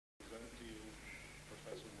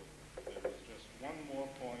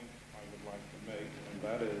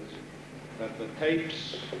that is that the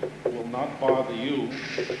tapes will not bother you,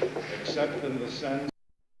 except in the sense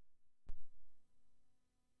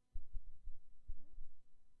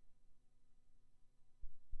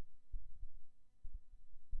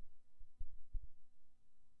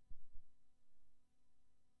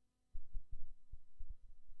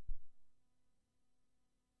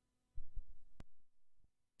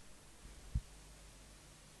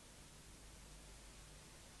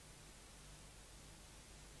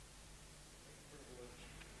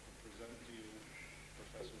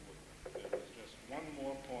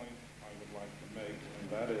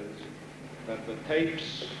that the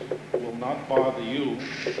tapes will not bother you,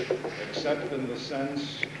 except in the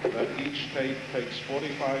sense that each tape takes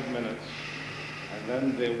 45 minutes, and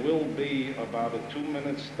then there will be about a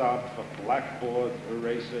 2-minute stop for blackboard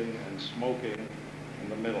erasing and smoking in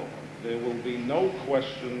the middle. There will be no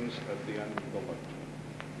questions at the end of the lecture.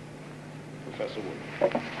 Professor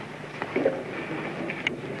Woodward.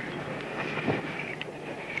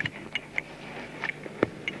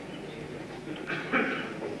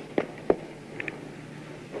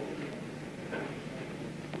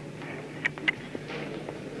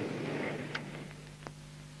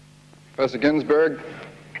 Professor Ginsberg,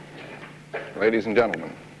 ladies and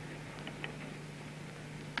gentlemen,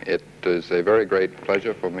 it is a very great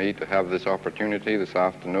pleasure for me to have this opportunity this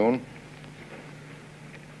afternoon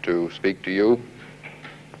to speak to you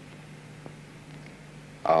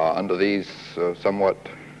under these somewhat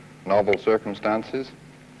novel circumstances,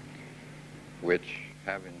 which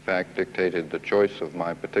have in fact dictated the choice of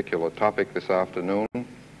my particular topic this afternoon.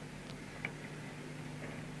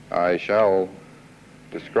 I shall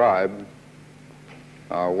describe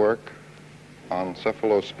our work on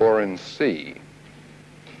Cephalosporin C.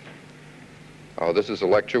 This is a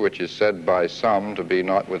lecture which is said by some to be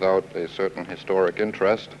not without a certain historic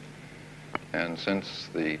interest, and since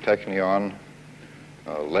the Technion,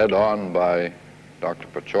 led on by Dr.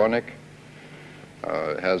 Pachornik,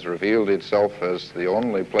 has revealed itself as the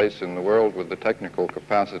only place in the world with the technical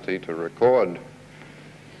capacity to record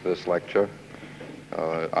this lecture,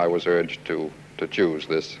 I was urged to choose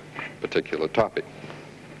this particular topic.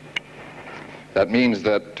 That means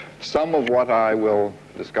that some of what I will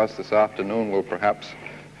discuss this afternoon will perhaps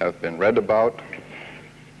have been read about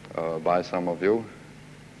by some of you,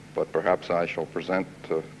 but perhaps I shall present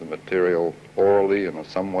the material orally in a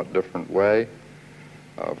somewhat different way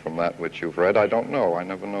from that which you've read. I don't know. I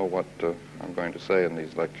never know what I'm going to say in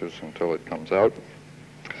these lectures until it comes out.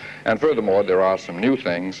 And furthermore, there are some new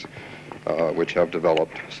things which have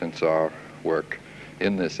developed since our work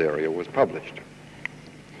in this area was published.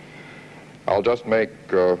 I'll just make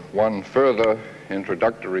one further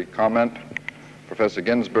introductory comment. Professor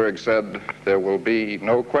Ginsberg said there will be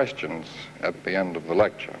no questions at the end of the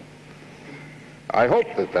lecture. I hope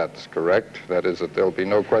that that's correct. That is, that there'll be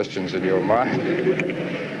no questions in your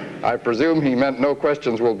mind. I presume he meant no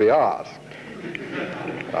questions will be asked.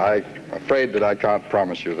 I'm afraid that I can't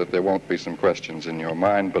promise you that there won't be some questions in your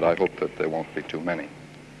mind, but I hope that there won't be too many.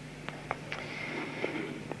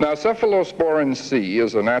 Now, cephalosporin C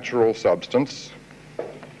is a natural substance.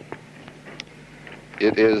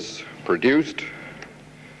 It is produced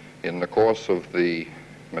in the course of the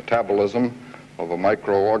metabolism of a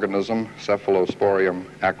microorganism, Cephalosporium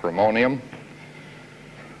acremonium,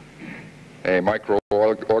 a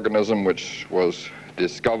microorganism which was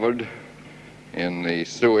discovered in the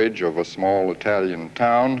sewage of a small Italian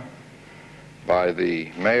town by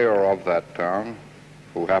the mayor of that town,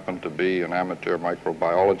 who happened to be an amateur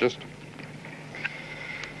microbiologist.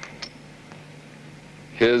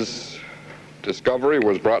 His discovery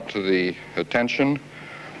was brought to the attention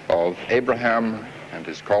of Abraham and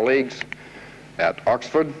his colleagues at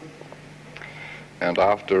Oxford, and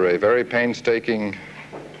after a very painstaking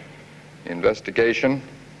investigation,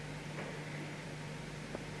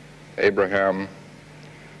 Abraham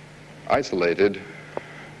isolated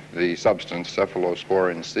the substance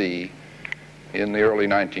Cephalosporin C in the early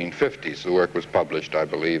 1950s. The work was published, I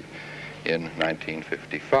believe, in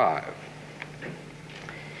 1955.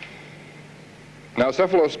 Now,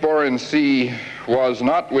 Cephalosporin C was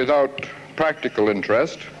not without practical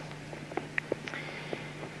interest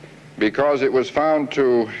because it was found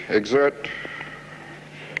to exert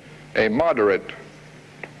a moderate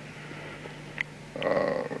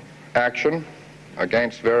action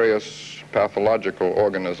against various pathological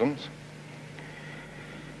organisms,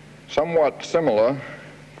 somewhat similar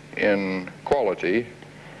in quality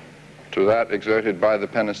to that exerted by the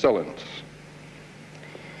penicillins.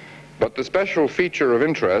 But the special feature of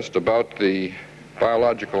interest about the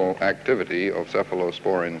biological activity of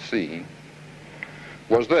cephalosporin C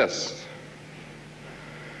was this: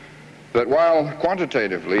 that while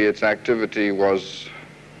quantitatively its activity was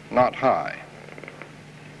not high,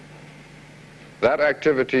 that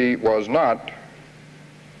activity was not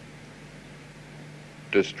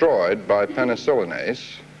destroyed by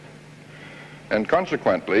penicillinase, and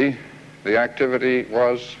consequently the activity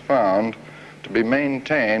was found to be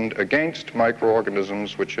maintained against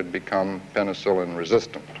microorganisms which had become penicillin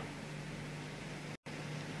resistant.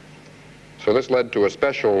 So this led to a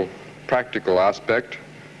special practical aspect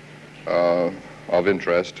of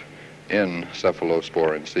interest in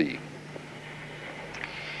cephalosporin C.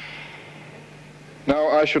 Now,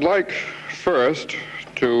 I should like first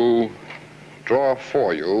to draw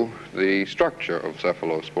for you the structure of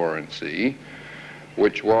cephalosporin C,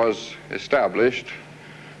 which was established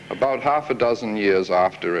about half a dozen years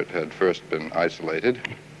after it had first been isolated,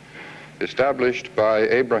 established by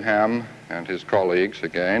Abraham and his colleagues,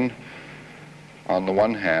 again, on the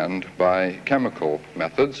one hand by chemical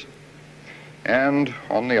methods, and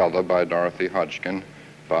on the other by Dorothy Hodgkin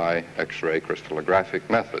by X-ray crystallographic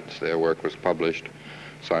methods. Their work was published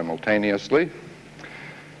simultaneously,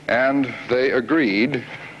 and they agreed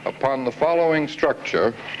upon the following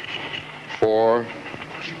structure for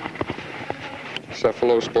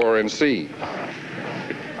cephalosporin C.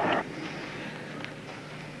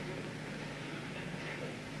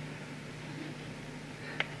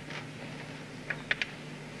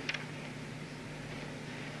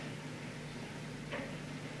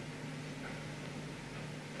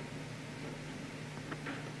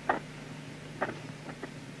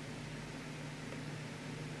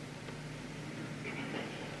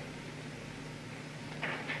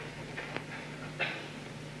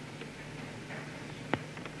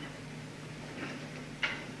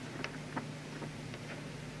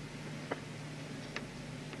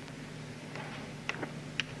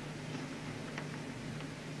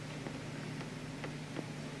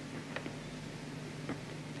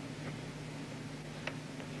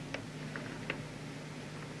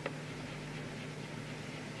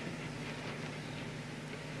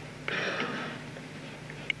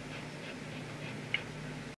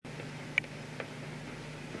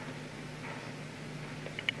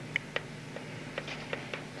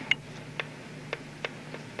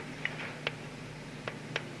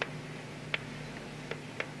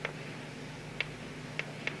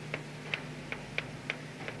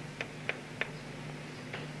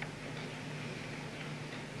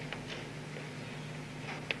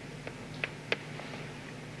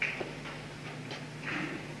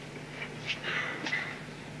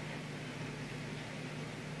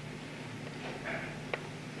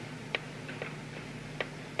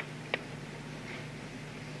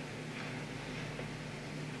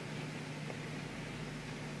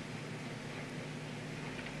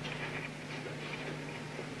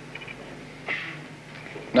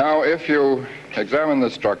 Now, if you examine the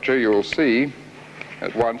structure, you will see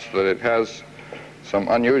at once that it has some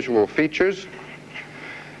unusual features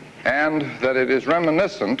and that it is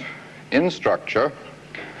reminiscent in structure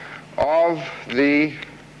of the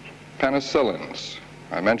penicillins.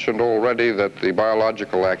 I mentioned already that the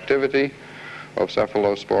biological activity of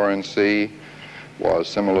cephalosporin C was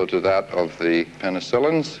similar to that of the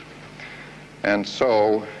penicillins, and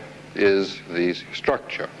so is the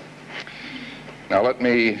structure. Now let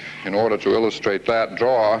me, in order to illustrate that,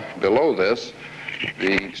 draw below this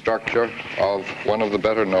the structure of one of the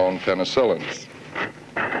better known penicillins.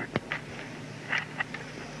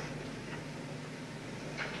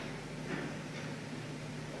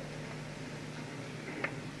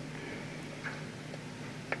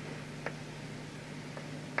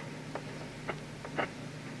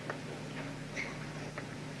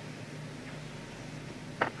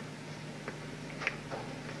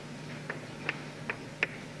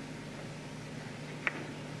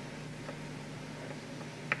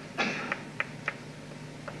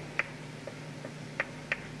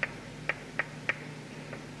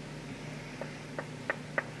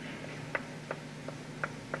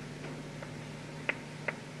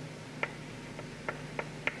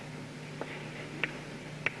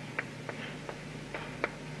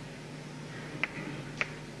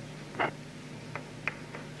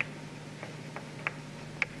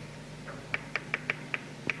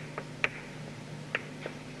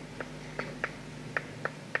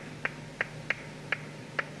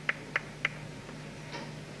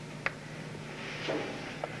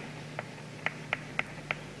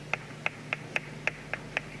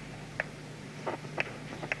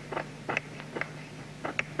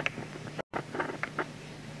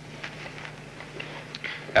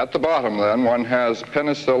 At the bottom, then, one has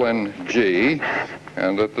penicillin G,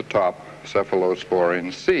 and at the top,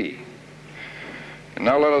 cephalosporin C.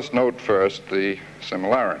 Now let us note first the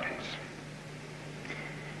similarities.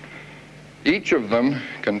 Each of them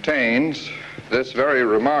contains this very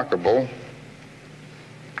remarkable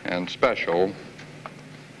and special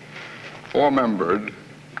four-membered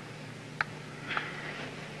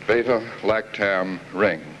beta-lactam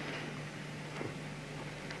ring.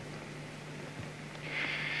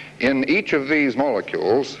 In each of these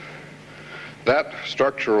molecules, that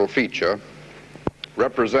structural feature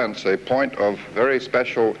represents a point of very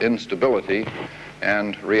special instability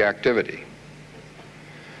and reactivity.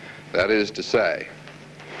 That is to say,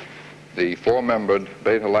 the four-membered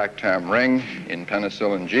beta-lactam ring in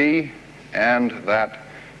penicillin G and that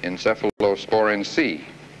in cephalosporin C.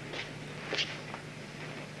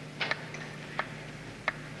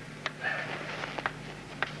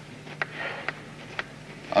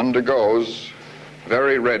 Undergoes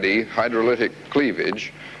very ready hydrolytic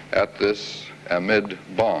cleavage at this amide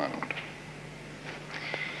bond.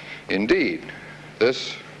 Indeed,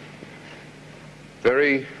 this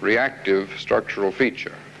very reactive structural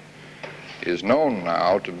feature is known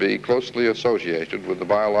now to be closely associated with the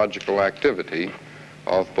biological activity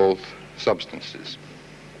of both substances.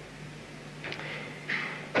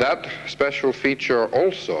 That special feature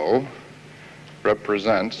also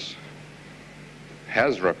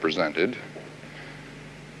has represented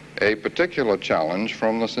a particular challenge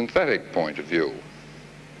from the synthetic point of view.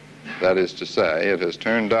 That is to say, it has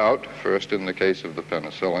turned out, first in the case of the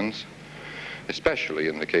penicillins, especially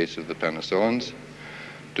in the case of the penicillins,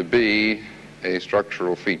 to be a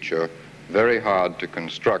structural feature very hard to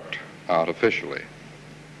construct artificially.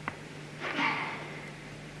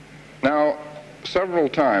 Now, several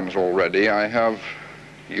times already I have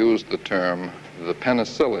used the term the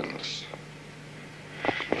penicillins,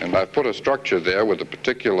 and I've put a structure there with a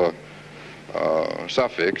particular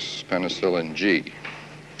suffix, penicillin G.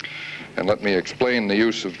 And let me explain the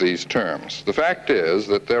use of these terms. The fact is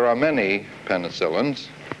that there are many penicillins.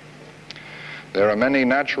 There are many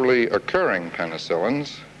naturally occurring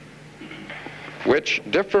penicillins which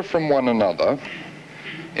differ from one another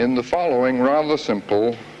in the following rather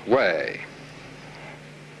simple way.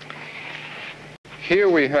 Here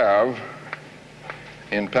we have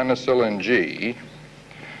in penicillin G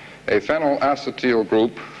a phenylacetyl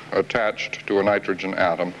group attached to a nitrogen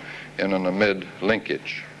atom in an amide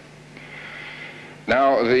linkage.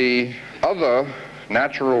 Now, the other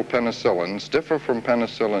natural penicillins differ from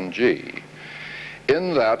penicillin G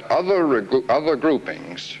in that other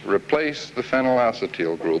groupings replace the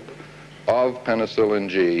phenylacetyl group of penicillin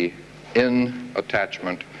G in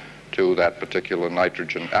attachment to that particular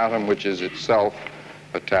nitrogen atom, which is itself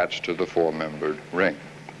attached to the four-membered ring.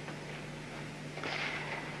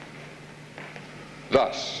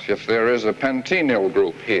 Thus, if there is a pentenyl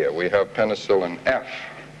group here, we have penicillin F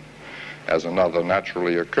as another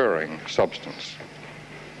naturally occurring substance.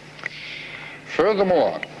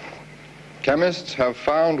 Furthermore, chemists have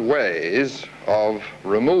found ways of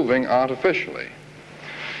removing artificially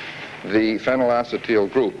the phenylacetyl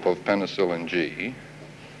group of penicillin G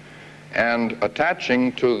and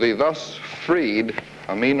attaching to the thus freed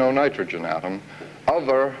amino nitrogen atom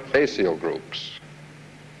other acyl groups.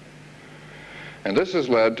 And this has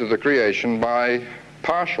led to the creation by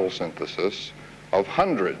partial synthesis of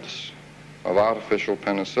hundreds of artificial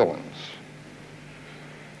penicillins,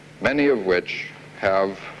 many of which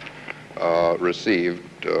have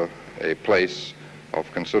received a place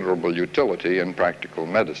of considerable utility in practical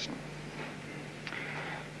medicine.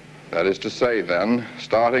 That is to say, then,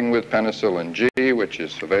 starting with penicillin G, which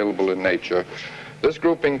is available in nature, this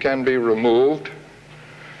grouping can be removed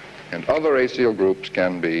and other acyl groups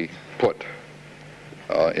can be put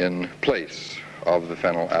in place of the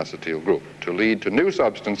phenylacetyl group to lead to new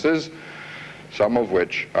substances, some of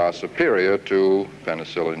which are superior to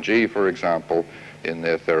penicillin G, for example, in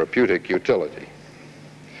their therapeutic utility.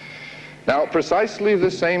 Now, precisely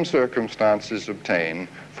the same circumstances obtain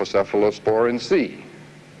for cephalosporin C.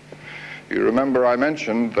 You remember I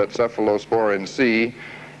mentioned that cephalosporin C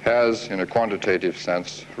has, in a quantitative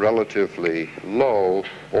sense, relatively low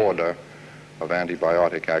order of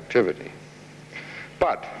antibiotic activity.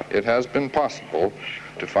 But it has been possible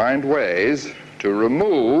to find ways to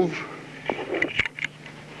remove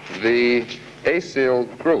the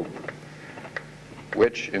acyl group,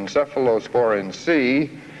 which in cephalosporin C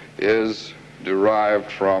is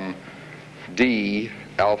derived from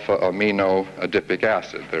D-alpha amino adipic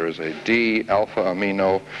acid. There is a D-alpha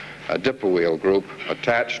amino adipoyl group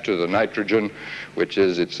attached to the nitrogen, which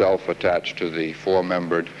is itself attached to the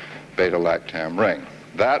four-membered beta-lactam ring.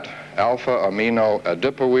 That alpha amino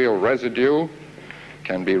adipoyl residue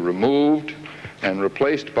can be removed and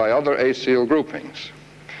replaced by other acyl groupings.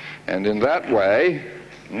 And in that way,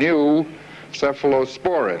 new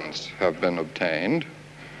cephalosporins have been obtained,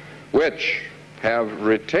 which have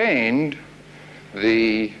retained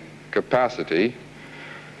the capacity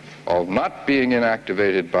of not being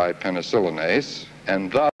inactivated by penicillinase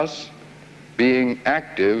and thus being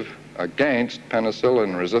active against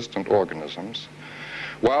penicillin-resistant organisms,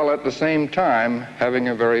 while at the same time having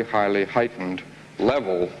a very highly heightened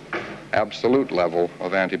level, absolute level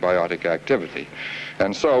of antibiotic activity.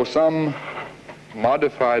 And so some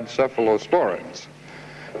modified cephalosporins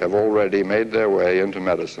have already made their way into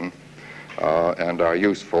medicine and are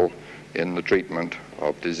useful in the treatment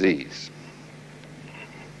of disease.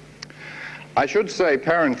 I should say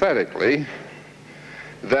parenthetically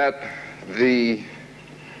that the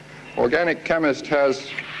organic chemist has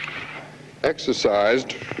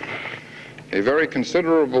exercised a very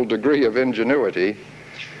considerable degree of ingenuity,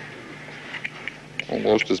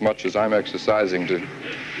 almost as much as I'm exercising to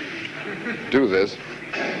do this,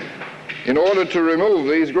 in order to remove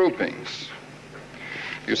these groupings.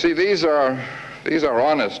 You see, these are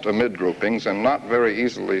honest amide groupings and not very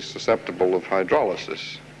easily susceptible of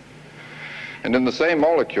hydrolysis. And in the same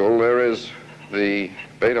molecule, there is the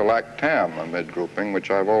beta-lactam amide grouping,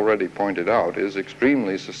 which I've already pointed out is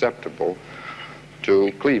extremely susceptible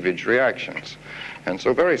to cleavage reactions. And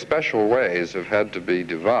so very special ways have had to be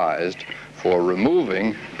devised for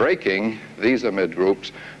removing, breaking these amide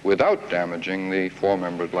groups without damaging the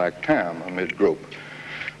four-membered lactam amide group.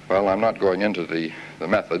 Well, I'm not going into the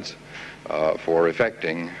methods for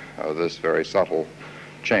effecting this very subtle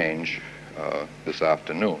change this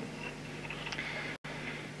afternoon.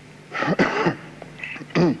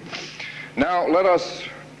 Now, let us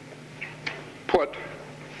put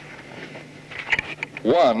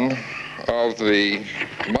one of the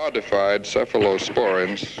modified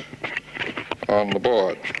cephalosporins on the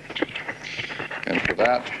board. And for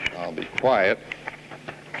that, I'll be quiet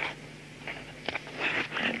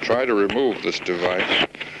and try to remove this device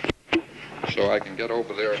so I can get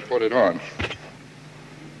over there and put it on.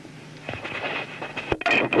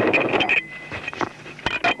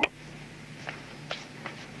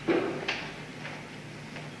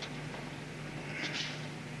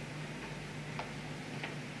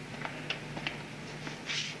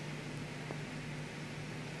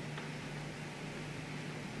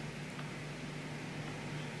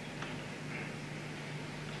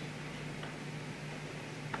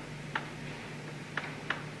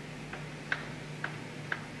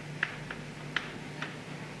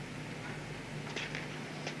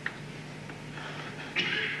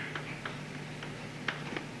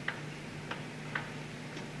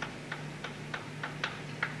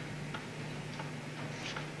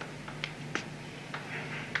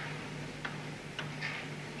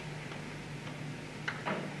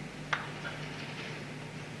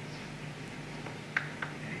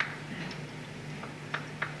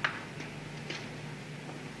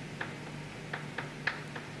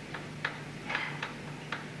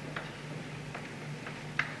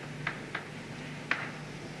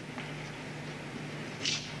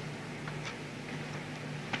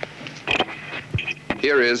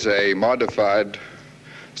 Here is a modified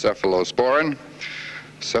cephalosporin,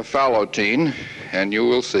 cephalotene, and you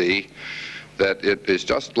will see that it is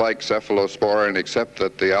just like cephalosporin except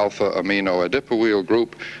that the alpha amino adipoyl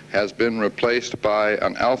group has been replaced by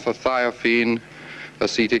an alpha thiophene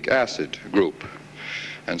acetic acid group.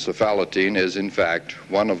 And cephalotene is in fact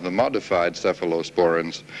one of the modified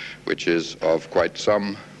cephalosporins which is of quite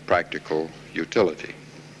some practical utility.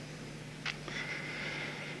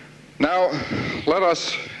 Now, let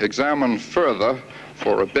us examine further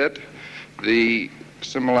for a bit the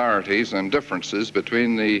similarities and differences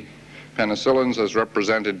between the penicillins as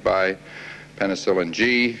represented by penicillin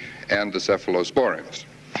G and the cephalosporins.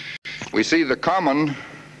 We see the common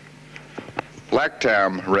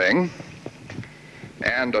lactam ring,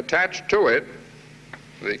 and attached to it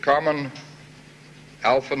the common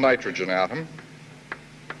alpha nitrogen atom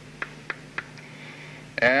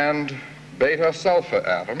and beta sulfa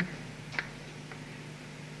atom,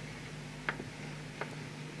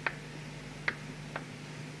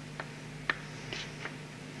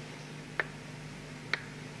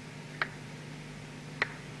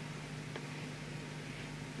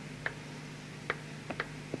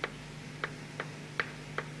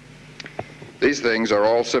 These things are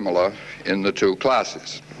all similar in the two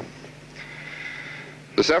classes.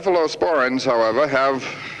 The cephalosporins, however, have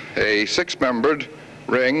a six-membered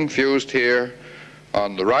ring fused here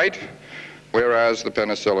on the right, whereas the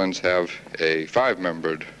penicillins have a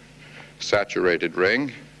five-membered saturated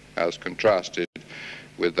ring, as contrasted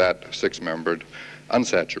with that six-membered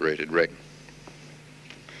unsaturated ring.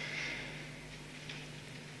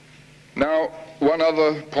 Now, one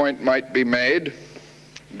other point might be made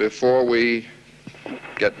before we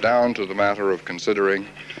get down to the matter of considering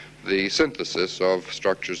the synthesis of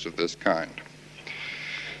structures of this kind.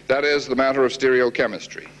 That is the matter of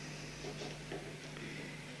stereochemistry.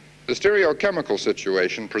 The stereochemical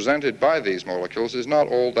situation presented by these molecules is not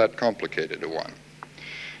all that complicated a one.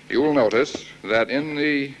 You will notice that in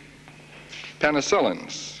the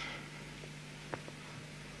penicillins,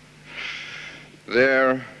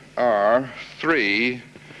 there are three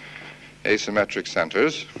asymmetric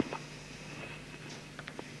centers,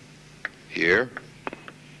 here,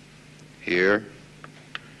 here,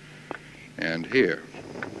 and here.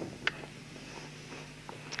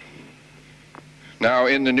 Now,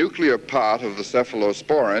 in the nuclear part of the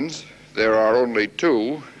cephalosporins, there are only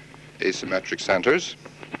two asymmetric centers.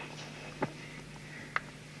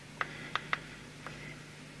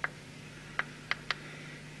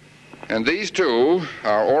 And these two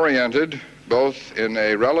are oriented both in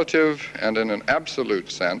a relative and in an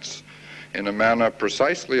absolute sense in a manner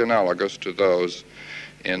precisely analogous to those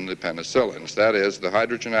in the penicillins. That is, the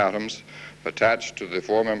hydrogen atoms attached to the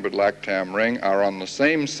four-membered lactam ring are on the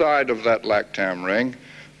same side of that lactam ring.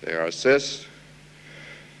 They are cis,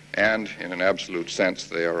 and in an absolute sense,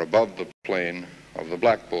 they are above the plane of the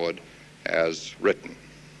blackboard as written.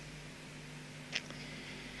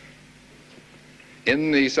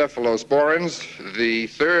 In the cephalosporins, the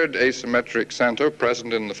third asymmetric center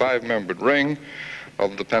present in the five-membered ring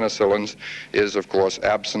of the penicillins is, of course,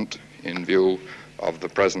 absent in view of the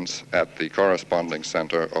presence at the corresponding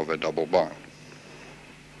center of a double bond.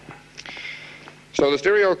 So the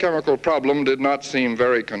stereochemical problem did not seem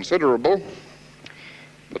very considerable,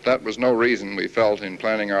 but that was no reason we felt in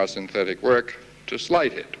planning our synthetic work to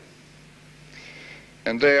slight it.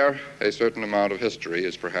 And there, a certain amount of history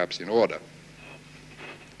is perhaps in order.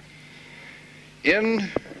 In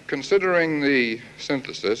considering the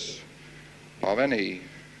synthesis of any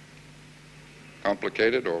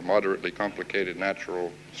complicated or moderately complicated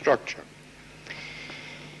natural structure,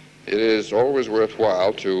 it is always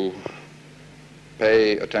worthwhile to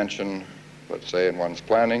pay attention, let's say in one's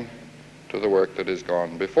planning, to the work that has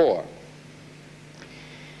gone before.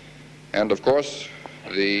 And of course,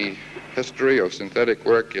 the history of synthetic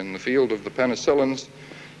work in the field of the penicillins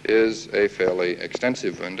is a fairly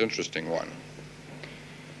extensive and interesting one.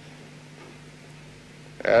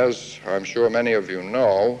 As I'm sure many of you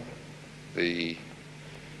know, the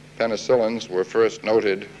penicillins were first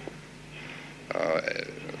noted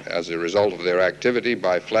as a result of their activity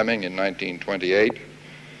by Fleming in 1928,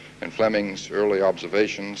 and Fleming's early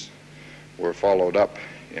observations were followed up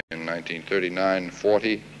in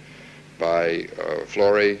 1939-40 by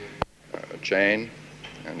Florey, Chain,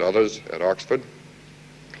 and others at Oxford.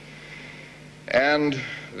 And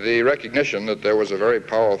the recognition that there was a very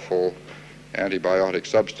powerful antibiotic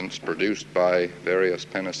substance produced by various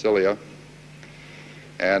penicillia,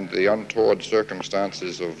 and the untoward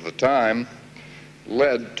circumstances of the time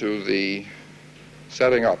led to the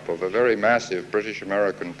setting up of a very massive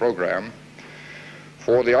British-American program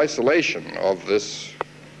for the isolation of this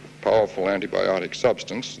powerful antibiotic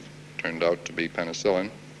substance, turned out to be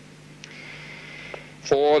penicillin,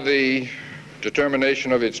 for the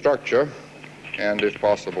determination of its structure and, if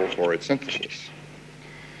possible, for its synthesis.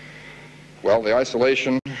 Well, the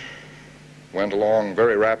isolation went along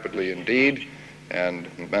very rapidly indeed, and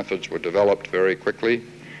methods were developed very quickly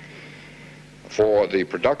for the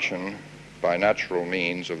production by natural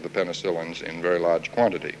means of the penicillins in very large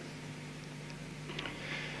quantity,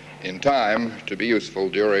 in time to be useful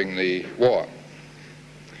during the war.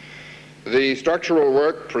 The structural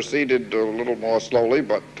work proceeded a little more slowly,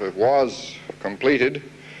 but was completed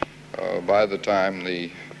by the time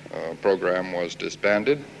the program was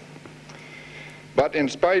disbanded. But in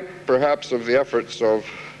spite, perhaps, of the efforts of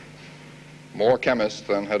more chemists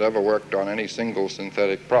than had ever worked on any single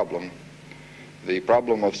synthetic problem, the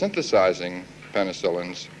problem of synthesizing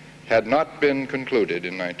penicillins had not been concluded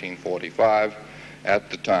in 1945 at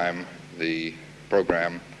the time the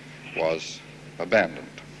program was abandoned.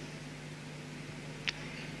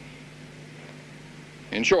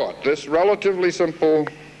 In short, this relatively simple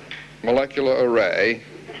molecular array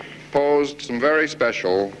posed some very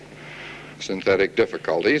special synthetic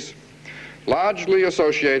difficulties, largely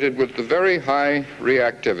associated with the very high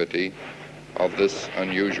reactivity of this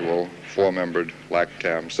unusual four-membered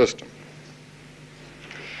lactam system.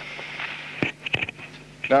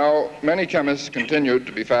 Now, many chemists continued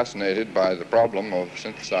to be fascinated by the problem of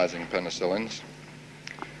synthesizing penicillins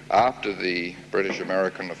after the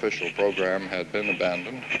British-American official program had been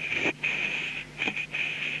abandoned.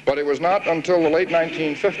 But it was not until the late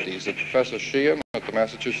 1950s that Professor Sheehan at the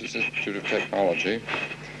Massachusetts Institute of Technology,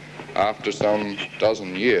 after some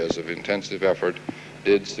dozen years of intensive effort,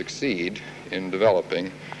 did succeed in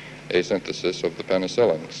developing a synthesis of the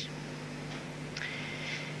penicillins.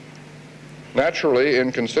 Naturally,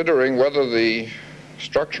 in considering whether the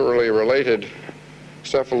structurally related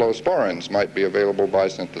cephalosporins might be available by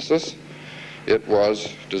synthesis, it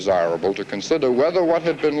was desirable to consider whether what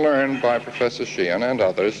had been learned by Professor Sheehan and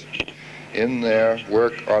others in their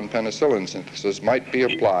work on penicillin synthesis might be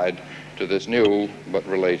applied to this new but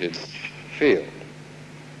related field.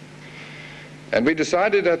 And we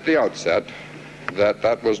decided at the outset that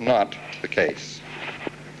that was not the case.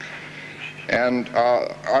 And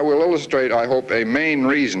I will illustrate, I hope, a main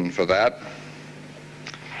reason for that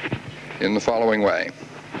in the following way.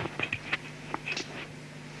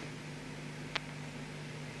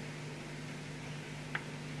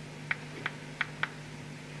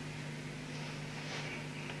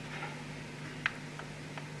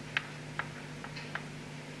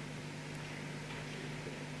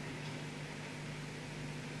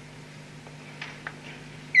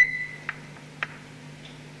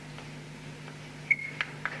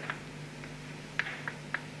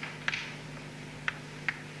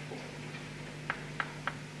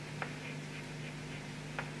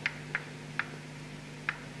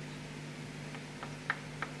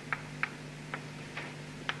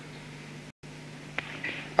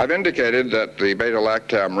 I've indicated that the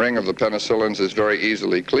beta-lactam ring of the penicillins is very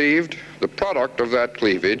easily cleaved. The product of that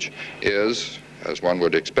cleavage is, as one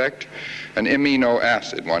would expect, an amino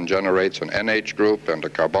acid. One generates an NH group and a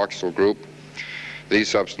carboxyl group. These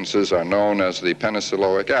substances are known as the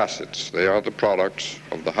penicilloic acids. They are the products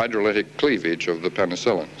of the hydrolytic cleavage of the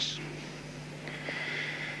penicillins.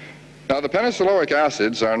 Now, the penicilloic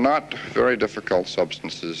acids are not very difficult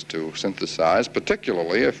substances to synthesize,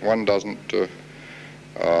 particularly if one doesn't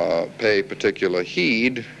pay particular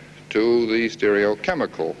heed to the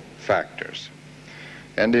stereochemical factors.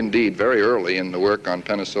 And indeed, very early in the work on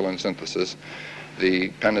penicillin synthesis, the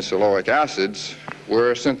penicilloic acids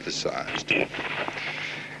were synthesized.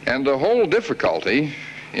 And the whole difficulty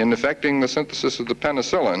in effecting the synthesis of the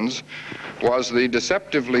penicillins was the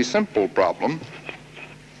deceptively simple problem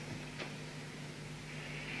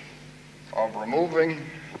of removing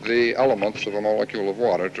the elements of a molecule of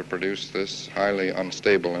water to produce this highly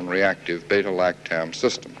unstable and reactive beta-lactam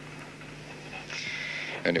system.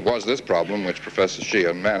 And it was this problem which Professor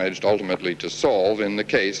Sheehan managed ultimately to solve in the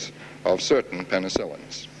case of certain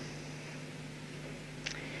penicillins.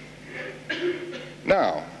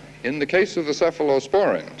 Now, in the case of the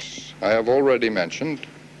cephalosporins, I have already mentioned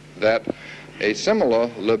that a similar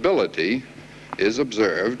lability is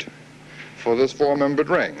observed for this four-membered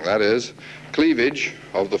ring. That is, cleavage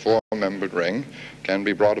of the four-membered ring can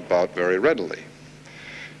be brought about very readily.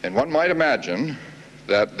 And one might imagine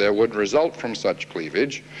that there would result from such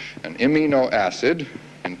cleavage an amino acid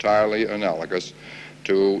entirely analogous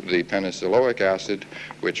to the penicilloic acid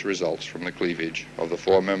which results from the cleavage of the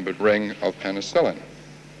four-membered ring of penicillin.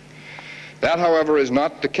 That, however, is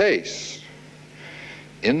not the case.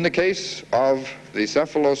 In the case of the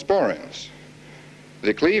cephalosporins,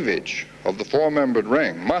 the cleavage of the four-membered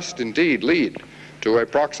ring must indeed lead to a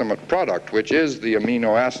proximate product, which is the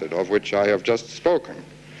amino acid of which I have just spoken.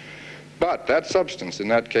 But that substance in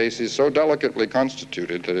that case is so delicately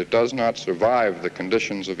constituted that it does not survive the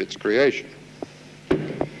conditions of its creation.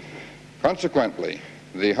 Consequently,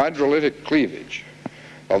 the hydrolytic cleavage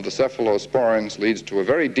of the cephalosporins leads to a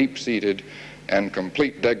very deep-seated and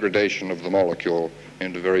complete degradation of the molecule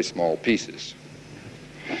into very small pieces.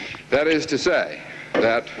 That is to say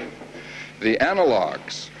that the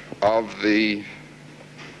analogs of the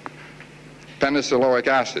penicilloic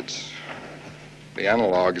acids, the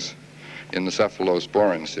analogs in the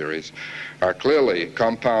cephalosporin series, are clearly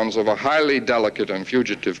compounds of a highly delicate and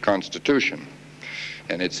fugitive constitution.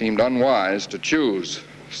 And it seemed unwise to choose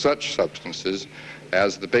such substances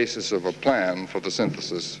as the basis of a plan for the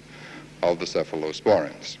synthesis of the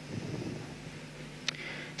cephalosporins.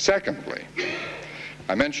 Secondly,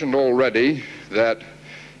 I mentioned already that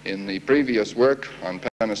in the previous work on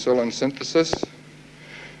penicillin synthesis,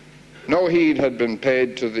 no heed had been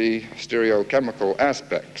paid to the stereochemical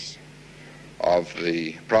aspects of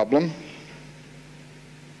the problem.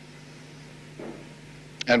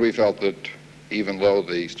 And we felt that even though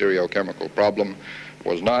the stereochemical problem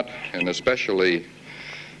was not an especially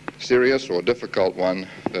serious or difficult one,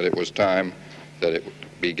 that it was time that it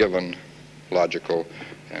be given logical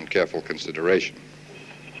and careful consideration.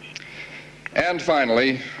 And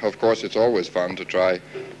finally, of course, it's always fun to try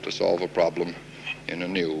to solve a problem in a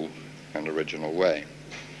new and original way.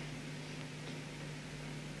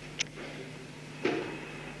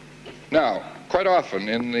 Now, quite often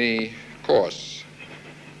in the course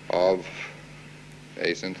of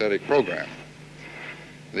a synthetic program,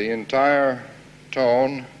 the entire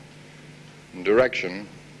tone and direction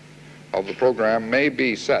of the program may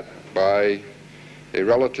be set by a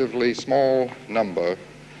relatively small number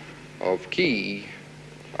of key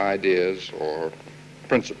ideas or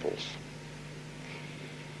principles.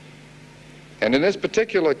 And in this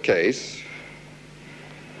particular case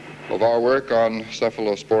of our work on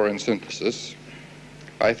cephalosporin synthesis,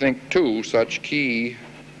 I think two such key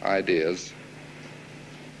ideas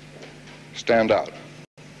stand out.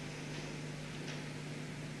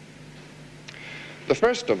 The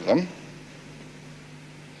first of them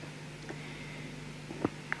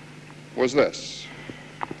was this: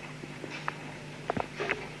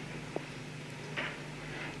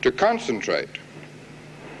 to concentrate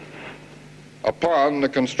upon the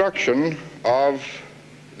construction of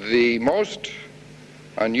the most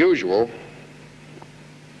unusual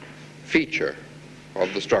feature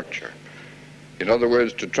of the structure. In other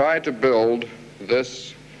words, to try to build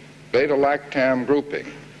this beta-lactam grouping,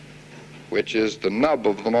 which is the nub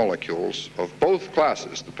of the molecules of both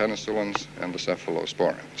classes, the penicillins and the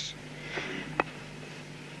cephalosporins.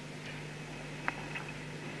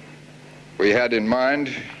 We had in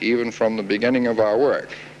mind, even from the beginning of our work,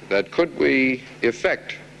 that could we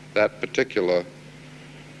effect that particular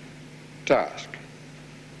task,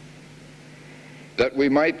 that we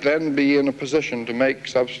might then be in a position to make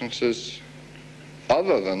substances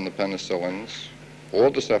other than the penicillins or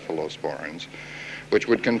the cephalosporins, which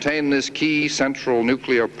would contain this key central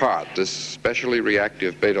nuclear part, this specially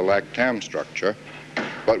reactive beta-lactam structure,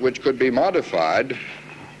 but which could be modified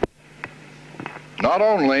not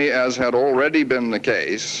only, as had already been the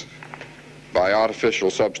case, by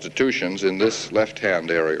artificial substitutions in this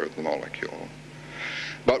left-hand area of the molecule,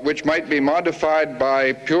 but which might be modified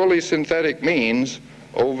by purely synthetic means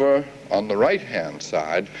over on the right-hand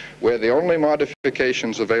side, where the only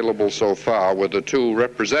modifications available so far were the two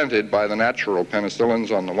represented by the natural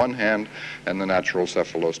penicillins on the one hand and the natural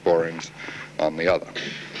cephalosporins on the other.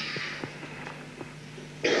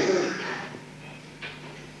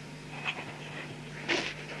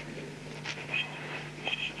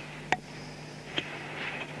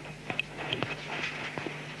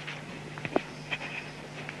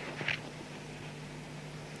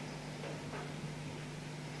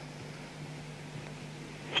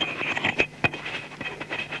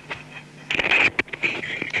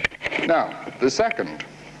 Now, the second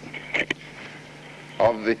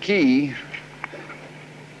of the key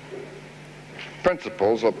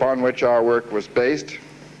principles upon which our work was based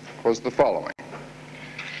was the following.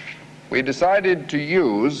 We decided to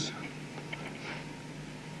use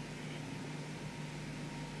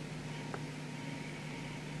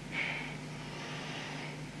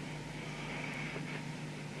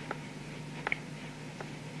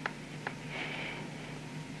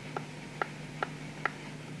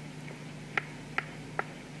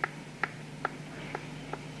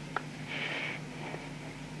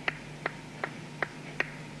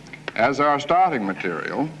as our starting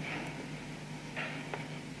material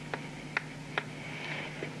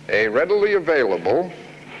a readily available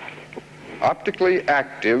optically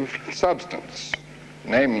active substance,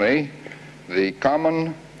 namely the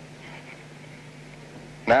common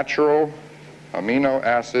natural amino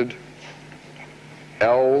acid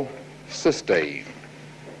L-cysteine,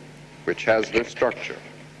 which has this structure.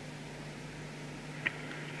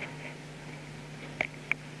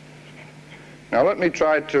 Now let me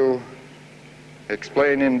try to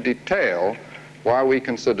explain in detail why we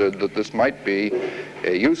considered that this might be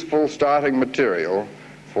a useful starting material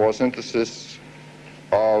for synthesis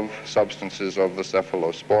of substances of the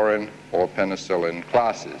cephalosporin or penicillin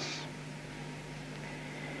classes.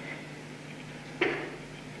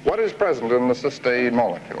 What is present in the cysteine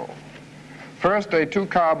molecule? First, a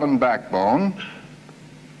 2-carbon backbone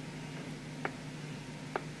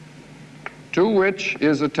to which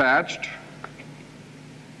is attached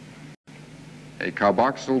a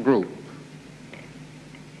carboxyl group,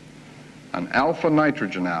 an alpha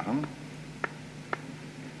nitrogen atom,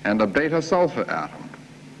 and a beta sulfur atom.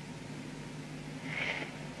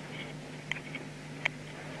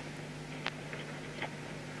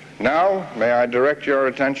 Now, may I direct your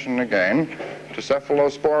attention again to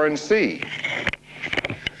Cephalosporin C,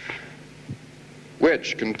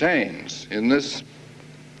 which contains in this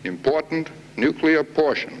important nuclear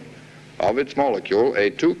portion of its molecule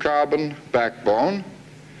a 2-carbon backbone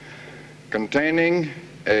containing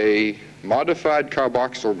a modified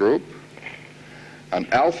carboxyl group, an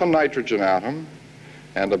alpha nitrogen atom,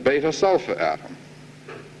 and a beta sulfur atom.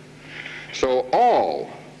 So all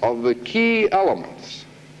of the key elements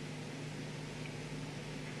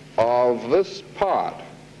of this part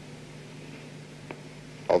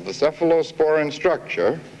of the cephalosporin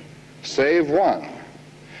structure, save one,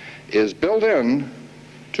 is built in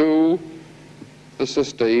to the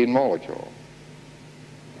cysteine molecule.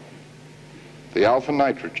 The alpha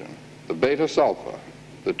nitrogen, the beta sulfur,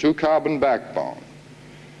 the 2-carbon backbone,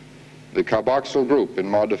 the carboxyl group in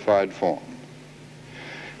modified form.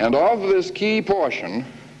 And of this key portion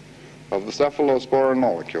of the cephalosporin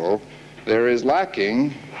molecule, there is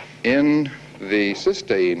lacking in the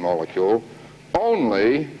cysteine molecule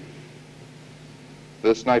only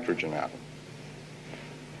this nitrogen atom.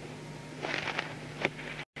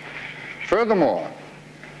 Furthermore,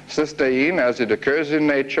 cysteine, as it occurs in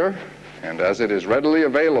nature and as it is readily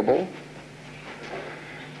available,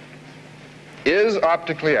 is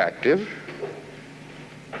optically active.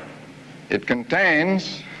 It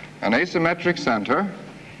contains an asymmetric center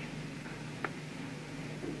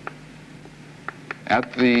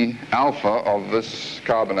at the alpha of this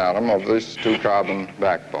carbon atom, of this 2-carbon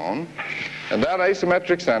backbone. And that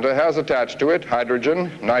asymmetric center has attached to it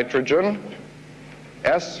hydrogen, nitrogen,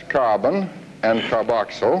 S carbon, and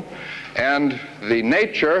carboxyl. And the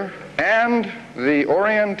nature and the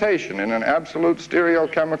orientation in an absolute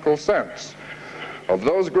stereochemical sense of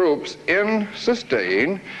those groups in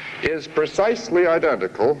cysteine is precisely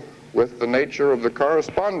identical with the nature of the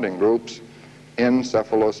corresponding groups in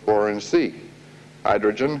cephalosporin C.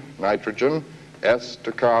 Hydrogen, nitrogen, S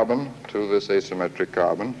to carbon to this asymmetric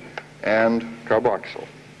carbon, and carboxyl.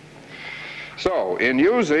 So, in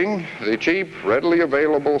using the cheap, readily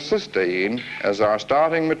available cysteine as our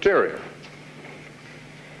starting material,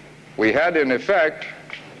 we had in effect,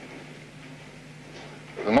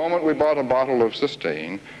 the moment we bought a bottle of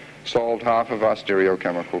cysteine, solved half of our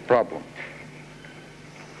stereochemical problem.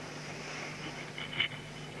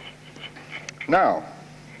 Now,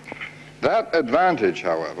 that advantage,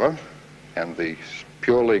 however, and the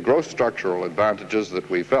purely gross structural advantages that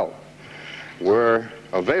we felt were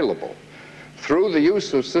available through the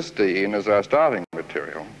use of cysteine as our starting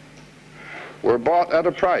material, were bought at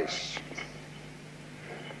a price.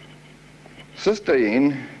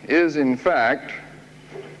 Cysteine is, in fact,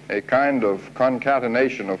 a kind of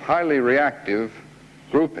concatenation of highly reactive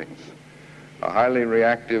groupings, a highly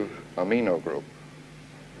reactive amino group,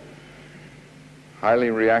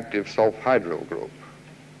 highly reactive sulfhydryl group,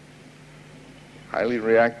 highly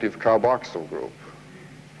reactive carboxyl group,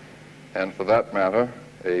 and for that matter,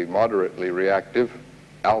 a moderately reactive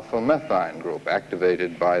alpha-methine group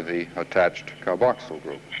activated by the attached carboxyl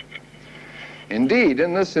group. Indeed,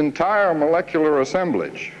 in this entire molecular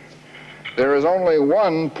assemblage, there is only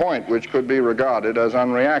one point which could be regarded as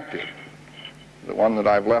unreactive, the one that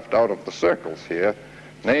I've left out of the circles here,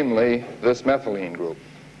 namely this methylene group.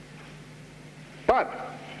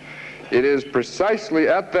 But it is precisely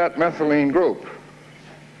at that methylene group,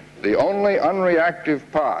 the only unreactive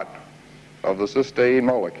part of the cysteine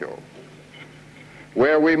molecule,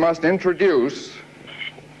 where we must introduce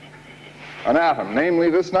an atom, namely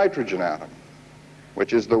this nitrogen atom,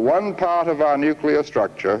 which is the one part of our nuclear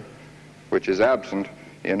structure which is absent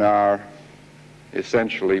in our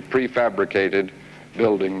essentially prefabricated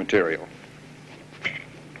building material.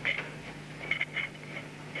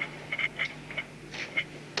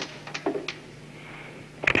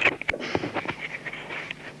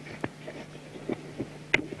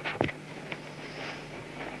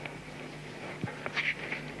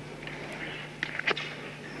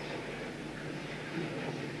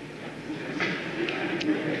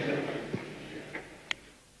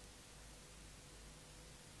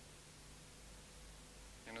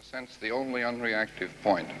 Sense, the only unreactive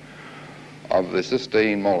point of the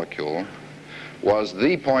cysteine molecule was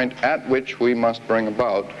the point at which we must bring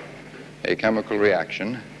about a chemical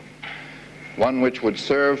reaction, one which would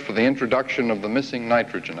serve for the introduction of the missing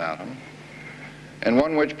nitrogen atom, and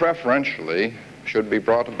one which preferentially should be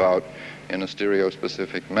brought about in a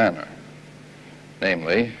stereospecific manner.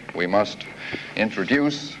 Namely, we must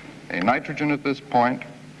introduce a nitrogen at this point.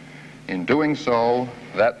 In doing so,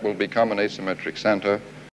 that will become an asymmetric center,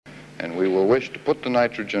 and we will wish to put the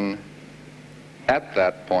nitrogen at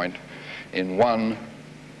that point in one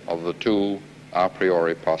of the two a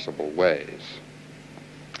priori possible ways.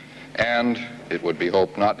 And it would be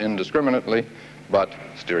hoped not indiscriminately, but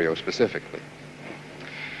stereospecifically.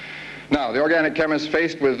 Now, the organic chemist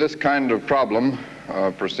faced with this kind of problem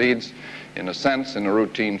proceeds, in a sense, in a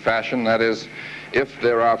routine fashion. That is, if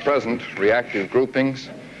there are present reactive groupings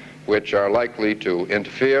which are likely to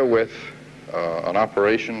interfere with an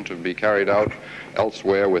operation to be carried out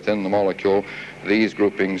elsewhere within the molecule, these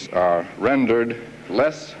groupings are rendered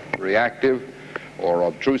less reactive or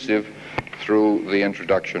obtrusive through the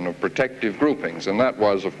introduction of protective groupings. And that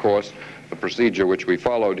was, of course, the procedure which we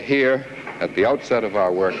followed here at the outset of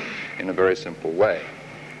our work in a very simple way.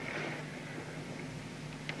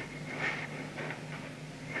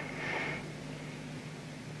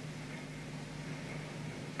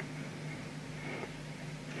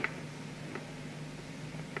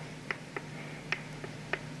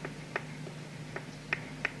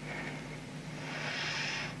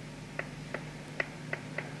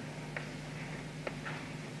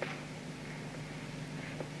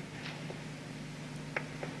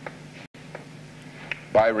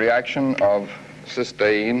 By reaction of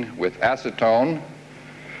cysteine with acetone,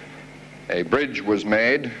 a bridge was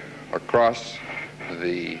made across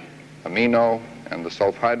the amino and the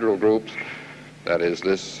sulfhydryl groups. That is,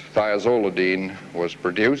 this thiazolidine was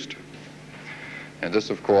produced. And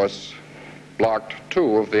this, of course, blocked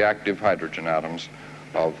two of the active hydrogen atoms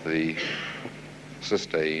of the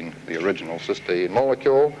cysteine, the original cysteine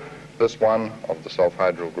molecule, this one of the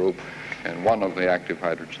sulfhydryl group, and one of the active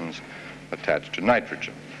hydrogens attached to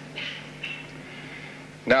nitrogen.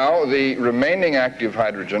 Now, the remaining active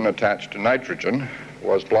hydrogen attached to nitrogen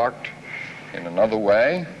was blocked in another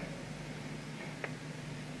way.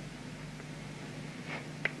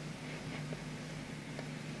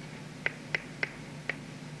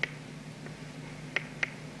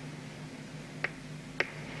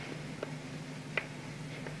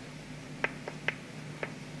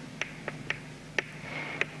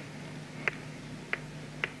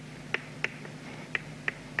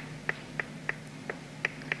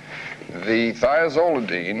 The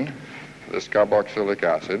thiazolidine, this carboxylic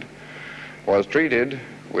acid, was treated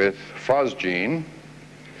with phosgene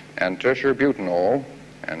and tertiary-butanol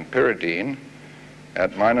and pyridine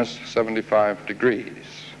at minus 75 degrees.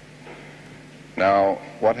 Now,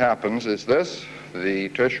 what happens is this: the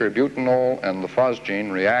tertiary-butanol and the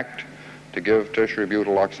phosgene react to give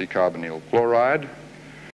tertiary-butyl oxycarbonyl chloride,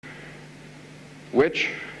 which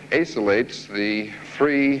acylates the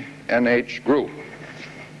free NH group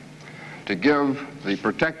to give the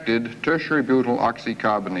protected tertiary-butyl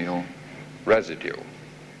oxycarbonyl residue.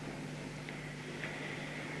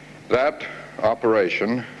 That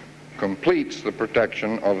operation completes the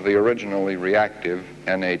protection of the originally reactive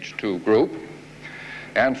NH2 group.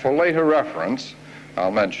 And for later reference,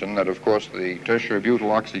 I'll mention that, of course, the tertiary-butyl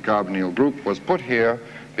oxycarbonyl group was put here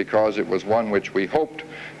because it was one which we hoped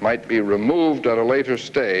might be removed at a later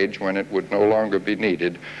stage when it would no longer be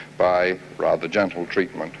needed by rather gentle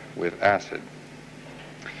treatment with acid.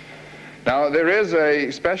 Now, there is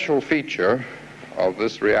a special feature of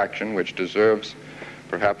this reaction which deserves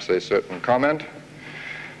perhaps a certain comment.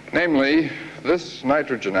 Namely, this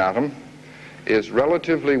nitrogen atom is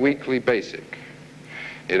relatively weakly basic.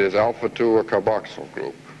 It is alpha-2 a carboxyl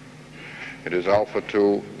group. It is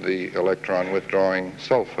alpha-2 the electron withdrawing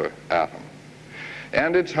sulfur atom.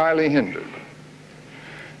 And it's highly hindered.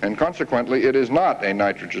 And consequently, it is not a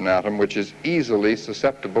nitrogen atom which is easily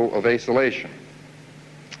susceptible of acylation.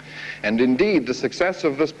 And indeed, the success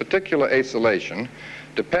of this particular acylation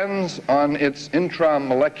depends on its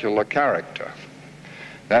intramolecular character.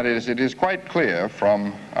 That is, it is quite clear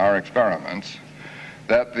from our experiments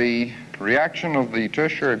that the reaction of the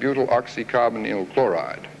tertiary-butyl oxycarbonyl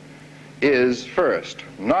chloride is first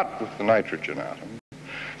not with the nitrogen atom,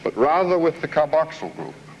 but rather with the carboxyl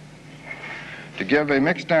group, to give a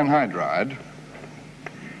mixed anhydride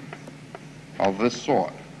of this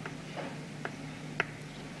sort.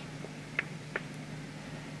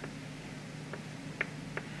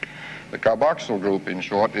 The carboxyl group, in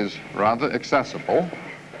short, is rather accessible,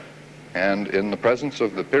 and in the presence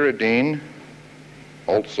of the pyridine,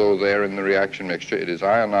 also there in the reaction mixture, it is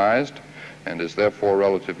ionized and is therefore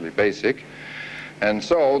relatively basic. And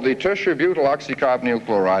so the tertiary-butyl oxycarbonyl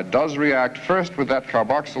chloride does react first with that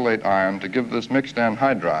carboxylate ion to give this mixed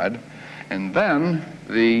anhydride, and then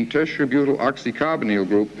the tertiary-butyl oxycarbonyl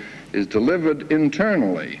group is delivered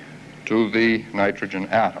internally to the nitrogen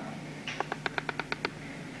atom.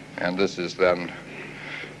 And this is then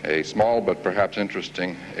a small but perhaps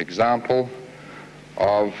interesting example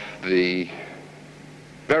of the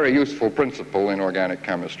very useful principle in organic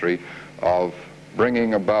chemistry of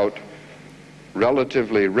bringing about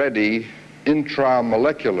relatively ready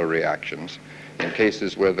intramolecular reactions in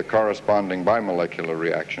cases where the corresponding bimolecular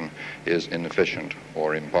reaction is inefficient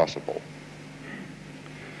or impossible.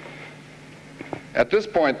 At this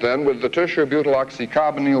point, then, with the tertiary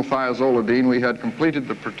butyloxycarbonyl thiazolidine, we had completed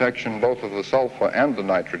the protection both of the sulfur and the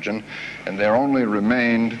nitrogen, and there only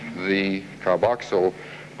remained the carboxyl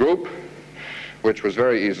group, which was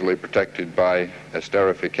very easily protected by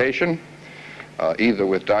esterification, either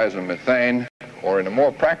with diazomethane or in a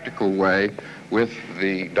more practical way with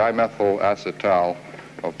the dimethyl acetal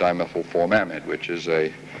of dimethylformamide, which is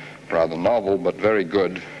a rather novel but very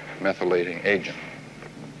good methylating agent.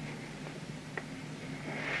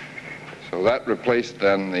 So that replaced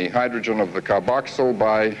then the hydrogen of the carboxyl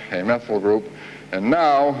by a methyl group, and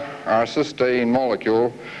now our cysteine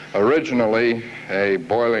molecule, originally a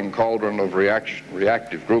boiling cauldron of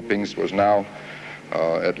reactive groupings, was now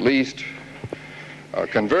at least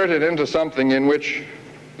converted into something in which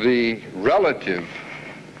the relative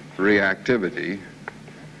reactivity,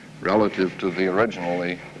 relative to the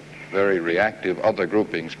originally very reactive other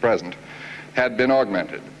groupings present, had been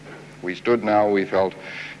augmented. We stood now, we felt,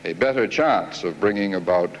 a better chance of bringing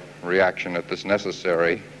about reaction at this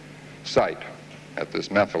necessary site, at this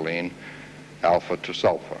methylene, alpha to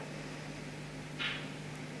sulfur.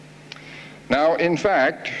 Now, in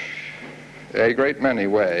fact, a great many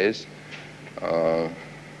ways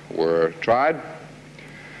were tried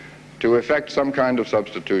to effect some kind of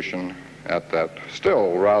substitution at that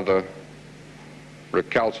still rather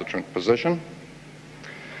recalcitrant position,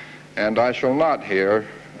 and I shall not here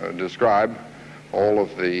describe all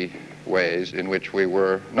of the ways in which we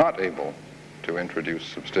were not able to introduce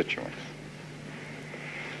substituents.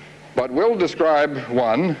 But we'll describe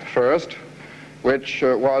one first, which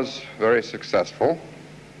was very successful.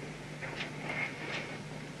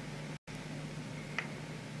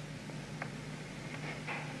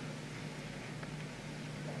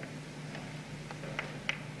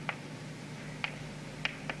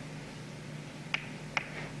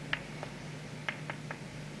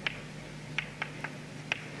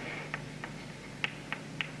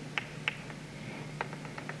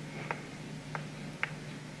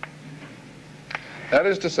 That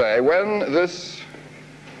is to say, when this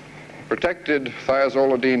protected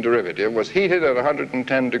thiazolidine derivative was heated at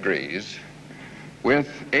 110 degrees with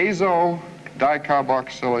azo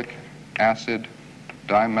dicarboxylic acid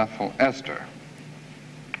dimethyl ester,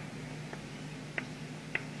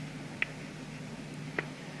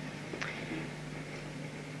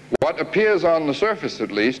 what appears on the surface,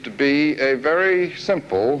 at least, to be a very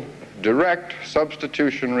simple, direct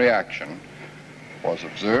substitution reaction was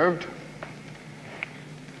observed.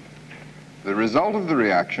 The result of the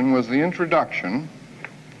reaction was the introduction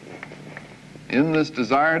in this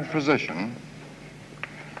desired position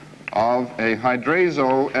of a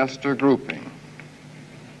hydrazo ester grouping.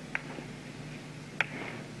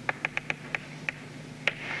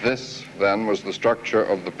 This then was the structure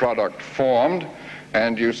of the product formed,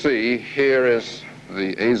 and you see here is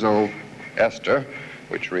the azo ester,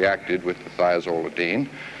 which reacted with the thiazolidine,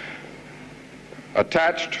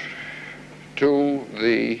 attached to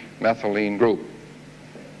the methylene group.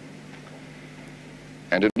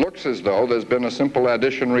 And it looks as though there's been a simple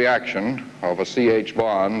addition reaction of a CH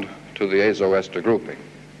bond to the azo ester grouping.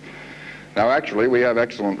 Now, actually, we have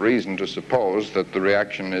excellent reason to suppose that the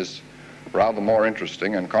reaction is rather more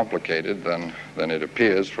interesting and complicated than it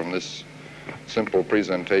appears from this simple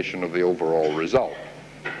presentation of the overall result.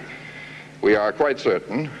 We are quite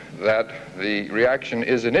certain that the reaction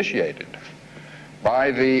is initiated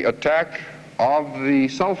by the attack of the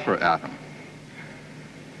sulfur atom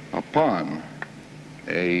upon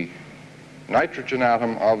a nitrogen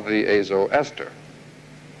atom of the azo ester,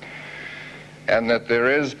 and that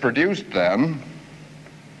there is produced then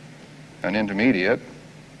an intermediate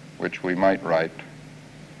which we might write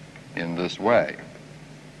in this way.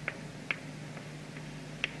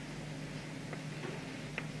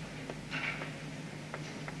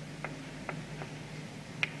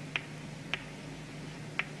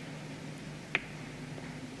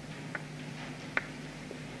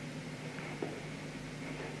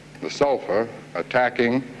 The sulfur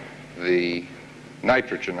attacking the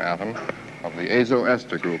nitrogen atom of the azo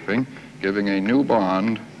ester grouping, giving a new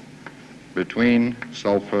bond between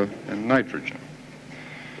sulfur and nitrogen.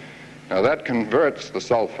 Now that converts the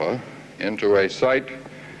sulfur into a site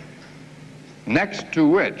next to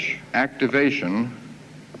which activation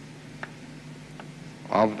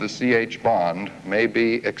of the CH bond may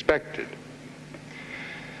be expected.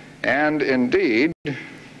 And indeed,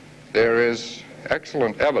 there is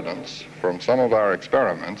excellent evidence from some of our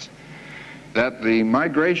experiments that the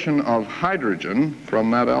migration of hydrogen from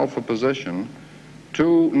that alpha position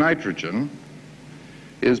to nitrogen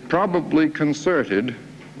is probably concerted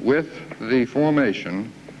with the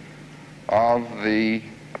formation of the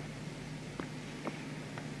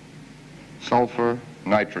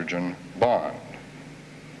sulfur-nitrogen bond.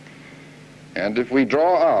 And if we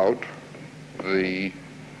draw out the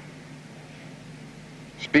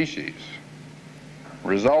species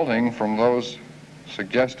resulting from those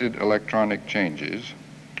suggested electronic changes,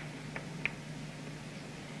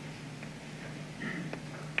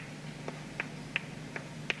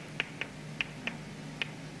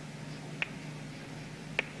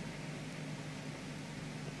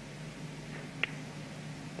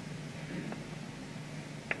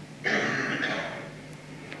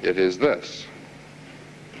 it is this.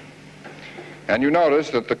 And you notice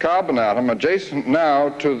that the carbon atom adjacent now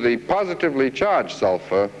to the positively charged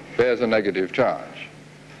sulfur bears a negative charge.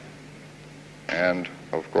 And,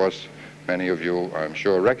 of course, many of you, I'm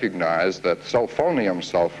sure, recognize that sulfonium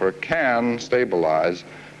sulfur can stabilize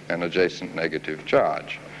an adjacent negative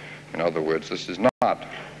charge. In other words, this is not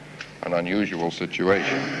an unusual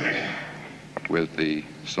situation with the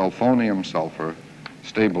sulfonium sulfur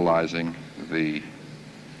stabilizing the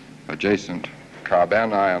adjacent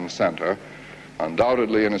carbanion center.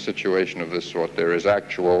 Undoubtedly, in a situation of this sort, there is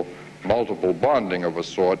actual multiple bonding of a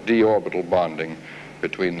sort, d-orbital bonding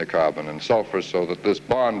between the carbon and sulfur, so that this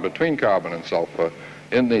bond between carbon and sulfur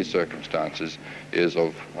in these circumstances is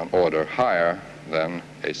of an order higher than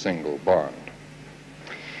a single bond.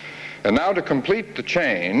 And now to complete the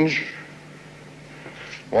change,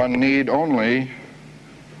 one need only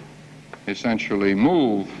essentially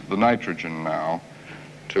move the nitrogen now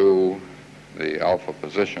to the alpha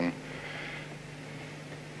position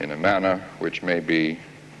in a manner which may be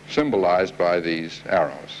symbolized by these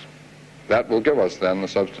arrows. That will give us then the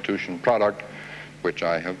substitution product which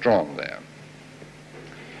I have drawn there.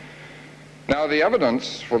 Now the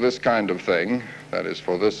evidence for this kind of thing, that is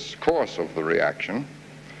for this course of the reaction,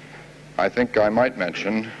 I think I might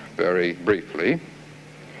mention very briefly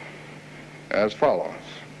as follows.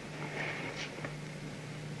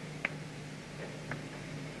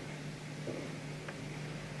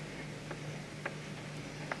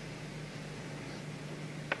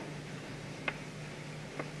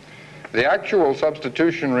 The actual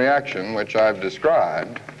substitution reaction which I've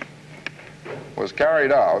described was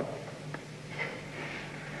carried out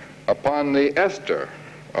upon the ester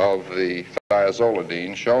of the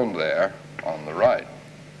thiazolidine shown there on the right.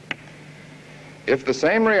 If the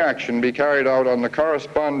same reaction be carried out on the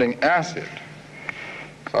corresponding acid,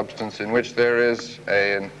 substance in which there is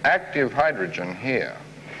an active hydrogen here,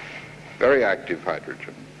 very active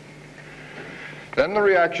hydrogen, then the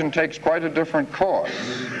reaction takes quite a different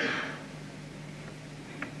course,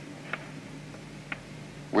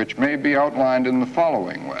 which may be outlined in the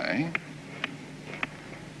following way.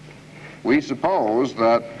 We suppose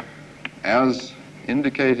that, as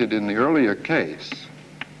indicated in the earlier case,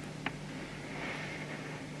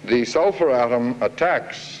 the sulfur atom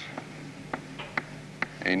attacks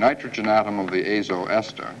a nitrogen atom of the azo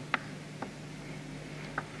ester,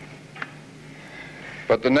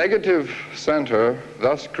 but the negative center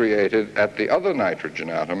thus created at the other nitrogen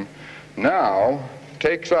atom now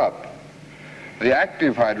takes up the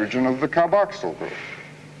active hydrogen of the carboxyl group.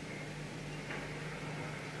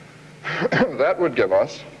 That would give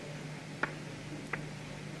us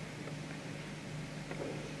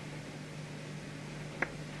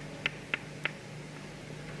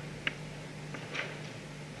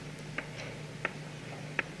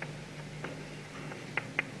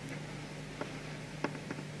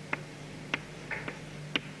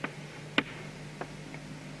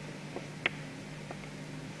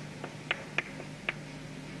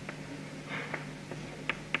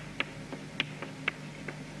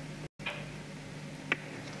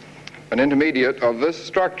an intermediate of this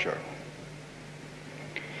structure.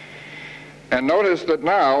 And notice that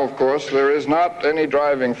now, of course, there is not any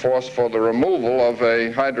driving force for the removal of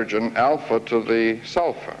a hydrogen alpha to the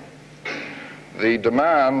sulfur. The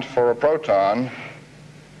demand for a proton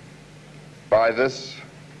by this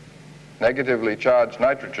negatively charged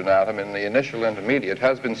nitrogen atom in the initial intermediate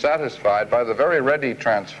has been satisfied by the very ready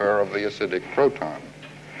transfer of the acidic proton.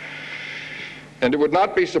 And it would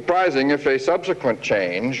not be surprising if a subsequent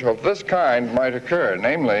change of this kind might occur,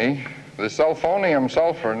 namely, the sulfonium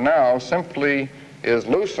sulfur now simply is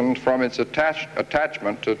loosened from its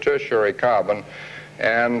attachment to tertiary carbon,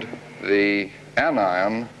 and the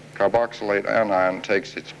anion, carboxylate anion,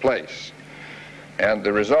 takes its place. And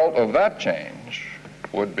the result of that change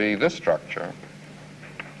would be this structure,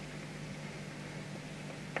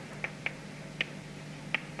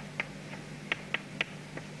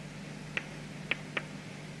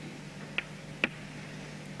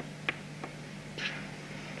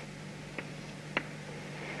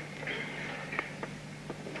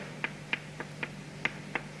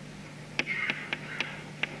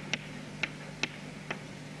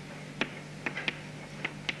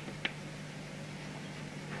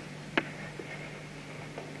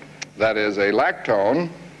 that is, a lactone,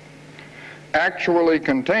 actually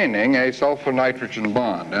containing a sulfur-nitrogen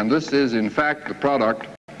bond. And this is, in fact, the product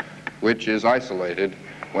which is isolated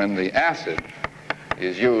when the acid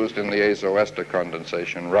is used in the azoester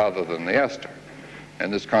condensation rather than the ester.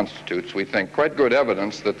 And this constitutes, we think, quite good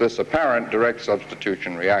evidence that this apparent direct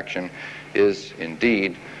substitution reaction is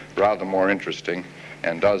indeed rather more interesting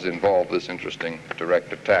and does involve this interesting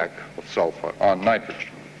direct attack of sulfur on nitrogen.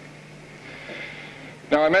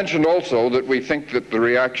 Now, I mentioned also that we think that the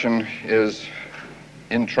reaction is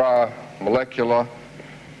intramolecular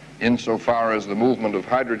insofar as the movement of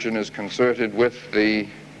hydrogen is concerted with the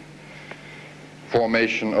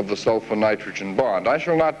formation of the sulfur-nitrogen bond. I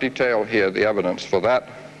shall not detail here the evidence for that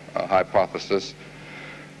hypothesis,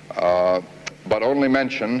 but only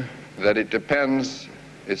mention that it depends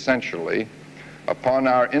essentially upon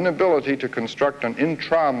our inability to construct an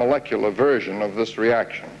intramolecular version of this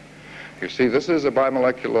reaction. You see, this is a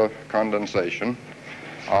bimolecular condensation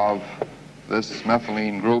of this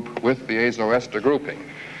methylene group with the azoester grouping.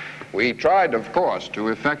 We tried, of course, to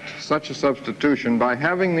effect such a substitution by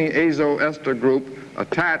having the azoester group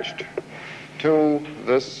attached to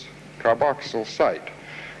this carboxyl site.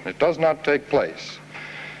 It does not take place.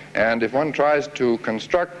 And if one tries to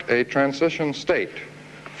construct a transition state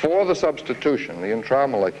for the substitution, the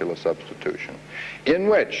intramolecular substitution, in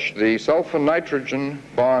which the sulfur-nitrogen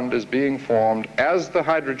bond is being formed as the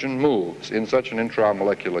hydrogen moves in such an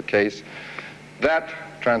intramolecular case, that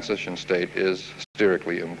transition state is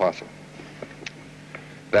sterically impossible.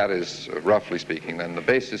 That is, roughly speaking, then the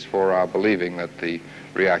basis for our believing that the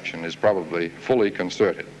reaction is probably fully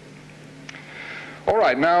concerted. All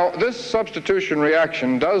right, now this substitution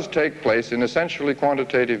reaction does take place in essentially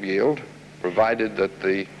quantitative yield, provided that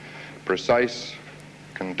the precise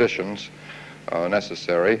conditions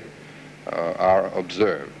necessary are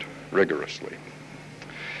observed rigorously.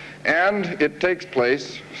 And it takes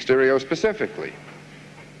place stereospecifically.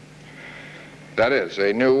 That is,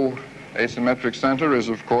 a new asymmetric center is,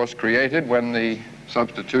 of course, created when the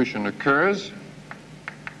substitution occurs.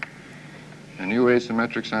 A new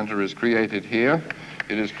asymmetric center is created here.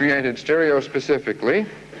 It is created stereospecifically.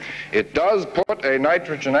 It does put a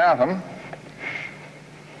nitrogen atom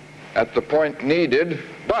at the point needed,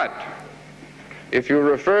 but if you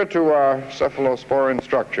refer to our cephalosporin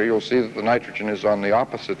structure, you'll see that the nitrogen is on the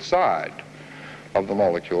opposite side of the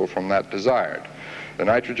molecule from that desired. The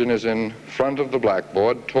nitrogen is in front of the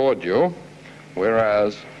blackboard toward you,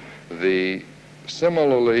 whereas the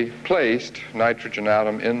similarly placed nitrogen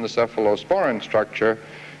atom in the cephalosporin structure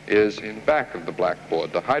is in back of the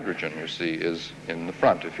blackboard. The hydrogen, you see, is in the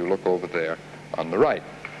front if you look over there on the right.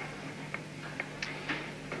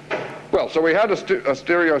 Well, so we had a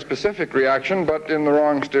stereospecific reaction, but in the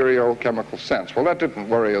wrong stereochemical sense. Well, that didn't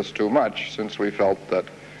worry us too much, since we felt that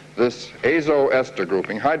this azoester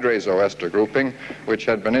grouping, hydrazoester grouping, which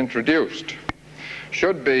had been introduced,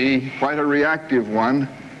 should be quite a reactive one,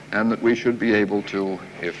 and that we should be able to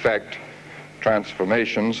effect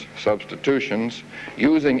transformations, substitutions,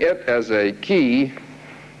 using it as a key,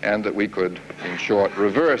 and that we could, in short,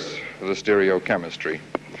 reverse the stereochemistry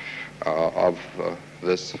of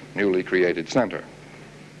this newly created center.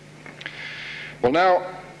 Well, now,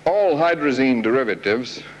 all hydrazine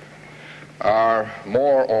derivatives are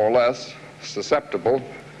more or less susceptible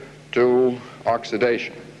to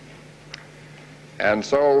oxidation. And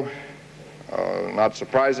so, not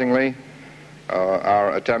surprisingly,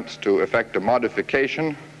 our attempts to effect a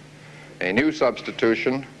modification, a new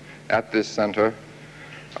substitution at this center,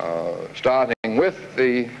 starting with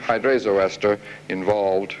the hydrazoester,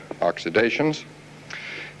 involved oxidations.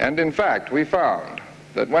 And in fact, we found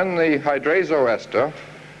that when the hydrazoester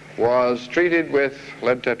was treated with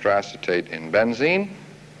lead tetraacetate in benzene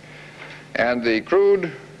and the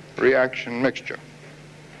crude reaction mixture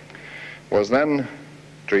was then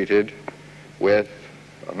treated with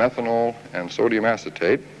methanol and sodium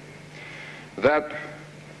acetate, that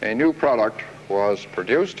a new product was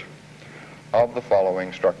produced of the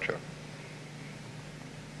following structure.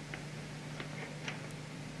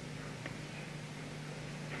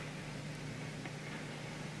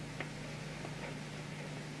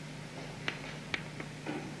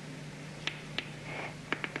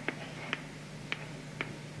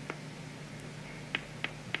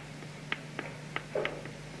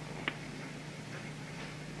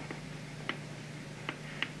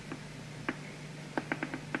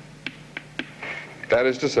 That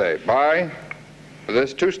is to say, by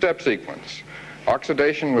this two-step sequence,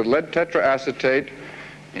 oxidation with lead tetraacetate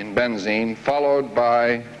in benzene, followed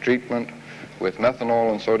by treatment with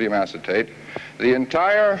methanol and sodium acetate, the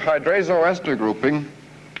entire hydrazoester grouping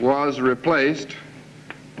was replaced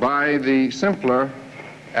by the simpler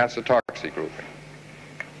acetoxy grouping.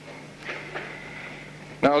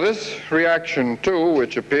 Now, this reaction 2,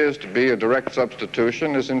 which appears to be a direct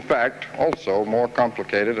substitution, is in fact also more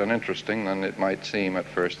complicated and interesting than it might seem at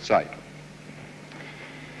first sight.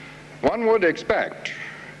 One would expect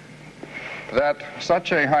that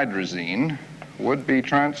such a hydrazine would be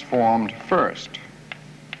transformed first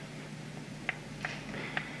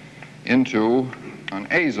into an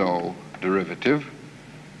azo derivative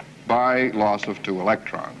by loss of 2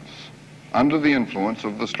 electrons under the influence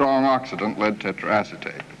of the strong oxidant lead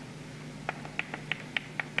tetraacetate.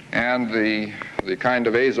 And the kind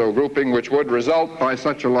of azo grouping which would result by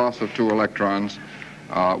such a loss of 2 electrons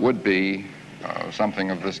would be something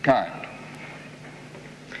of this kind.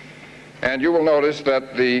 And you will notice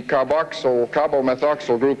that the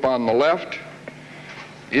carbomethoxyl group on the left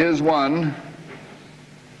is one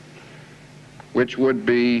which would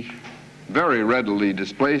be very readily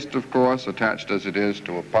displaced, of course, attached as it is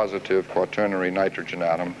to a positive quaternary nitrogen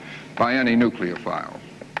atom by any nucleophile.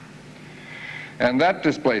 And that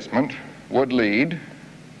displacement would lead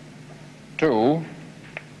to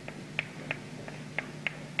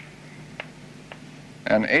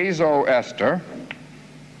an azo ester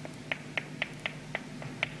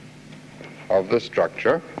of this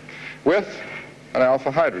structure with an alpha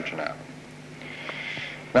hydrogen atom.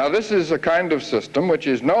 Now, this is a kind of system which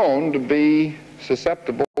is known to be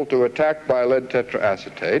susceptible to attack by lead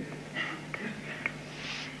tetraacetate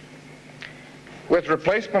with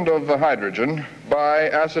replacement of the hydrogen by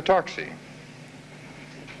acetoxy.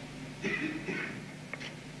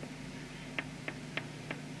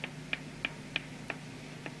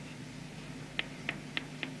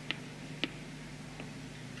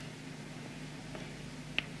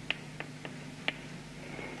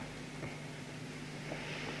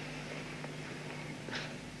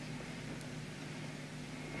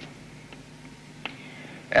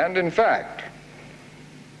 And in fact,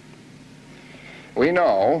 we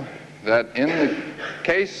know that in the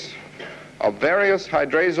case of various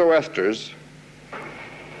hydrazoesters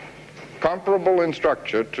comparable in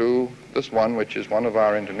structure to this one, which is one of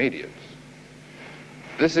our intermediates,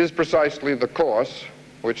 this is precisely the course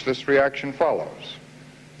which this reaction follows.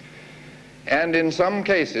 And in some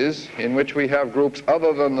cases in which we have groups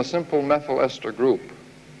other than the simple methyl ester group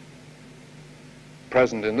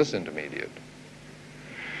present in this intermediate,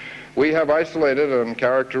 we have isolated and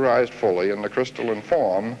characterized fully in the crystalline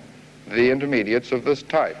form the intermediates of this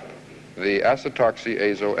type, the acetoxy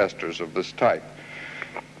azo esters of this type.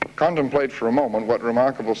 Contemplate for a moment what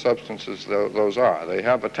remarkable substances those are. They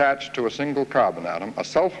have attached to a single carbon atom a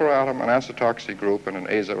sulfur atom, an acetoxy group, and an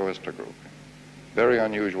azo ester group. Very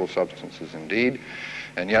unusual substances indeed,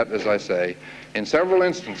 and yet, as I say, in several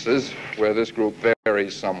instances where this group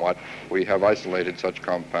varies somewhat, we have isolated such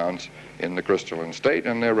compounds in the crystalline state,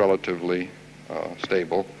 and they're relatively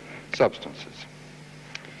stable substances.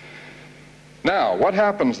 Now, what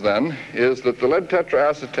happens then is that the lead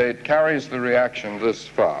tetraacetate carries the reaction this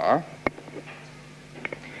far,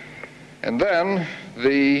 and then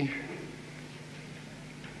the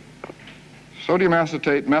sodium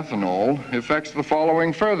acetate methanol effects the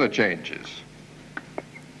following further changes.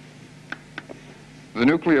 The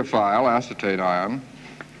nucleophile acetate ion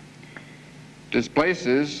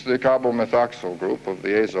displaces the carbomethoxyl group of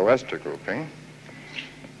the azo ester grouping,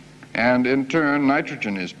 and in turn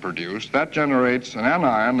nitrogen is produced. That generates an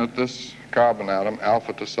anion at this carbon atom,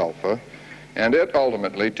 alpha to sulfur, and it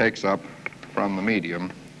ultimately takes up from the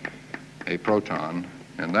medium a proton,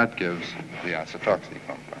 and that gives the acetoxy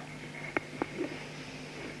compound.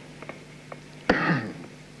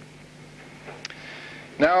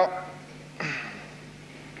 Now,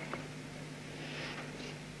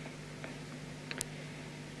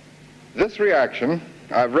 this reaction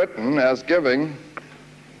I've written as giving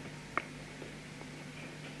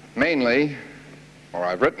mainly, or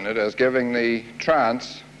I've written it as giving the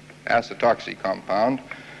trans acetoxy compound,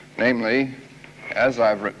 namely, as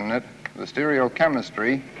I've written it, the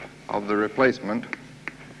stereochemistry of the replacement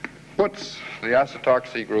puts the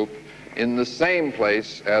acetoxy group in the same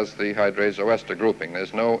place as the hydrazoester grouping.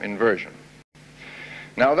 There's no inversion.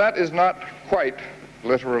 Now, that is not quite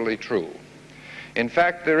literally true. In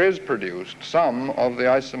fact, there is produced some of the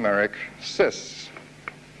isomeric cis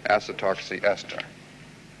acetoxy ester.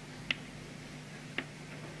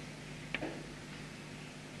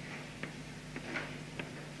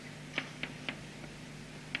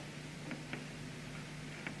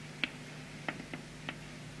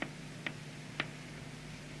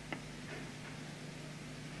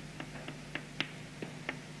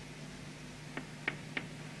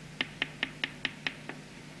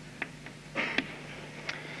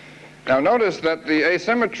 Now notice that the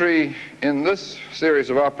asymmetry in this series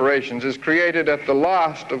of operations is created at the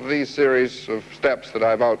last of these series of steps that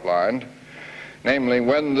I've outlined, namely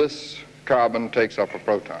when this carbon takes up a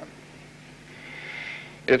proton.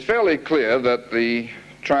 It's fairly clear that the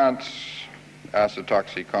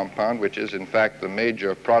trans-acetoxy compound, which is in fact the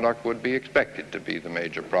major product, would be expected to be the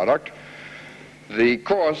major product. The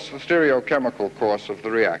course, the stereochemical course of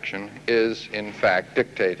the reaction is in fact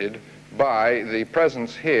dictated by the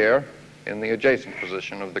presence here in the adjacent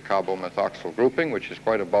position of the carbomethoxyl grouping, which is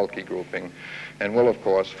quite a bulky grouping, and will of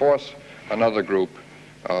course force another group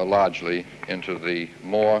largely into the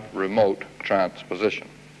more remote trans position.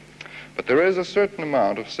 But there is a certain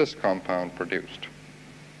amount of cis compound produced.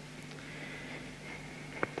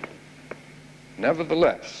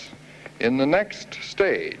 Nevertheless, in the next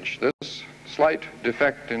stage, this slight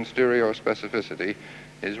defect in stereospecificity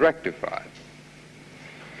is rectified.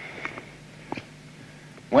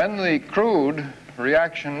 When the crude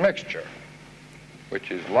reaction mixture,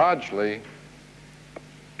 which is largely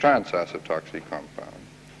trans-acetoxy compound,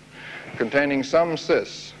 containing some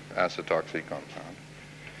cis-acetoxy compound,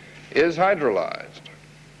 is hydrolyzed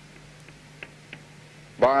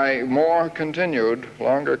by more continued,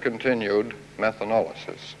 longer continued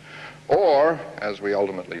methanolysis, or, as we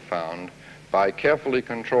ultimately found, by carefully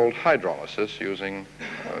controlled hydrolysis using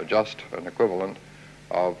just an equivalent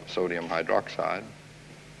of sodium hydroxide,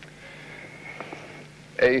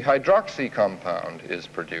 a hydroxy compound is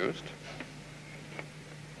produced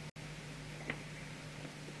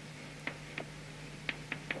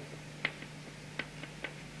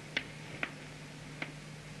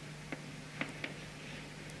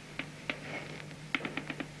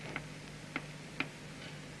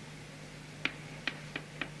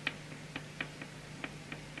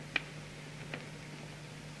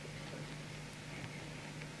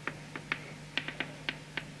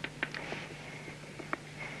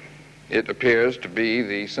It appears to be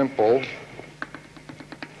the simple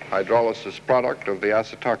hydrolysis product of the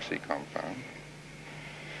acetoxy compound.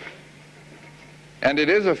 And it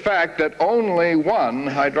is a fact that only one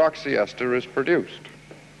hydroxy ester is produced.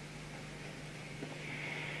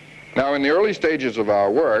 Now, in the early stages of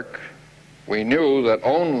our work, we knew that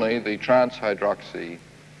only the trans-hydroxy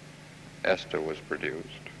ester was produced.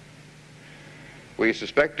 We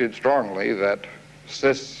suspected strongly that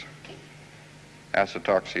cis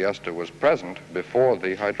acetoxy ester was present before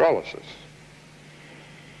the hydrolysis.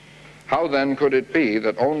 How then could it be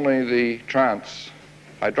that only the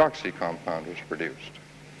trans-hydroxy compound was produced?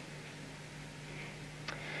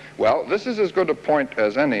 Well, this is as good a point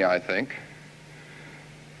as any, I think,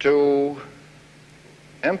 to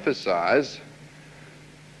emphasize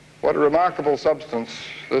what a remarkable substance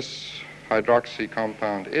this hydroxy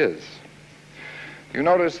compound is. You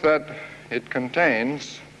notice that it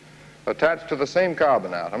contains, attached to the same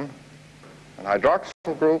carbon atom, an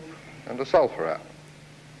hydroxyl group and a sulfur atom.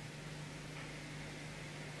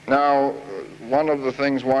 Now, one of the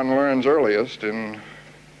things one learns earliest in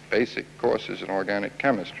basic courses in organic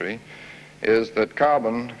chemistry is that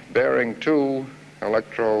carbon bearing two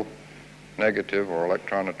electronegative or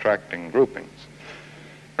electron-attracting groupings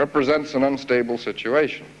represents an unstable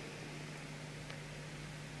situation.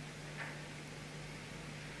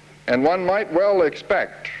 And one might well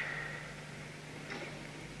expect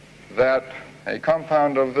that a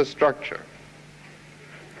compound of this structure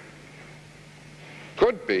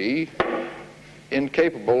could be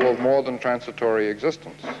incapable of more than transitory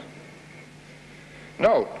existence.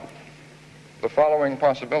 Note the following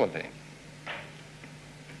possibility.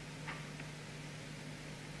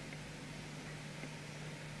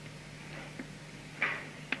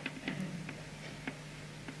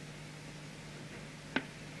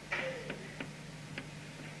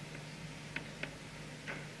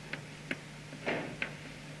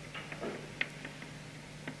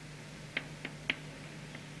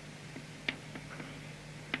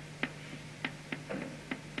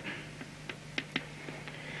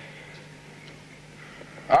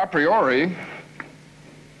 A priori,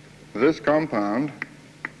 this compound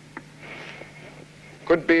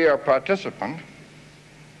could be a participant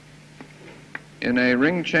in a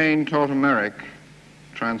ring chain tautomeric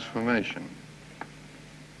transformation.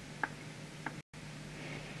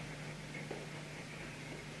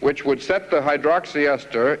 Which would set the hydroxy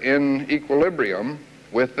ester in equilibrium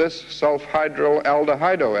with this sulfhydryl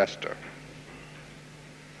aldehydoester.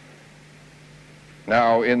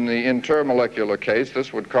 Now, in the intermolecular case,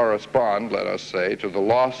 this would correspond, let us say, to the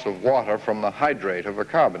loss of water from the hydrate of a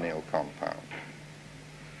carbonyl compound.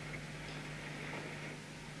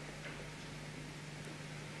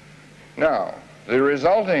 Now, the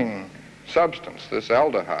resulting substance, this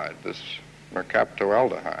aldehyde, this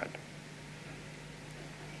mercaptoaldehyde.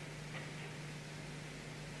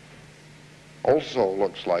 Also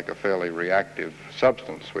looks like a fairly reactive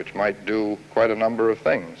substance which might do quite a number of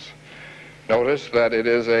things. Notice that it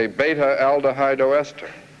is a beta aldehydoester.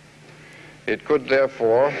 It could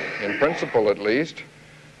therefore, in principle at least,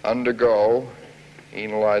 undergo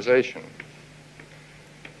enolization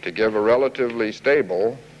to give a relatively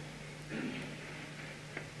stable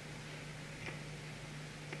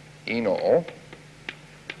enol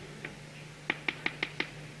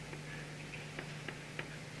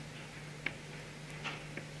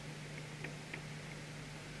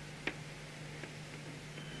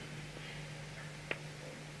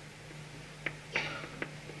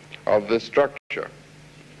of this structure.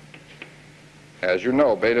 As you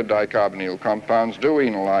know, beta-dicarbonyl compounds do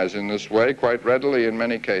enolize in this way quite readily in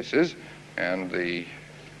many cases, and the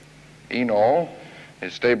enol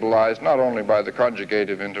is stabilized not only by the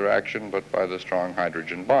conjugative interaction but by the strong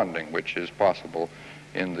hydrogen bonding, which is possible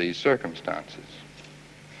in these circumstances.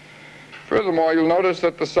 Furthermore, you'll notice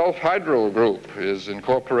that the sulfhydryl group is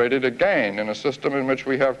incorporated again in a system in which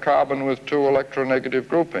we have carbon with two electronegative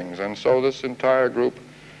groupings, and so this entire group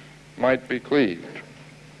might be cleaved.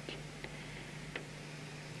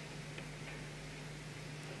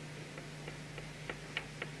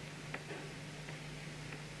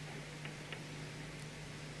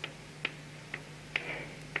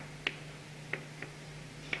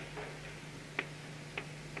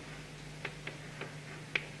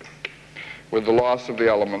 With the loss of the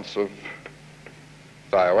elements of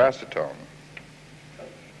thioacetone.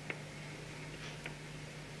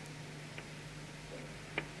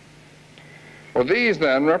 Well, these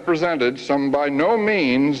then represented some by no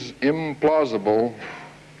means implausible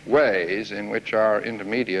ways in which our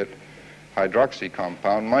intermediate hydroxy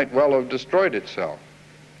compound might well have destroyed itself,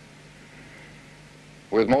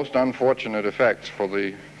 with most unfortunate effects for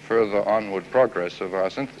the further onward progress of our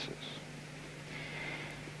synthesis.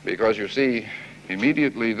 Because you see,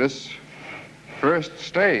 immediately this first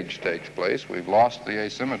stage takes place, we've lost the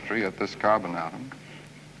asymmetry at this carbon atom.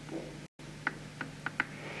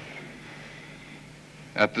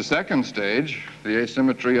 At the second stage, the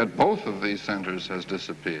asymmetry at both of these centers has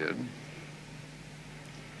disappeared.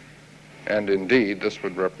 And indeed, this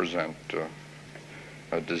would represent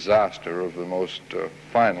a disaster of the most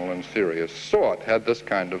final and serious sort had this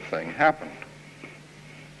kind of thing happened.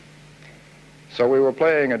 So we were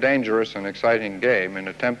playing a dangerous and exciting game in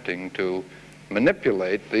attempting to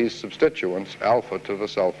manipulate these substituents alpha to the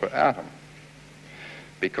sulfur atom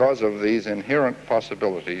because of these inherent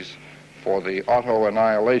possibilities for the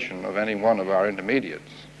auto-annihilation of any one of our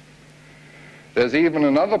intermediates. There's even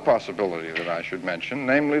another possibility that I should mention,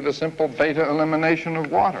 namely the simple beta elimination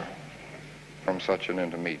of water from such an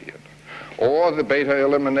intermediate, or the beta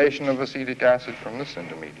elimination of acetic acid from this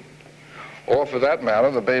intermediate, or for that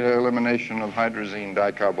matter, the beta elimination of hydrazine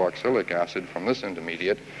dicarboxylic acid from this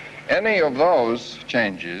intermediate. Any of those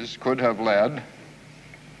changes could have led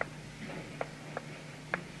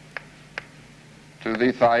to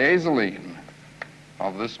the thiazolene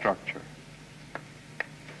of this structure.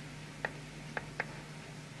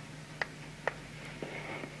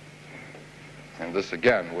 And this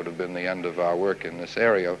again would have been the end of our work in this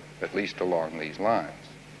area, at least along these lines.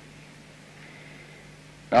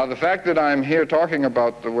 Now, the fact that I'm here talking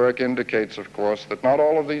about the work indicates, of course, that not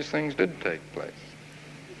all of these things did take place.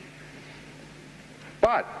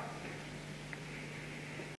 But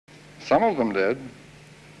some of them did.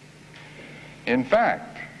 In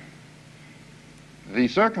fact, the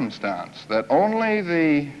circumstance that only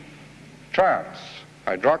the trans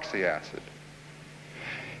hydroxy acid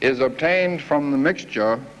is obtained from the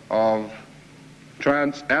mixture of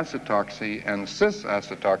trans acetoxy and cis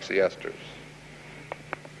acetoxy esters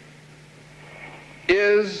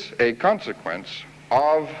is a consequence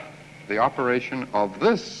of the operation of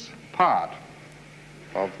this part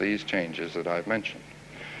of these changes that I've mentioned.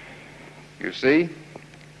 You see,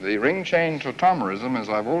 the ring chain tautomerism, as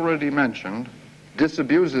I've already mentioned,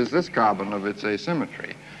 disabuses this carbon of its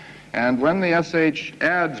asymmetry. And when the SH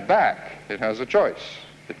adds back, it has a choice.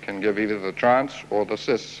 It can give either the trans or the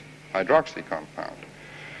cis hydroxy compound.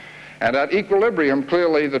 And at equilibrium,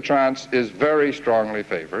 clearly the trans is very strongly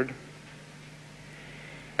favored.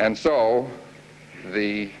 And so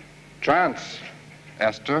the trans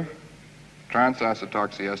ester, trans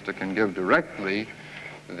acetoxy ester, can give directly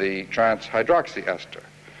the trans hydroxy ester.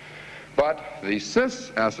 But the cis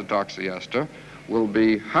acetoxy ester will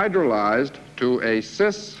be hydrolyzed to a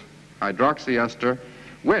cis hydroxy ester,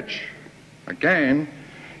 which, again,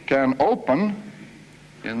 can open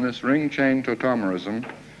in this ring chain tautomerism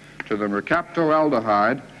to the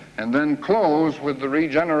mercaptoaldehyde and then close with the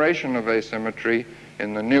regeneration of asymmetry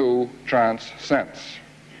in the new trans sense.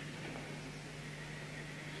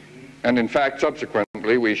 And in fact,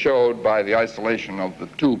 subsequently, we showed by the isolation of the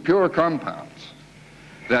two pure compounds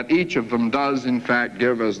that each of them does, in fact,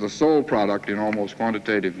 give as the sole product in almost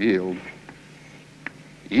quantitative yield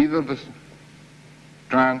either the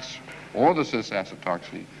trans or the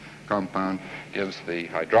cis-acetoxy compound gives the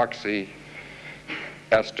hydroxy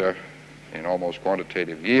ester in almost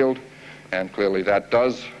quantitative yield, and clearly that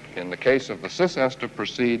does, in the case of the cis ester,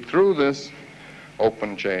 proceed through this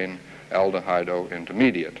open chain aldehydo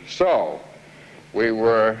intermediate. So we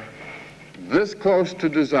were this close to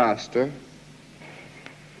disaster,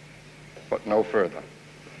 but no further.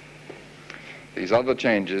 These other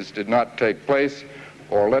changes did not take place,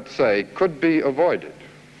 or let's say, could be avoided.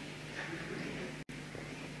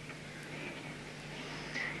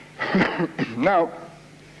 Now,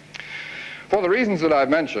 for the reasons that I've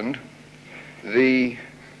mentioned, the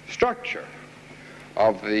structure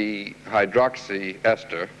of the hydroxy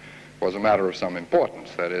ester was a matter of some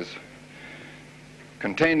importance. That is,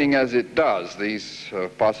 containing as it does these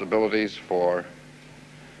possibilities for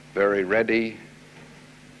very ready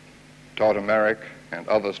tautomeric and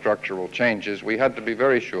other structural changes, we had to be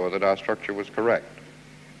very sure that our structure was correct.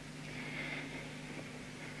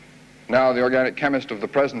 Now, the organic chemist of the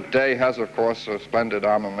present day has, of course, a splendid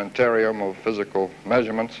armamentarium of physical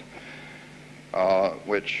measurements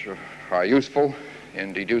which are useful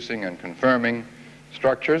in deducing and confirming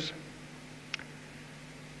structures.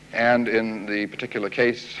 And in the particular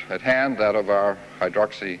case at hand, that of our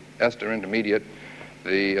hydroxy ester intermediate,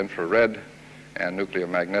 the infrared and nuclear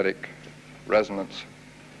magnetic resonance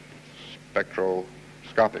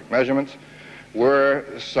spectroscopic measurements were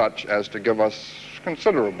such as to give us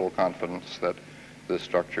considerable confidence that this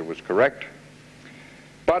structure was correct.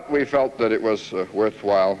 But we felt that it was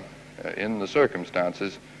worthwhile in the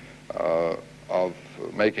circumstances of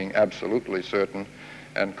making absolutely certain,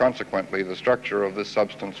 and consequently the structure of this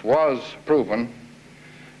substance was proven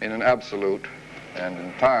in an absolute and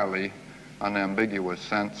entirely unambiguous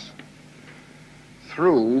sense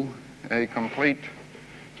through a complete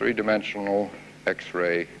three-dimensional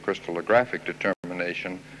X-ray crystallographic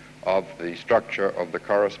determination of the structure of the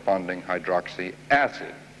corresponding hydroxy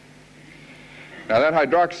acid. Now, that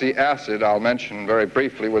hydroxy acid, I'll mention very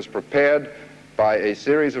briefly, was prepared by a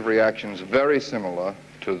series of reactions very similar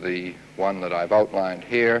to the one that I've outlined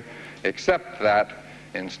here, except that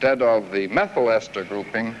instead of the methyl ester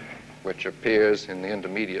grouping, which appears in the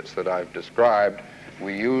intermediates that I've described,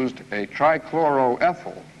 we used a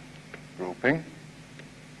trichloroethyl grouping.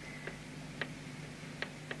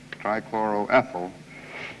 Trichloroethyl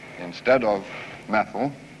instead of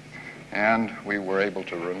methyl, and we were able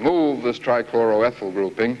to remove this trichloroethyl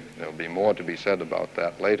grouping, there'll be more to be said about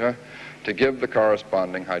that later, to give the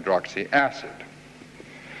corresponding hydroxy acid.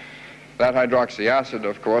 That hydroxy acid,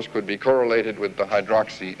 of course, could be correlated with the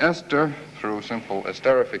hydroxy ester through simple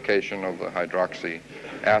esterification of the hydroxy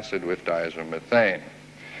acid with diazomethane.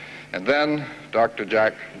 And then Dr.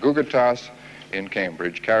 Jack Gugatas in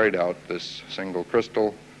Cambridge carried out this single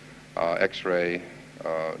crystal X-ray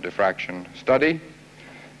diffraction study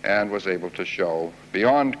and was able to show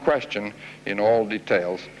beyond question in all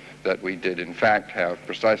details that we did in fact have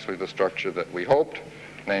precisely the structure that we hoped,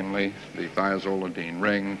 namely the thiazolidine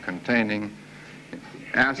ring containing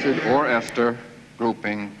acid or ester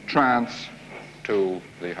grouping trans to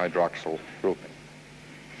the hydroxyl grouping.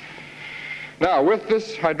 Now, with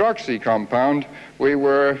this hydroxy compound, we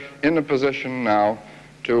were in a position now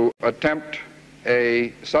to attempt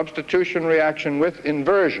a substitution reaction with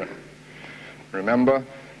inversion. Remember,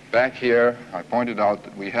 back here, I pointed out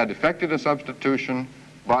that we had effected a substitution,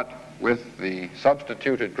 but with the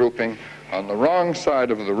substituted grouping on the wrong side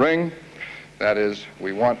of the ring. That is,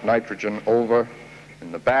 we want nitrogen over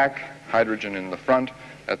in the back, hydrogen in the front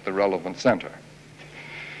at the relevant center.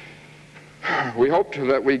 We hoped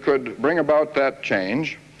that we could bring about that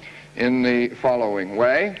change in the following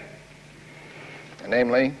way,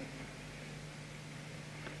 namely,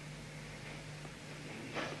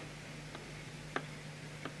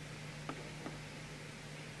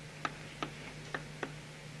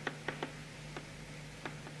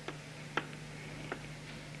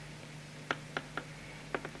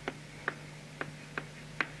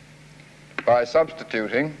 by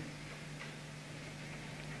substituting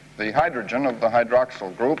the hydrogen of the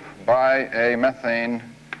hydroxyl group by a methane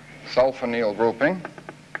sulfonyl grouping.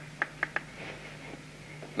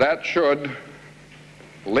 That should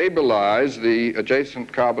labelize the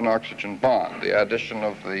adjacent carbon-oxygen bond. The addition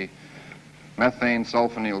of the methane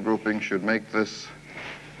sulfonyl grouping should make this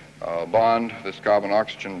bond, this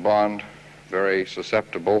carbon-oxygen bond, very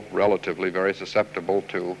susceptible, relatively very susceptible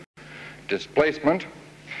to displacement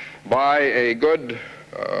by a good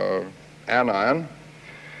anion.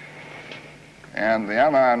 And the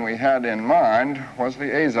anion we had in mind was the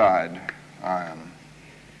azide ion,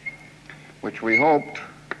 which we hoped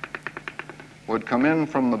would come in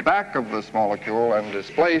from the back of this molecule and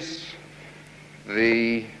displace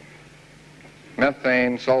the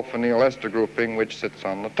methane sulfonyl ester grouping which sits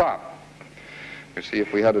on the top. You see,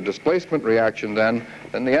 if we had a displacement reaction then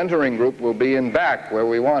the entering group will be in back where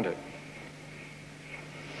we want it.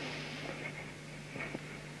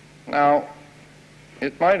 Now,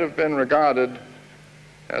 it might have been regarded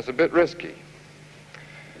as a bit risky,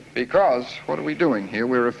 because what are we doing here?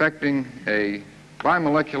 We're effecting a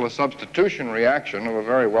bimolecular substitution reaction of a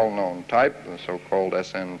very well-known type, the so-called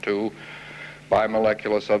SN2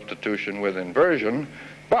 bimolecular substitution with inversion,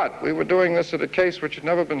 but we were doing this at a case which had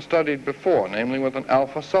never been studied before, namely with an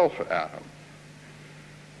alpha sulfur atom.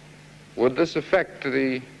 Would this affect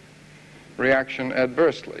the reaction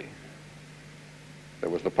adversely? There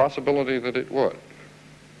was the possibility that it would.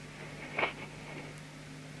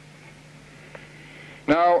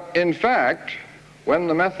 Now, in fact, when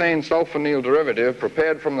the methane sulfonyl derivative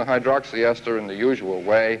prepared from the hydroxy ester in the usual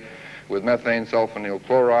way with methane sulfonyl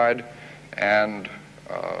chloride and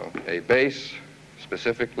a base,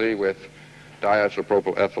 specifically with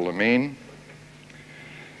diisopropyl ethylamine,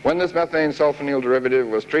 when this methane sulfonyl derivative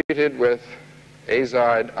was treated with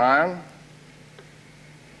azide ion,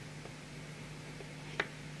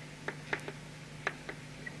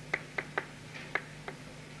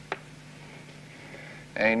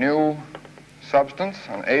 a new substance,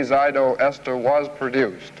 an azido ester, was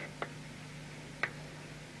produced.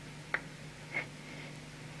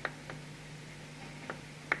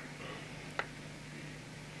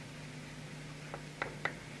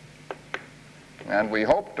 And we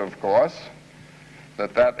hoped, of course,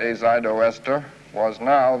 that that azido ester was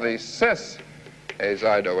now the cis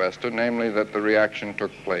azido ester, namely that the reaction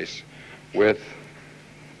took place with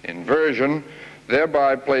inversion,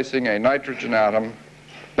 thereby placing a nitrogen atom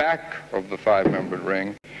back of the five-membered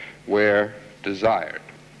ring where desired.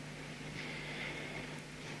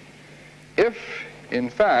 If, in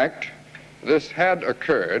fact, this had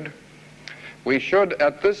occurred, we should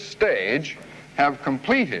at this stage have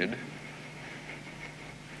completed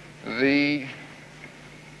the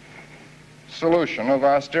solution of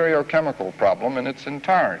our stereochemical problem in its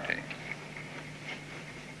entirety.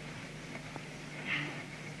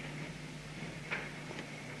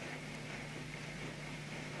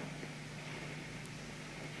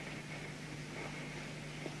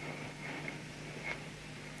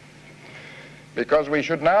 Because we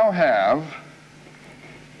should now have,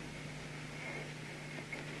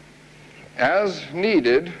 as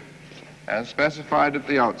needed, as specified at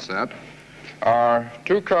the outset, our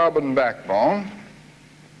two-carbon backbone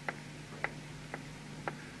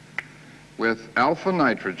with alpha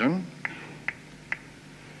nitrogen,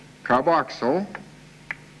 carboxyl,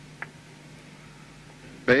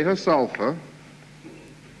 beta sulfur,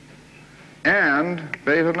 and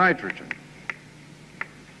beta nitrogen.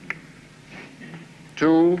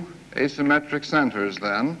 Two asymmetric centers,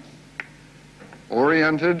 then,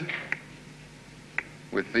 oriented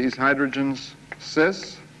with these hydrogens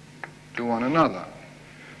cis to one another.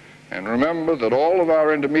 And remember that all of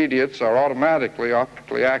our intermediates are automatically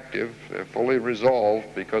optically active. They're fully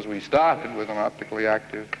resolved because we started with an optically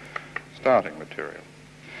active starting material.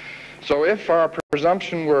 So if our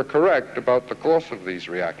presumption were correct about the course of these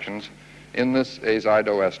reactions in this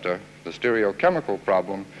azido ester, the stereochemical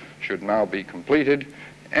problem should now be completed,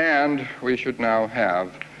 and we should now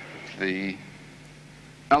have the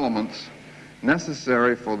elements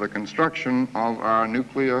necessary for the construction of our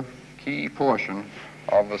nuclear key portion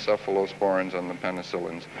of the cephalosporins and the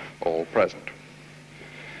penicillins all present.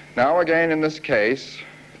 Now again, in this case,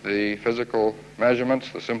 the physical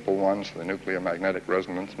measurements, the simple ones, the nuclear magnetic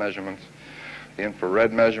resonance measurements, the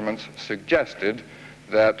infrared measurements, suggested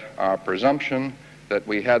that our presumption that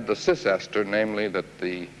we had the cis ester, namely that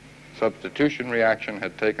the substitution reaction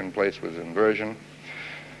had taken place with inversion,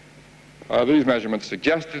 these measurements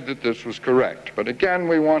suggested that this was correct. But again,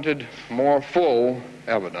 we wanted more full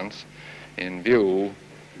evidence in view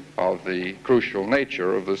of the crucial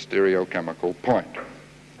nature of the stereochemical point.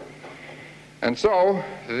 And so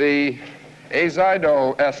the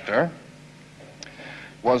azido ester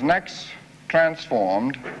was next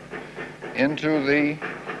transformed into the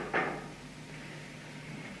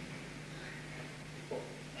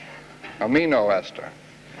amino ester.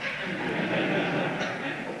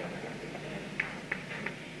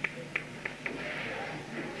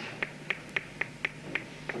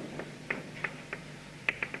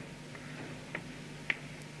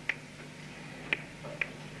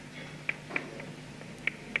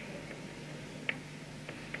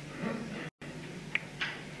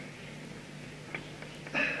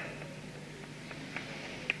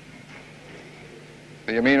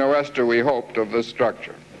 the amino ester we hoped of this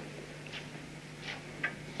structure.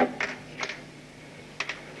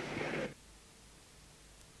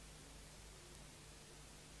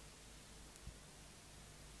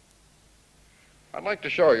 I'd like to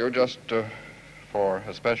show you, just for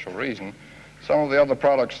a special reason, some of the other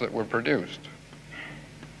products that were produced.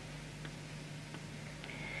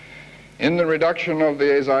 In the reduction of the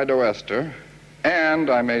azidoester, and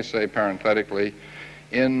I may say parenthetically,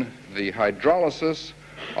 in the hydrolysis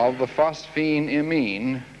of the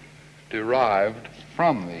phospheneimine derived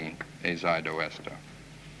from the azidoester.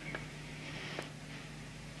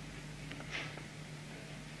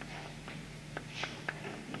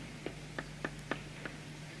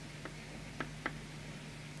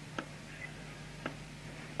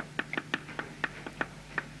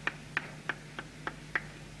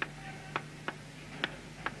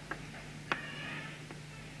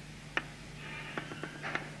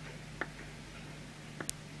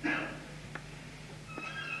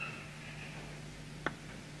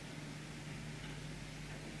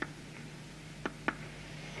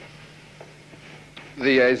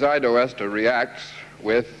 The azidoester reacts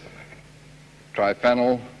with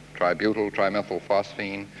triphenyl, tributyl,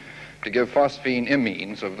 trimethylphosphine to give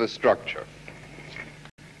phospheneimines of this structure.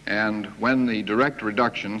 And when the direct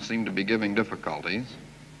reductions seemed to be giving difficulties,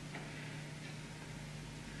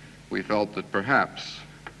 we felt that perhaps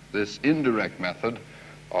this indirect method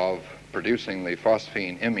of producing the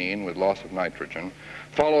phospheneimine with loss of nitrogen,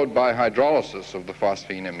 followed by hydrolysis of the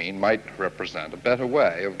phospheneimine, might represent a better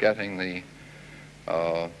way of getting the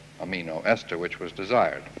amino ester which was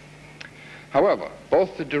desired. However,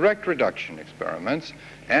 both the direct reduction experiments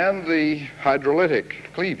and the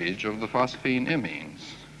hydrolytic cleavage of the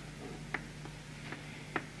phospheneimines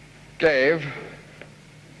gave,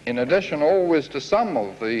 in addition always to some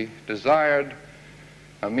of the desired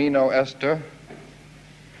amino ester,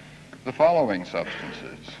 the following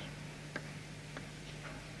substances.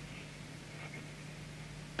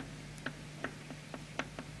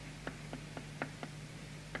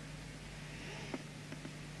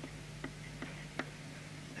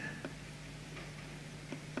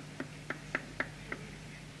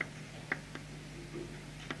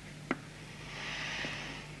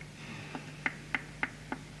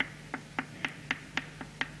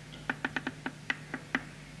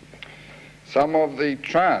 Some of the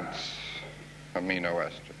trans amino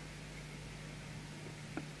ester.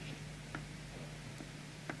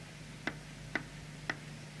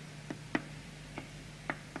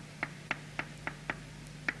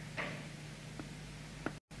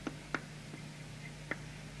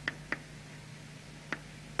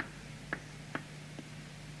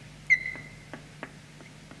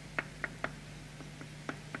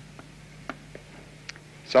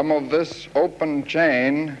 Some of this open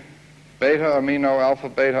chain beta amino alpha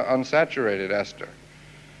beta unsaturated ester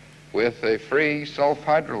with a free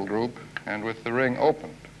sulfhydryl group and with the ring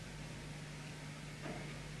opened.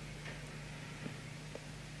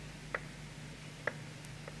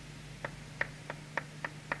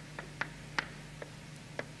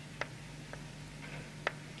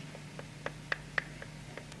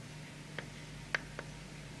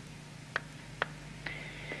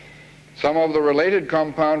 Some of the related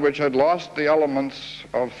compound which had lost the elements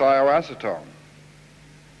of thioacetone.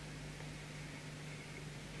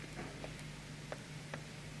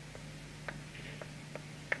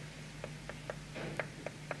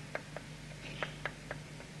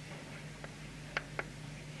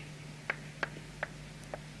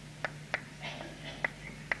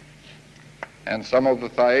 And some of the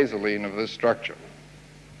thiazolene of this structure.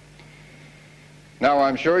 Now,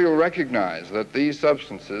 I'm sure you'll recognize that these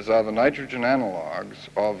substances are the nitrogen analogs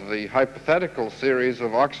of the hypothetical series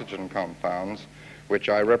of oxygen compounds which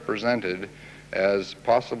I represented as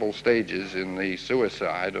possible stages in the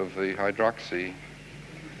suicide of the hydroxy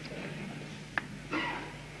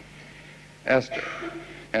ester.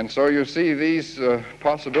 And so you see, these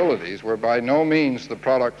possibilities were by no means the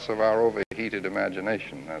products of our overheated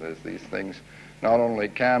imagination. That is, these things not only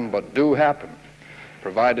can but do happen,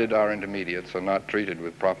 provided our intermediates are not treated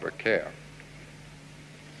with proper care.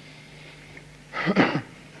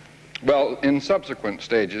 Well, in subsequent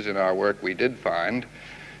stages in our work, we did find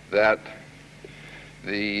that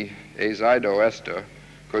the azidoester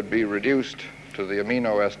could be reduced to the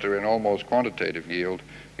amino ester in almost quantitative yield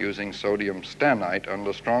using sodium stannite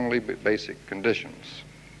under strongly basic conditions.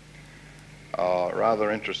 A rather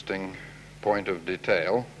interesting point of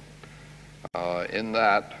detail in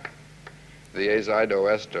that the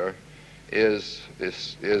azidoester is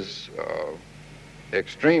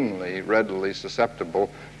extremely readily susceptible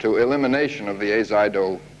to elimination of the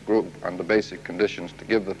azido group under basic conditions to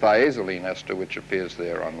give the thiazolene ester which appears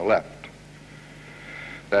there on the left.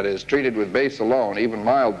 That is, treated with base alone, even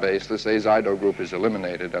mild base, this azido group is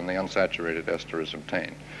eliminated and the unsaturated ester is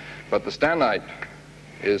obtained. But the stannite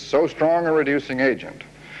is so strong a reducing agent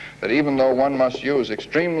that even though one must use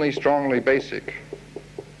extremely strongly basic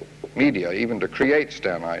media, even to create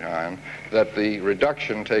stannite iron, that the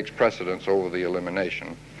reduction takes precedence over the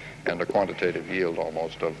elimination, and a quantitative yield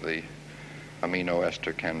almost of the amino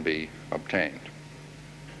ester can be obtained.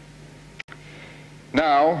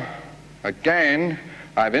 Now, again,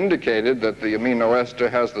 I've indicated that the amino ester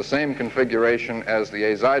has the same configuration as the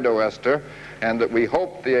azido ester, and that we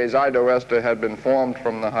hoped the azido ester had been formed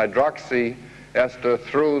from the hydroxy ester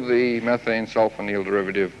through the methane sulfonyl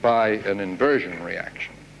derivative by an inversion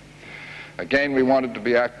reaction. Again, we wanted to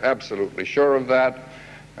be absolutely sure of that.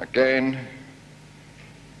 Again,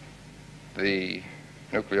 the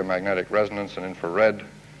nuclear magnetic resonance and infrared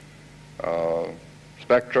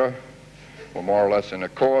spectra were more or less in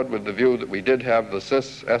accord with the view that we did have the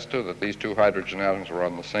cis ester, that these two hydrogen atoms were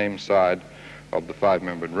on the same side of the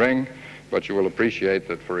five-membered ring. But you will appreciate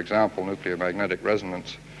that, for example, nuclear magnetic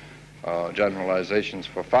resonance generalizations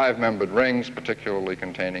for five-membered rings, particularly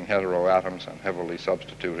containing heteroatoms and heavily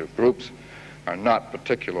substitutive groups, are not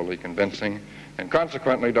particularly convincing. And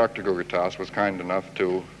consequently, Dr. Gugatas was kind enough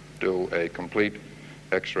to do a complete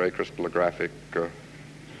X-ray crystallographic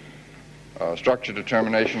structure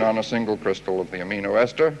determination on a single crystal of the amino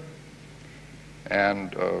ester,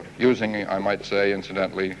 and using, I might say,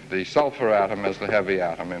 incidentally, the sulfur atom as the heavy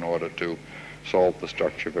atom in order to solve the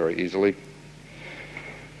structure very easily.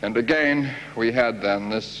 And again, we had then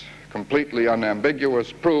this completely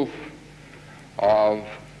unambiguous proof of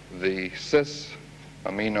the cis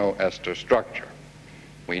amino ester structure.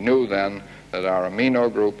 We knew then that our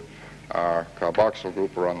amino group, our carboxyl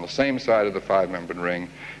group, were on the same side of the five-membered ring,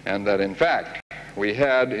 and that in fact we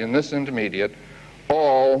had in this intermediate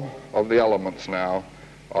all of the elements now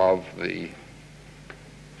of the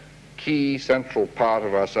key central part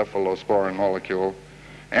of our cephalosporin molecule,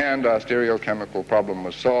 and our stereochemical problem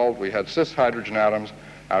was solved. We had cis hydrogen atoms,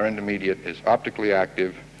 our intermediate is optically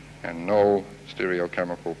active, and no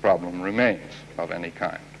stereochemical problem remains of any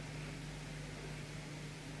kind.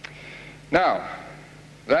 Now,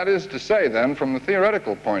 that is to say then, from the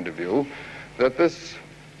theoretical point of view, that this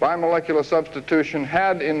bimolecular substitution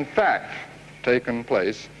had in fact taken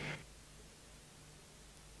place.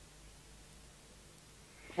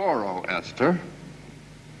 Chloroester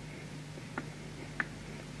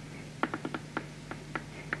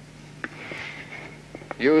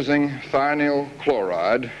using thionyl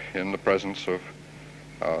chloride in the presence of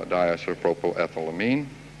diisopropylethylamine.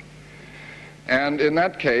 And in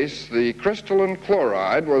that case, the crystalline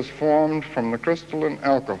chloride was formed from the crystalline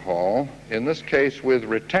alcohol, in this case with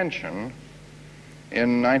retention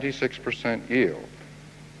in 96% yield,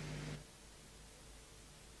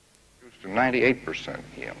 to 98%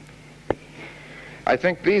 yield. I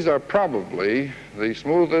think these are probably the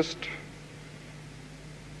smoothest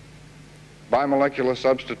bimolecular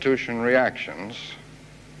substitution reactions,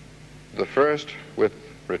 the first with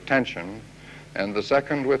retention and the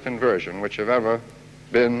second with inversion, which have ever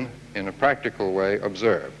been in a practical way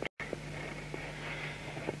observed.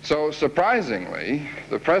 So surprisingly,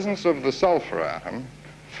 the presence of the sulfur atom,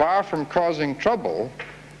 far from causing trouble,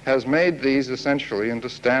 has made these essentially into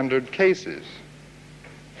standard cases.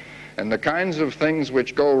 And the kinds of things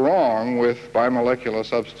which go wrong with bimolecular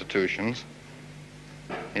substitutions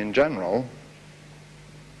in general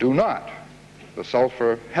do not. The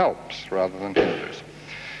sulfur helps rather than hinders.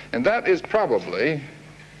 And that is probably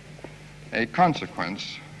a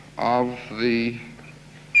consequence of the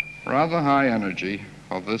rather high energy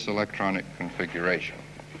of this electronic configuration.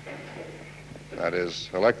 That is,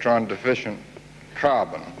 electron-deficient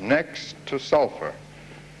carbon next to sulfur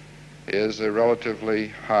is a relatively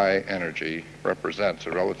high energy, represents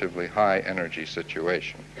a relatively high energy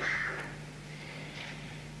situation.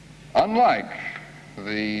 Unlike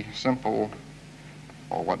the simple,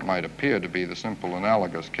 or what might appear to be the simple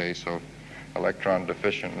analogous case of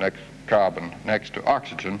electron-deficient carbon next to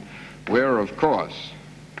oxygen, where, of course,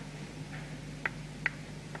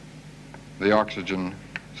 the oxygen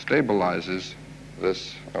stabilizes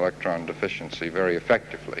this electron deficiency very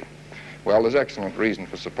effectively. Well, there's excellent reason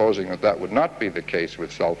for supposing that that would not be the case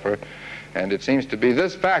with sulfur, and it seems to be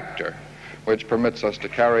this factor which permits us to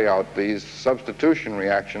carry out these substitution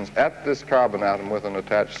reactions at this carbon atom with an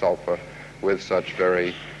attached sulfur with such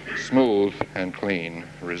very smooth and clean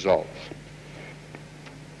results.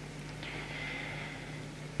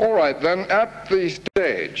 All right, then, at the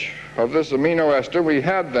stage of this amino ester, we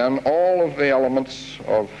had then all of the elements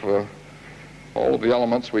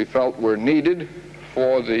we felt were needed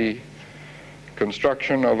for the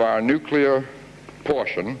construction of our nuclear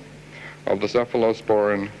portion of the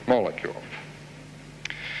cephalosporin molecule.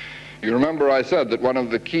 You remember I said that one of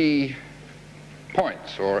the key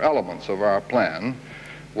points or elements of our plan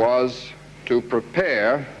was to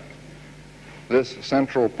prepare this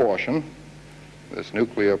central portion, this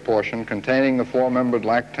nuclear portion containing the four-membered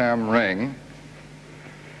lactam ring.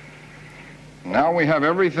 Now we have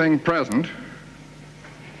everything present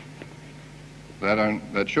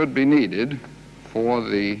that should be needed for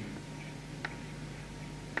the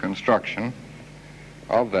construction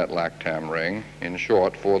of that lactam ring, in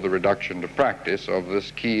short, for the reduction to practice of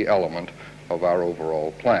this key element of our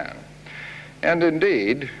overall plan. And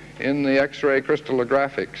indeed, in the X-ray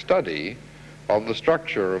crystallographic study of the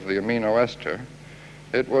structure of the amino ester,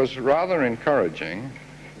 it was rather encouraging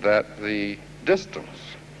that the distance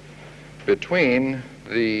between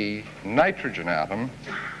the nitrogen atom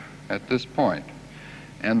at this point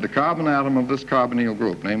and the carbon atom of this carbonyl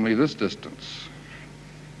group, namely this distance,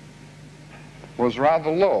 was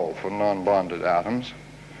rather low for non-bonded atoms.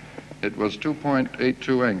 It was 2.82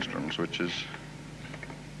 angstroms, which is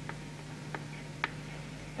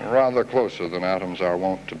rather closer than atoms are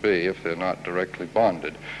wont to be if they're not directly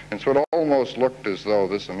bonded. And so it almost looked as though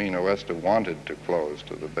this amino ester wanted to close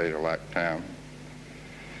to the beta-lactam.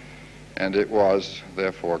 And it was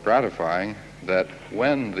therefore gratifying that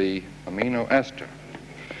when the amino ester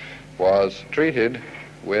was treated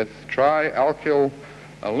with trialkyl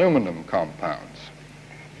aluminum compounds,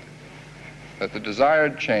 that the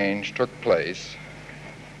desired change took place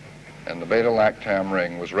and the beta-lactam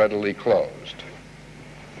ring was readily closed.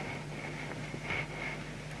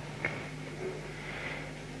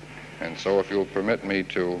 And so if you'll permit me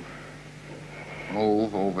to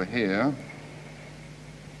move over here,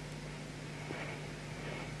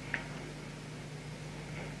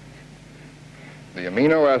 the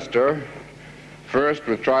amino ester, first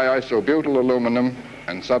with triisobutyl aluminum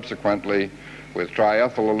and subsequently with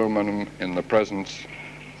triethyl aluminum in the presence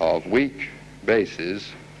of weak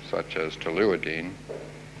bases such as toluidine,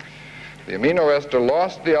 the amino ester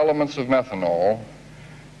lost the elements of methanol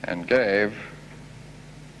and gave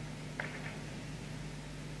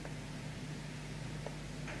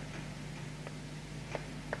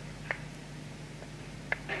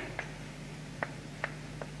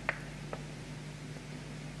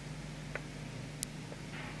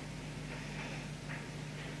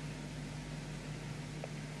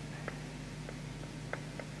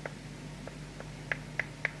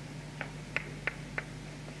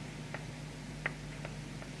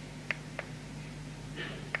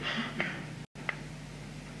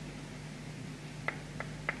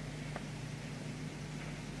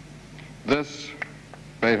this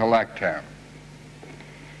beta-lactam.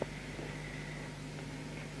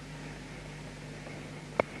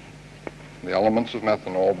 The elements of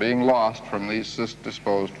methanol being lost from these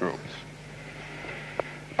cis-disposed groups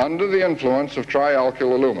under the influence of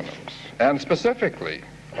trialkyl aluminums, and specifically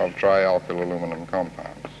of trialkyl aluminum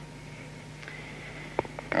compounds.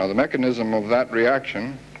 Now, the mechanism of that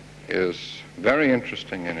reaction is very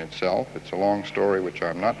interesting in itself. It's a long story which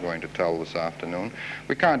I'm not going to tell this afternoon.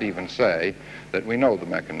 We can't even say that we know the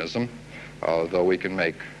mechanism, though we can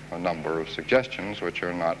make a number of suggestions which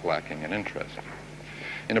are not lacking in interest.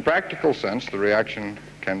 In a practical sense, the reaction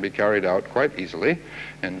can be carried out quite easily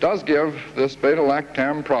and does give this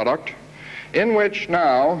beta-lactam product, in which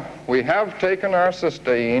now we have taken our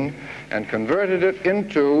cysteine and converted it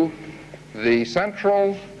into the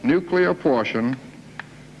central nuclear portion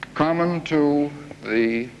common to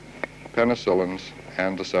the penicillins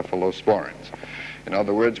and the cephalosporins. In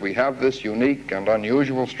other words, we have this unique and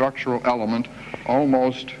unusual structural element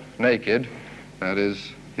almost naked. That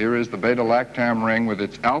is, here is the beta-lactam ring with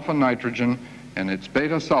its alpha nitrogen and its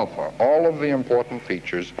beta-sulfur, all of the important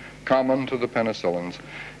features common to the penicillins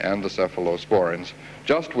and the cephalosporins,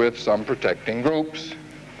 just with some protecting groups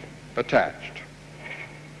attached.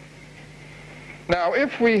 Now,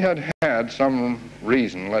 if we had had some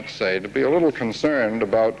reason, let's say, to be a little concerned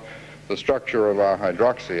about the structure of our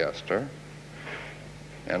hydroxy ester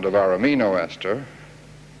and of our amino ester,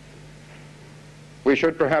 we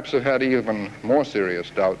should perhaps have had even more serious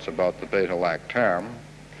doubts about the beta-lactam,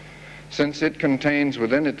 since it contains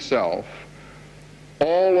within itself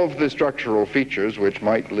all of the structural features which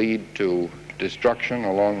might lead to destruction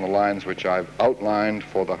along the lines which I've outlined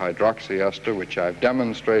for the hydroxy ester, which I've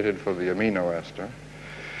demonstrated for the amino ester,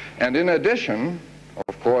 and in addition,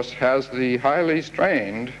 of course, has the highly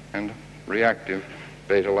strained and reactive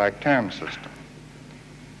beta-lactam system.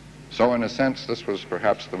 So in a sense, this was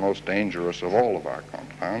perhaps the most dangerous of all of our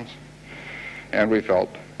compounds. And we felt,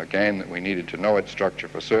 again, that we needed to know its structure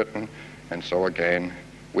for certain. And so again,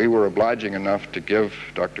 we were obliging enough to give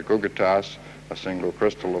Dr. Gugatas a single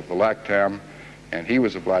crystal of the lactam, and he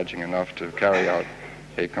was obliging enough to carry out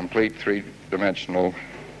a complete three-dimensional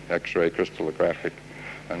X-ray crystallographic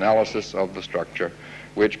analysis of the structure,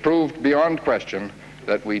 which proved beyond question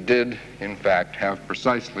that we did, in fact, have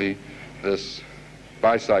precisely this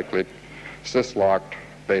bicyclic cis-locked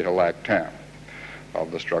beta-lactam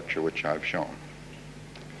of the structure which I've shown.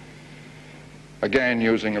 Again,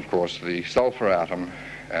 using, of course, the sulfur atom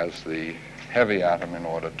as the heavy atom in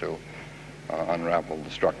order to unravel the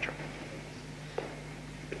structure.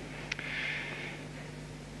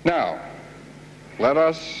 Now, let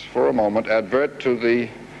us for a moment advert to the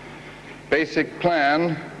basic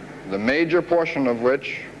plan, the major portion of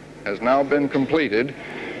which has now been completed.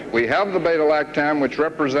 We have the beta-lactam, which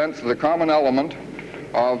represents the common element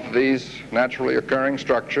of these naturally occurring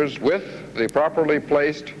structures, with the properly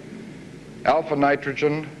placed alpha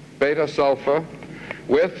nitrogen, beta sulfur,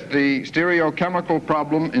 with the stereochemical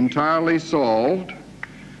problem entirely solved.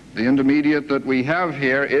 The intermediate that we have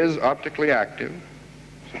here is optically active,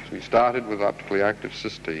 since we started with optically active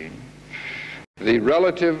cysteine. The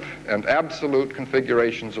relative and absolute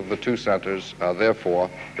configurations of the two centers are therefore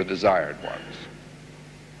the desired ones.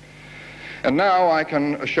 And now I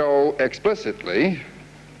can show explicitly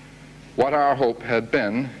what our hope had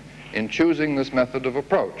been in choosing this method of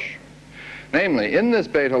approach. Namely, in this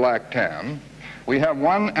beta-lactam, we have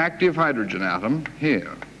one active hydrogen atom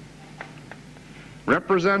here,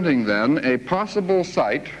 representing then a possible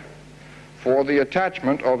site for the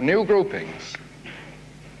attachment of new groupings.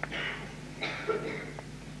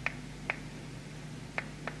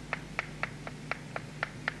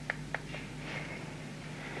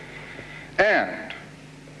 And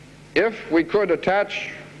if we could attach,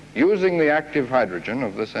 using the active hydrogen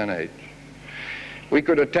of this NH, we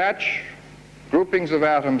could attach groupings of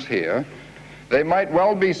atoms here, they might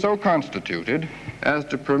well be so constituted as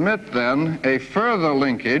to permit then a further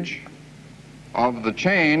linkage of the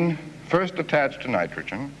chain first attached to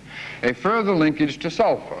nitrogen, a further linkage to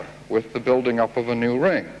sulfur with the building up of a new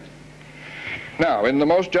ring. Now, in the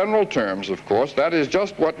most general terms, of course, that is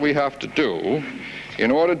just what we have to do in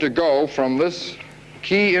order to go from this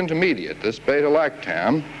key intermediate, this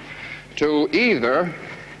beta-lactam, to either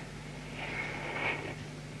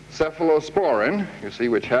cephalosporin, you see,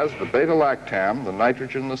 which has the beta-lactam, the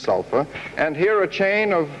nitrogen, the sulfur, and here a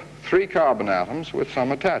chain of 3 carbon atoms with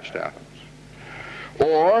some attached atoms.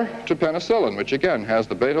 Or to penicillin, which again has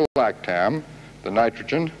the beta-lactam, the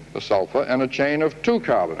nitrogen, the sulfur, and a chain of 2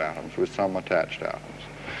 carbon atoms with some attached atoms.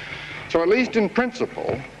 So at least in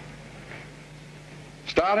principle,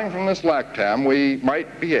 starting from this lactam, we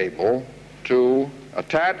might be able to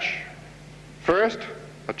attach first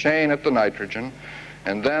a chain at the nitrogen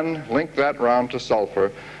and then link that round to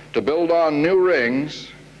sulfur to build on new rings,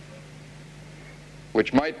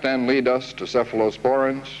 which might then lead us to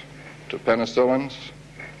cephalosporins, to penicillins,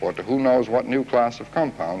 or to who knows what new class of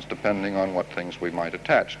compounds, depending on what things we might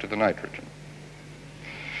attach to the nitrogen.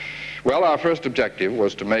 Well, our first objective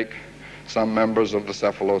was to make some members of the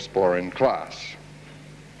cephalosporin class.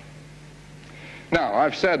 Now,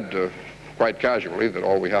 I've said quite casually that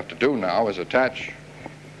all we have to do now is attach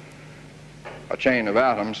a chain of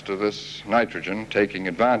atoms to this nitrogen, taking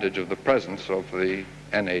advantage of the presence of the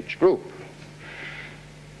NH group.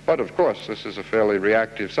 But of course, this is a fairly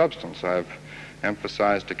reactive substance. I've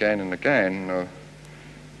emphasized again and again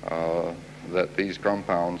that these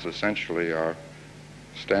compounds essentially are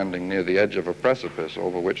standing near the edge of a precipice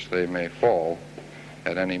over which they may fall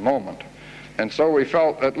at any moment. And so we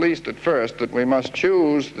felt, at least at first, that we must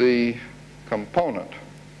choose the component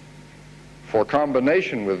for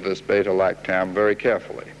combination with this beta-lactam very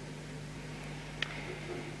carefully.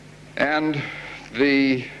 And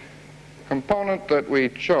the component that we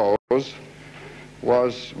chose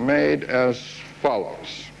was made as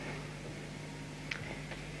follows.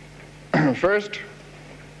 First,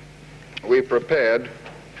 we prepared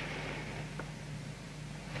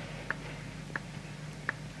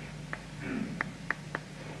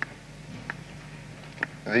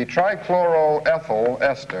the trichloroethyl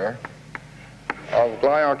ester of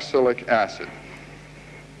glyoxylic acid.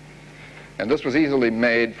 And this was easily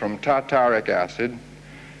made from tartaric acid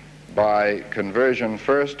by conversion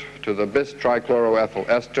first to the bis trichloroethyl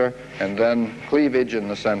ester and then cleavage in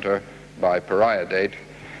the center by periodate.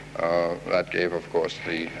 That gave, of course,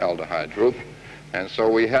 the aldehyde group. And so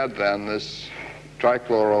we had then this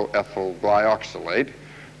trichloroethyl glyoxylate,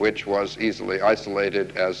 which was easily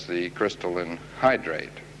isolated as the crystalline hydrate.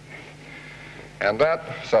 And that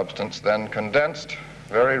substance then condensed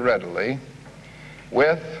very readily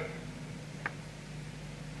with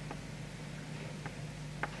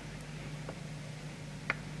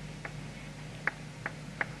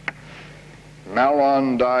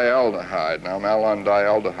malon dialdehyde. Now, malon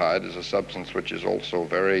dialdehyde is a substance which is also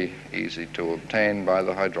very easy to obtain by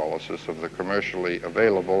the hydrolysis of the commercially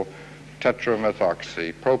available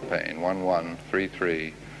tetramethoxypropane,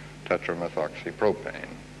 1133 tetramethoxypropane.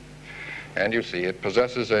 And you see it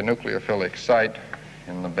possesses a nucleophilic site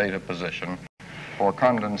in the beta position for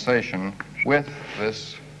condensation with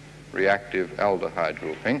this reactive aldehyde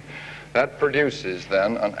grouping. That produces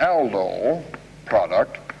then an aldol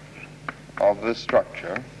product of this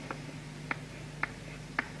structure.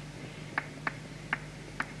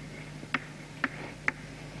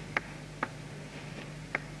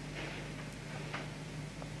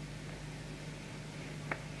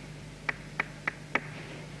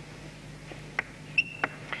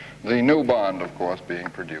 The new bond, of course, being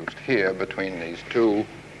produced here between these two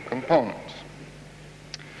components.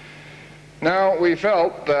 Now, we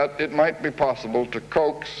felt that it might be possible to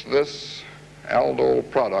coax this aldol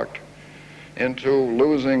product into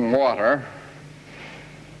losing water.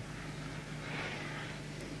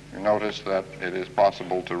 You notice that it is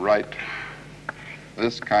possible to write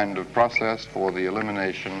this kind of process for the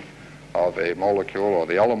elimination of a molecule or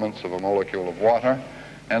the elements of a molecule of water,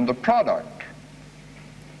 and the product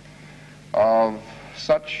of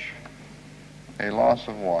such a loss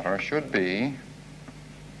of water should be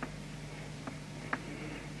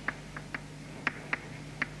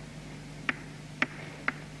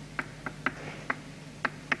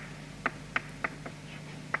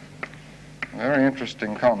a very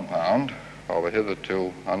interesting compound of a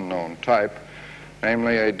hitherto unknown type,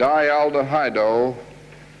 namely a dialdehydo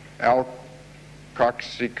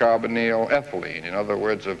alkoxycarbonyl ethylene. In other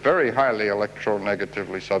words, a very highly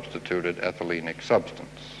electronegatively substituted ethylenic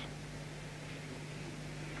substance.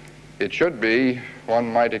 It should be,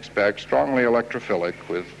 one might expect, strongly electrophilic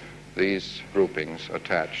with these groupings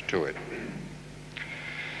attached to it.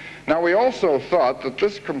 Now, we also thought that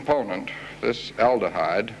this component, this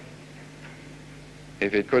aldehyde,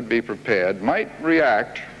 if it could be prepared, might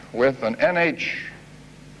react with an NH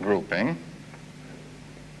grouping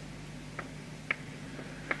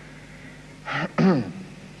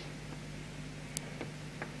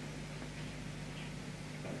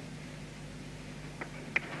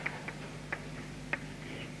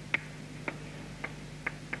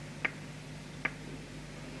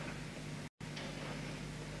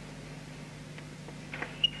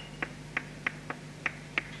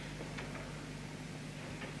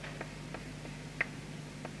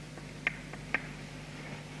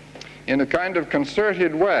in a kind of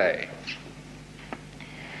concerted way.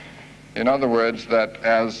 In other words, that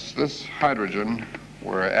as this hydrogen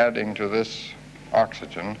were adding to this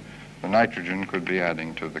oxygen, the nitrogen could be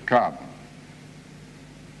adding to the carbon.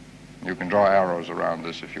 You can draw arrows around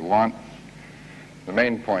this if you want. The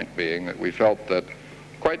main point being that we felt that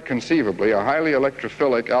quite conceivably a highly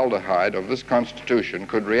electrophilic aldehyde of this constitution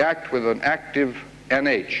could react with an active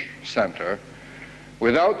NH center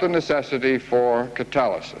without the necessity for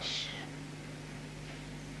catalysis.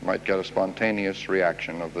 You might get a spontaneous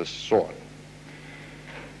reaction of this sort.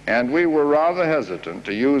 And we were rather hesitant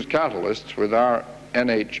to use catalysts with our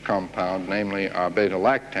NH compound, namely our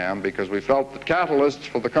beta-lactam, because we felt that catalysts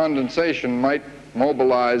for the condensation might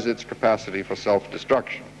mobilize its capacity for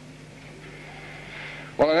self-destruction.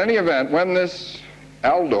 Well, in any event, when this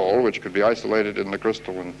aldol, which could be isolated in the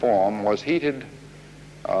crystalline form, was heated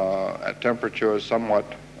at temperatures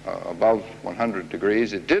somewhat above 100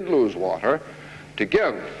 degrees, it did lose water to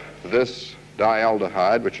give this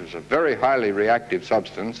dialdehyde, which is a very highly reactive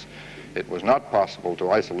substance. It was not possible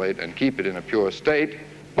to isolate and keep it in a pure state,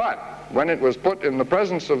 but when it was put in the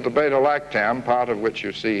presence of the beta-lactam, part of which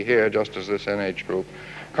you see here, just as this NH group,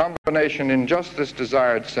 combination in just this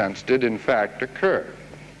desired sense did in fact occur.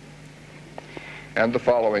 And the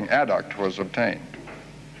following adduct was obtained.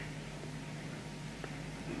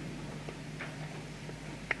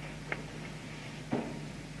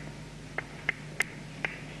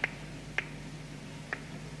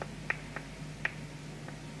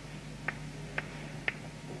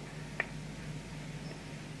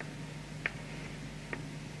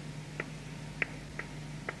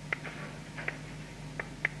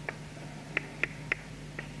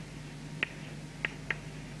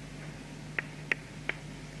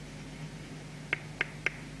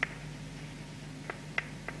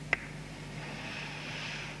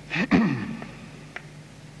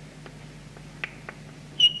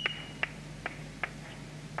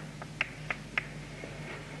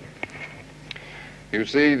 You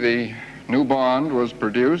see the new bond was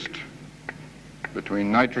produced between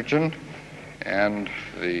nitrogen and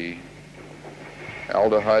the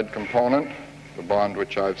aldehyde component, the bond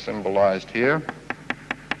which I've symbolized here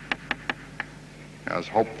as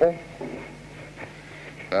hopeful.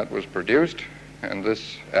 That was produced, and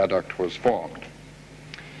this adduct was formed.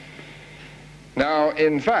 Now,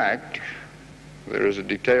 in fact, there is a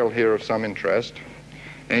detail here of some interest.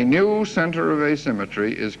 A new center of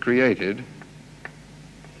asymmetry is created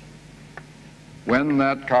when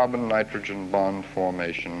that carbon-nitrogen bond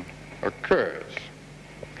formation occurs.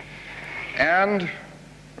 And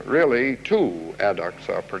really, two adducts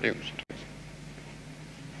are produced.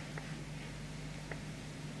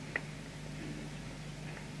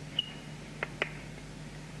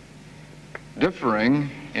 Differing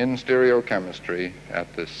in stereochemistry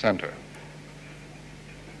at this center,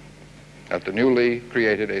 at the newly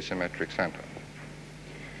created asymmetric center.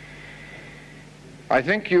 I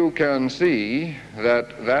think you can see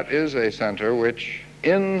that that is a center which,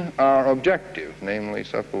 in our objective, namely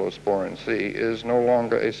cephalosporin C, is no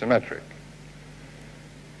longer asymmetric.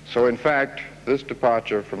 So in fact, this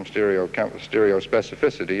departure from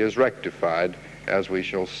stereospecificity is rectified, as we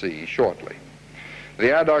shall see shortly.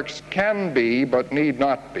 The adducts can be, but need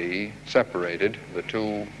not be, separated. The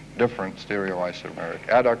two different stereoisomeric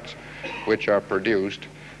adducts which are produced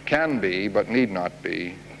can be, but need not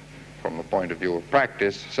be, from the point of view of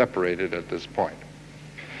practice, separated at this point.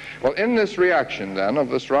 Well, in this reaction, then, of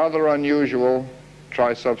this rather unusual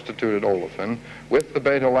trisubstituted olefin with the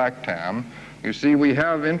beta-lactam, you see we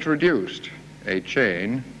have introduced a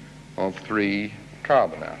chain of 3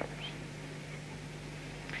 carbon atoms.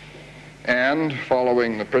 And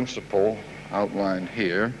following the principle outlined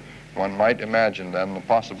here, one might imagine then the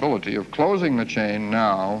possibility of closing the chain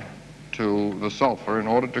now to the sulfur in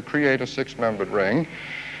order to create a 6-membered ring.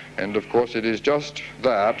 And of course it is just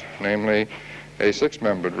that, namely a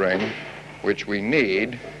 6-membered ring, which we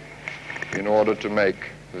need in order to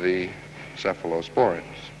make the cephalosporins.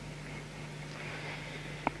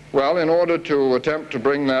 Well, in order to attempt to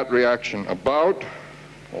bring that reaction about,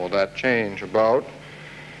 or that change about,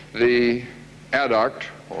 the adduct,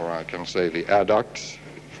 or I can say the adducts,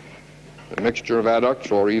 the mixture of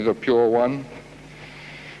adducts, or either pure one,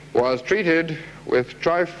 was treated with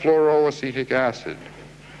trifluoroacetic acid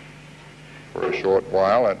for a short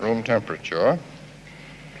while at room temperature,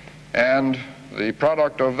 and the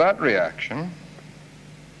product of that reaction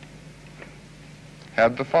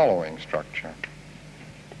had the following structure.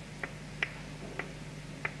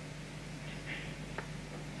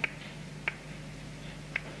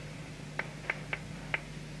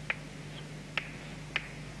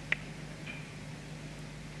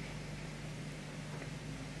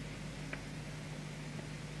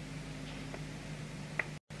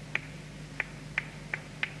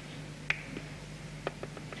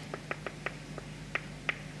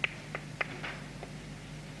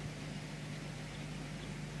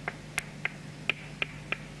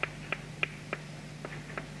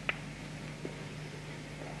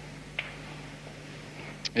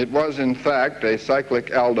 It was, in fact, a cyclic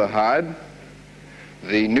aldehyde.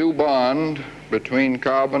 The new bond between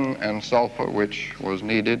carbon and sulfur, which was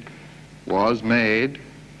needed, was made.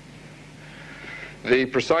 The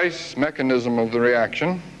precise mechanism of the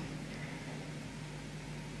reaction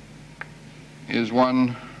is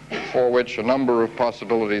one for which a number of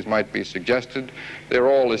possibilities might be suggested. They're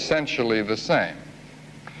all essentially the same,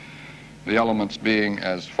 the elements being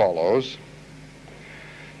as follows.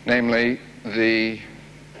 Namely, the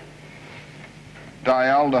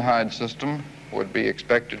dialdehyde system would be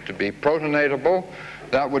expected to be protonatable.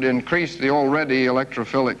 That would increase the already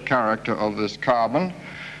electrophilic character of this carbon,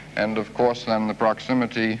 and of course then the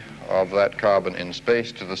proximity of that carbon in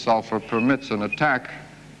space to the sulfur permits an attack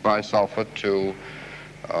by sulfur to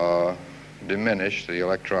diminish the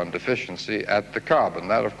electron deficiency at the carbon.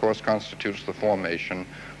 That of course constitutes the formation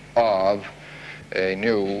of a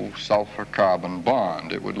new sulfur-carbon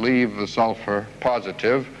bond. It would leave the sulfur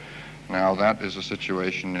positive. Now that is a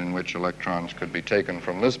situation in which electrons could be taken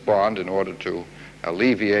from this bond in order to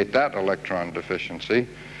alleviate that electron deficiency,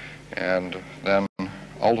 and then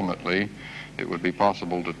ultimately it would be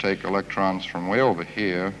possible to take electrons from way over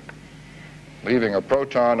here, leaving a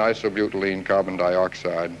proton, isobutylene carbon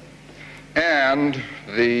dioxide, and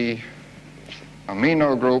the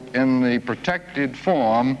amino group in the protected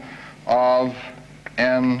form of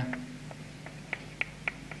N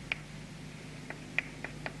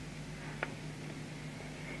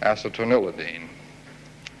acetonylidene.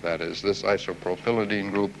 That is, this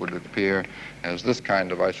isopropyridine group would appear as this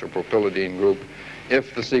kind of isopropyridine group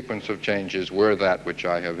if the sequence of changes were that which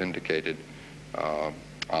I have indicated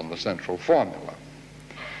on the central formula.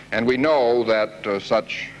 And we know that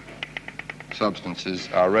such substances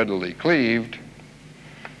are readily cleaved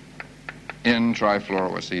in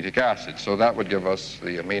trifluoroacetic acid. So that would give us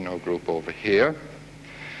the amino group over here.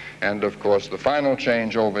 And of course, the final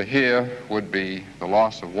change over here would be the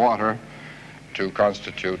loss of water to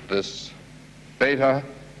constitute this beta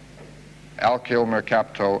alkyl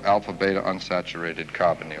mercapto alpha beta unsaturated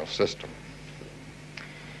carbonyl system.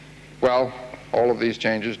 Well, all of these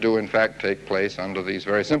changes do in fact take place under these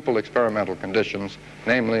very simple experimental conditions,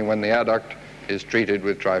 namely when the adduct is treated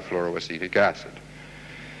with trifluoroacetic acid.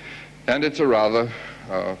 And it's a rather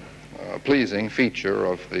pleasing feature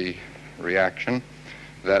of the reaction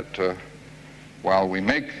that while we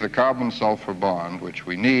make the carbon-sulfur bond, which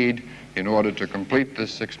we need in order to complete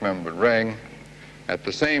this six-membered ring, at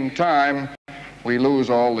the same time we lose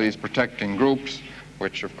all these protecting groups,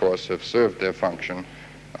 which of course have served their function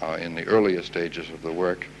in the earlier stages of the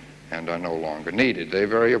work and are no longer needed. They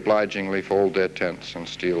very obligingly fold their tents and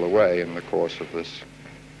steal away in the course of this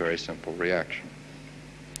very simple reaction.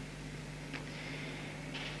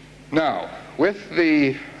 Now, with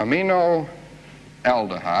the amino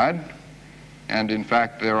aldehyde, and in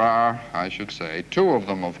fact there are, I should say, two of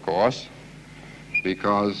them, of course,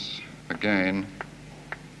 because, again,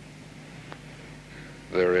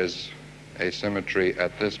 there is asymmetry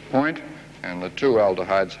at this point, and the two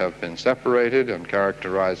aldehydes have been separated and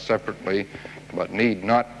characterized separately, but need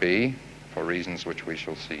not be, for reasons which we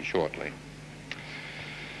shall see shortly.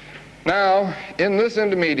 Now, in this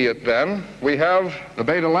intermediate, then, we have the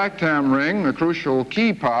beta-lactam ring, the crucial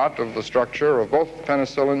key part of the structure of both the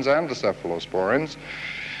penicillins and the cephalosporins.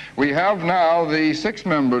 We have now the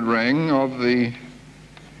six-membered ring of the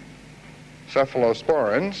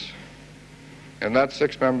cephalosporins, and that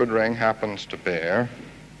six-membered ring happens to bear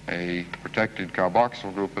a protected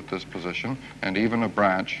carboxyl group at this position, and even a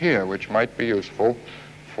branch here, which might be useful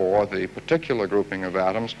for the particular grouping of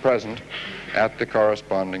atoms present at the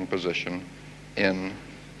corresponding position in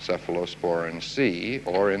cephalosporin C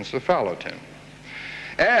or in cephalotin.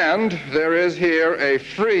 And there is here a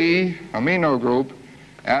free amino group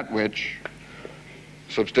at which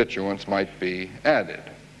substituents might be added.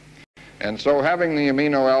 And so, having the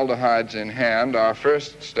aminoaldehydes in hand, our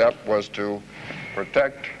first step was to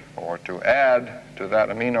protect or to add to that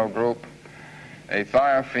amino group a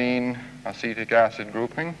thiophene acetic acid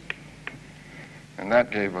grouping, and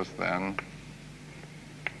that gave us then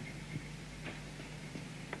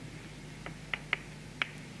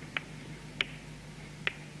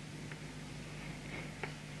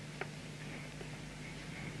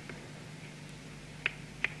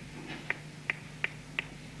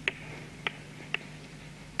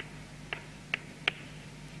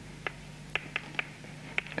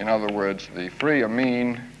in other words, the free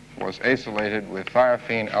amine was acylated with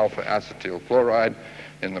thiophene alpha acetyl chloride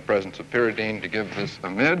in the presence of pyridine to give this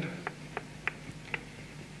amide.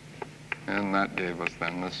 And that gave us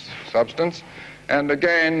then this substance. And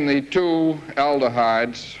again, the two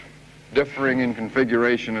aldehydes, differing in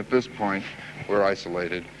configuration at this point, were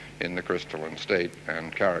isolated in the crystalline state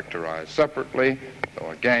and characterized separately.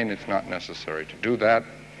 So again, it's not necessary to do that.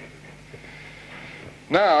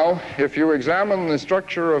 Now, if you examine the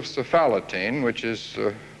structure of cephalotin, which is,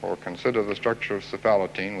 or consider the structure of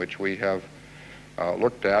cephalotin, which we have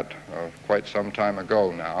looked at quite some time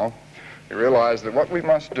ago now, you realize that what we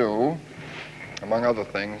must do, among other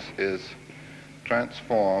things, is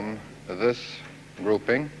transform this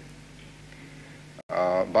grouping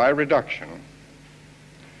by reduction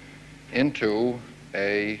into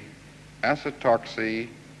a acetoxy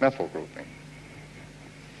methyl grouping.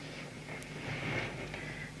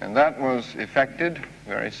 And that was effected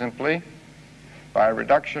very simply by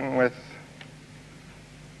reduction with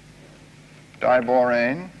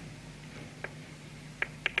diborane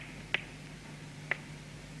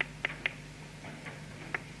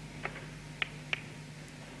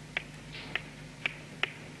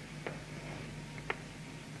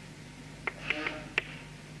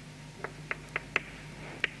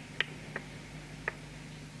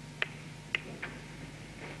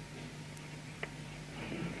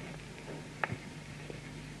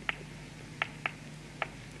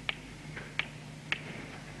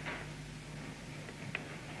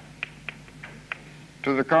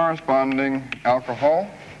to the corresponding alcohol,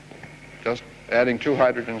 just adding two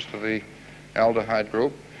hydrogens to the aldehyde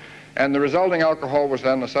group. And the resulting alcohol was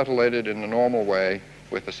then acetylated in the normal way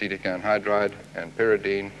with acetic anhydride and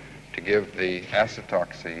pyridine to give the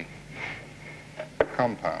acetoxy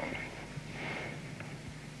compound.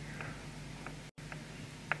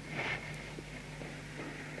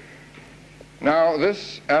 Now,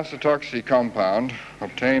 this acetoxy compound,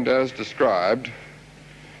 obtained as described,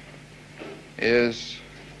 is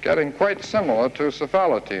getting quite similar to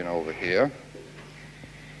cephalotin over here.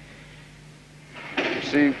 You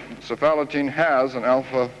see, cephalotin has an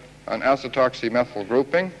acetoxy methyl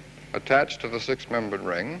grouping attached to the six-membered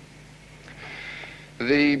ring.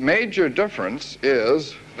 The major difference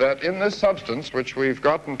is that in this substance, which we've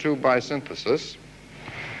gotten to by synthesis,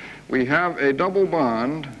 we have a double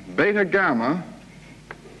bond beta-gamma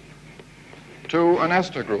to an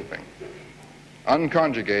ester grouping,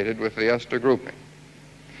 unconjugated with the ester grouping.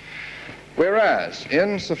 Whereas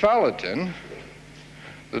in cephalotin,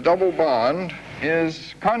 the double bond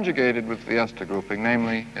is conjugated with the ester grouping,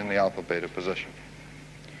 namely in the alpha-beta position.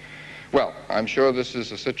 Well, I'm sure this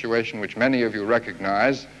is a situation which many of you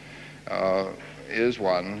recognize is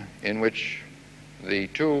one in which the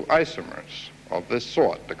two isomers of this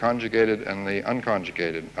sort, the conjugated and the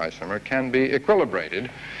unconjugated isomer, can be equilibrated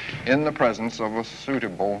in the presence of a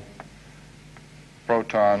suitable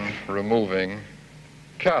proton-removing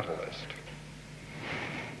catalyst.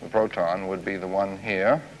 The proton would be the one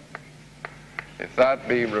here. If that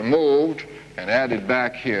be removed and added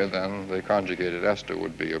back here, then the conjugated ester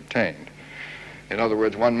would be obtained. In other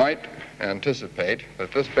words, one might anticipate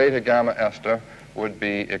that this beta-gamma ester would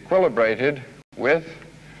be equilibrated with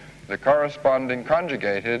the corresponding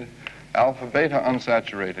conjugated alpha-beta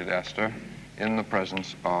unsaturated ester in the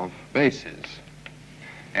presence of bases.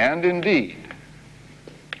 And indeed,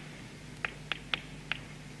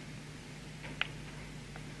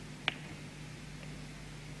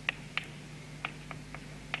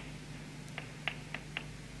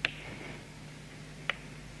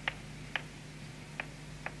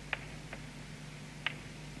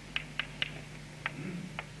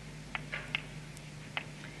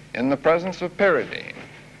 in the presence of pyridine,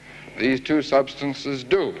 these two substances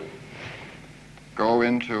do go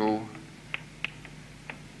into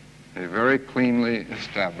a very cleanly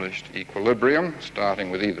established equilibrium,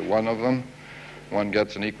 starting with either one of them. One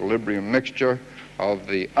gets an equilibrium mixture of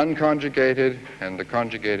the unconjugated and the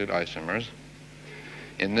conjugated isomers.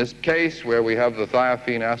 In this case, where we have the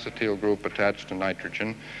thiophene acetyl group attached to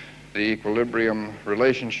nitrogen, the equilibrium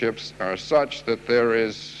relationships are such that there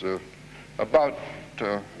is about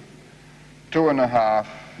 2.5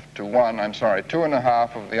 to 1, I'm sorry,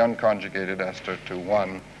 2.5 of the unconjugated ester to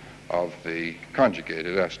 1 of the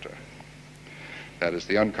conjugated ester. That is,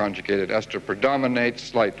 the unconjugated ester predominates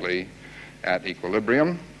slightly at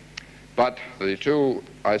equilibrium, but the two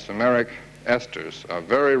isomeric esters are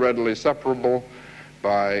very readily separable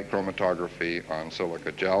by chromatography on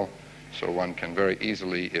silica gel, so one can very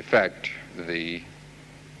easily effect the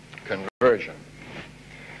conversion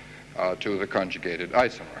to the conjugated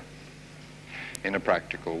isomer in a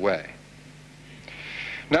practical way.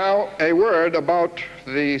 Now, a word about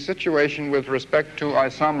the situation with respect to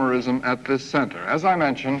isomerism at this center. As I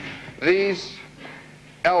mentioned, these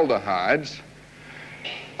aldehydes,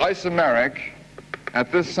 isomeric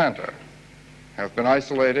at this center, have been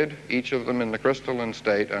isolated, each of them in the crystalline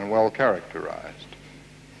state and well characterized.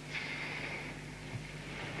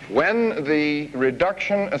 When the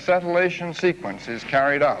reduction acetylation sequence is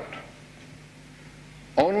carried out,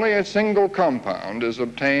 only a single compound is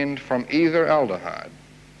obtained from either aldehyde.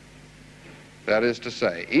 That is to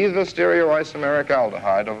say, either stereoisomeric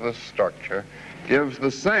aldehyde of this structure gives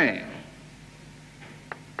the same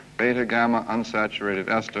beta-gamma unsaturated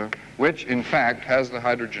ester, which in fact has the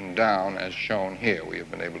hydrogen down as shown here. We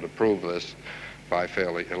have been able to prove this by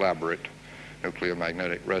fairly elaborate nuclear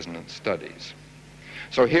magnetic resonance studies.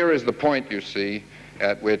 So here is the point, you see,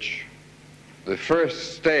 at which the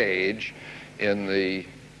first stage in the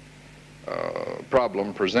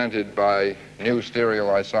problem presented by new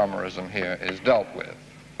stereoisomerism here is dealt with.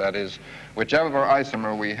 That is, whichever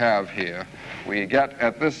isomer we have here, we get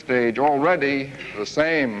at this stage already the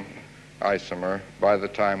same isomer by the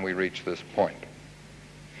time we reach this point.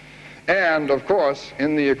 And, of course,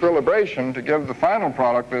 in the equilibration, to give the final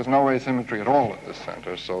product, there's no asymmetry at all at this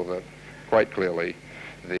center, so that quite clearly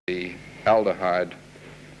the aldehyde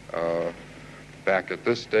back at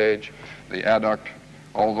this stage, the adduct,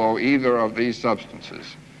 although either of these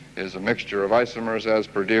substances is a mixture of isomers as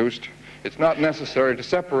produced, it's not necessary to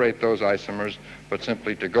separate those isomers, but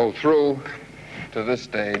simply to go through to this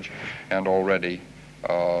stage, and already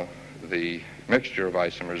the mixture of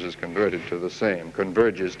isomers is converges to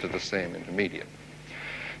the same intermediate.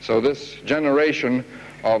 So this generation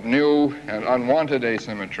of new and unwanted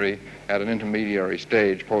asymmetry at an intermediary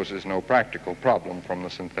stage poses no practical problem from the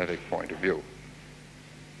synthetic point of view.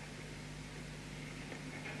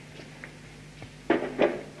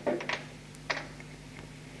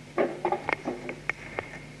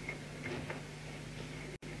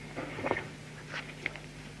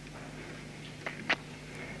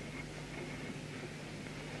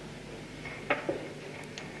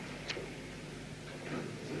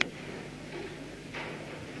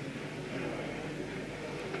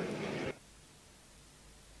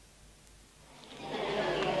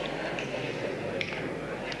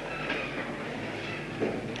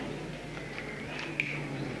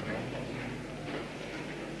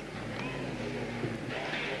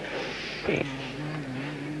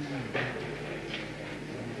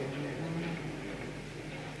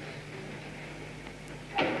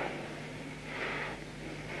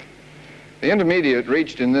 The intermediate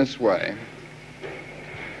reached in this way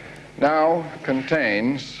now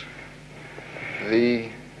contains the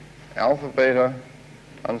alpha-beta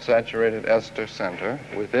unsaturated ester center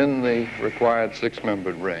within the required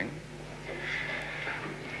six-membered ring.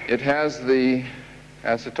 It has the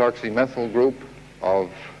acetoxymethyl group of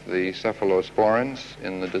the cephalosporins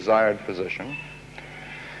in the desired position.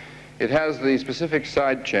 It has the specific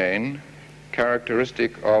side chain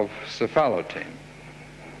characteristic of cephalotin.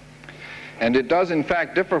 And it does, in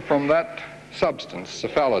fact, differ from that substance,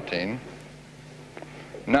 cephalotin,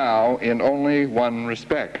 now in only one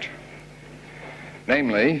respect.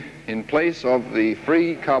 Namely, in place of the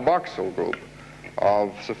free carboxyl group of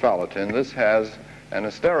cephalotin, this has an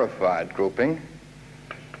esterified grouping,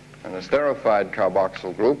 an esterified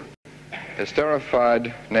carboxyl group,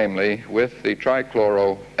 esterified, namely, with the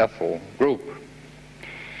trichloroethyl group.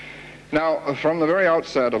 Now, from the very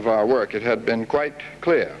outset of our work, it had been quite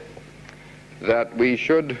clear that we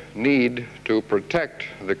should need to protect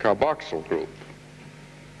the carboxyl group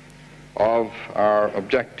of our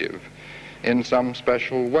objective in some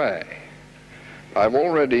special way. I've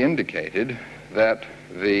already indicated that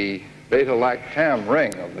the beta-lactam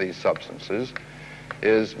ring of these substances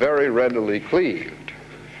is very readily cleaved,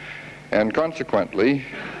 and consequently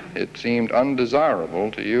it seemed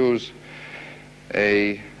undesirable to use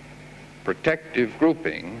a protective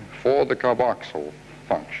grouping for the carboxyl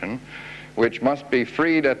function, which must be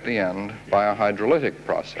freed at the end by a hydrolytic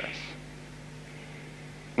process.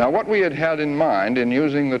 Now, what we had had in mind in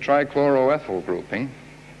using the trichloroethyl grouping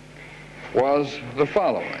was the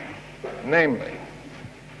following, namely,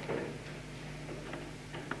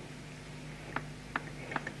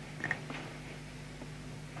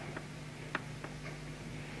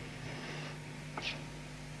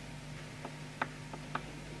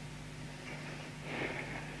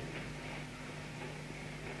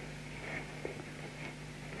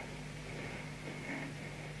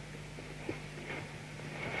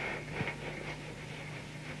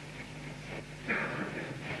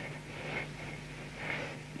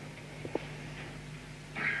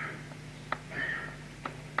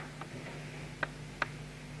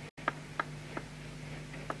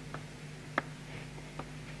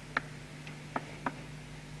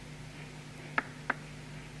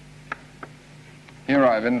 here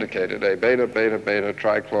I've indicated a beta-beta-beta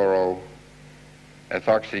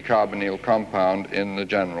trichloroethoxycarbonyl compound in the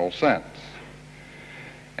general sense.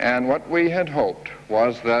 And what we had hoped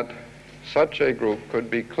was that such a group could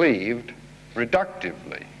be cleaved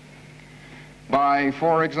reductively by,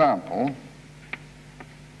 for example,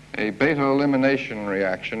 a beta elimination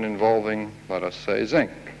reaction involving, let us say,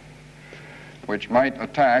 zinc, which might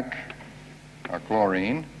attack a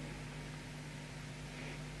chlorine,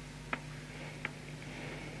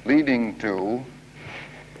 leading to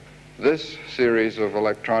this series of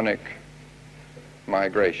electronic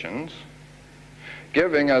migrations,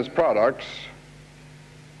 giving as products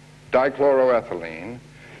dichloroethylene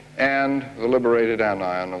and the liberated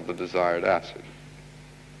anion of the desired acid.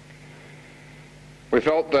 We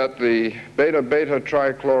felt that the beta-beta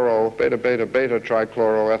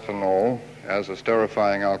trichloroethanol as a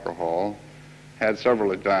sterifying alcohol had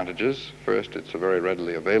several advantages. First, it's a very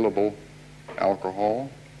readily available alcohol.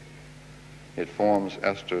 It forms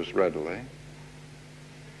esters readily.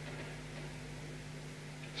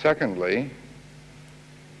 Secondly,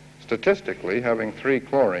 statistically, having three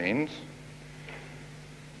chlorines,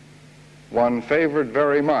 one favored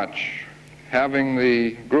very much having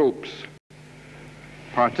the groups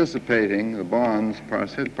participating, the bonds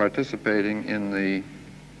participating in the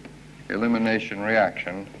elimination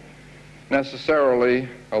reaction, necessarily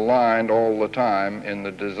aligned all the time in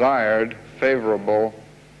the desired favorable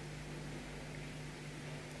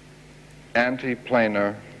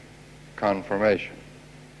antiplanar conformation.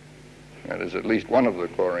 That is, at least one of the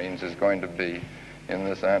chlorines is going to be in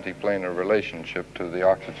this antiplanar relationship to the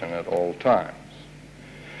oxygen at all times.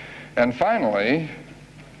 And finally,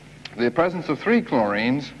 the presence of three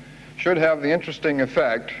chlorines should have the interesting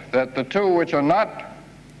effect that the two which are not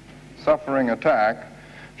suffering attack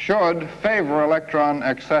should favor electron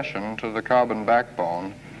accession to the carbon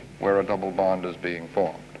backbone where a double bond is being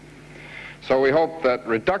formed. So we hope that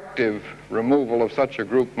reductive removal of such a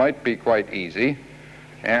group might be quite easy,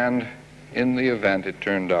 and in the event it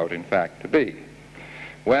turned out, in fact, to be.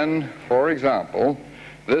 When, for example,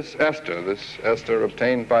 this ester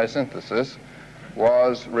obtained by synthesis,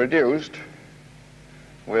 was reduced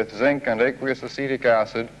with zinc and aqueous acetic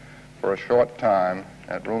acid for a short time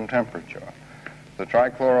at room temperature. The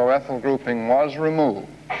trichloroethyl grouping was removed,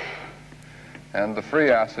 and the free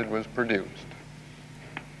acid was produced.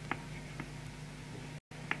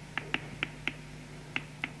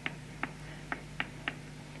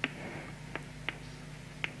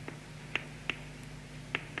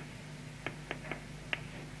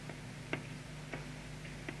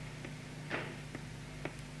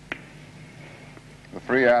 The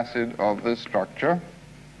free acid of this structure,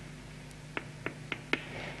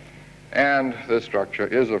 and this structure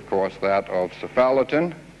is, of course, that of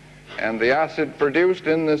cephalotin, and the acid produced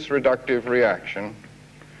in this reductive reaction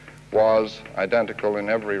was identical in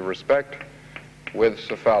every respect with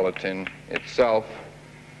cephalotin itself,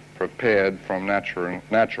 prepared from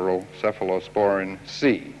natural cephalosporin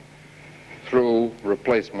C through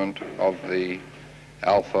replacement of the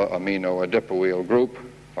alpha amino adipoyl group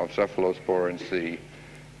of cephalosporin C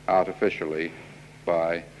artificially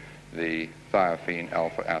by the thiophene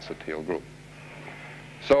alpha acetyl group.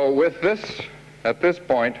 So with this, at this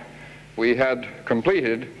point, we had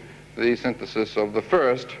completed the synthesis of the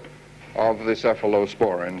first of the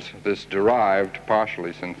cephalosporins, this derived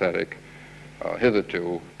partially synthetic,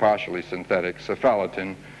 hitherto partially synthetic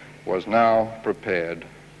cephalotin was now prepared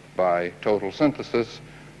by total synthesis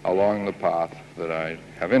along the path that I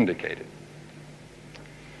have indicated.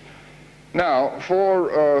 Now,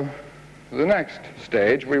 for the next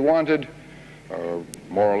stage, we wanted,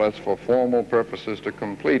 more or less for formal purposes, to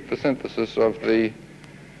complete the synthesis of the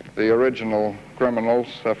original criminal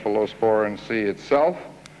cephalosporin C itself.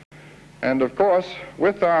 And of course,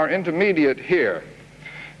 with our intermediate here,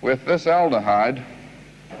 with this aldehyde,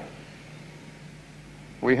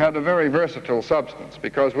 we had a very versatile substance,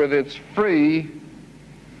 because with its free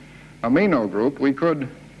amino group, we could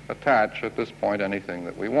attach at this point anything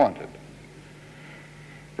that we wanted,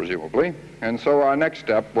 presumably. And so our next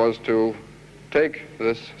step was to take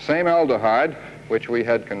this same aldehyde, which we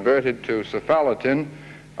had converted to cephalotin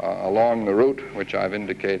along the route which I've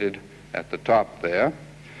indicated at the top there,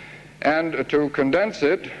 and to condense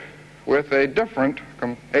it with a different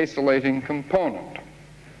acylating component.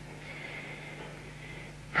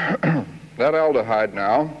 That aldehyde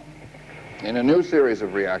now, in a new series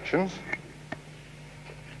of reactions,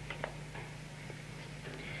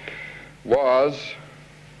 was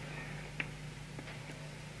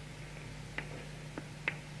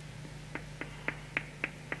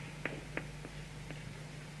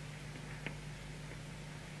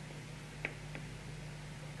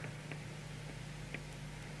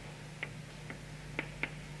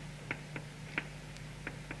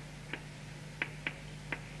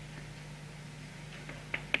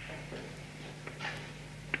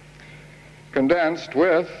condensed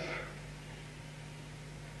with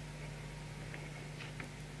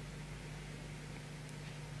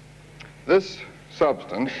this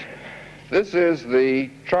substance. This is the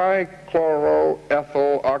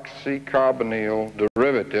trichloroethyl oxycarbonyl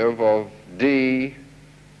derivative of D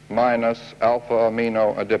minus alpha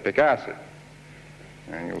amino adipic acid.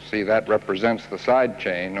 And you'll see that represents the side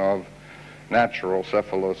chain of natural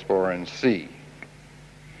cephalosporin C.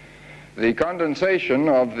 The condensation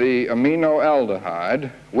of the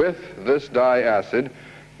aminoaldehyde with this diacid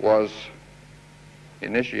was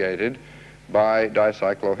initiated by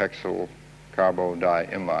dicyclohexyl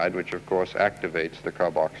carbodiimide, which of course activates the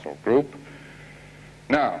carboxyl group.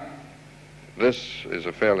 Now, this is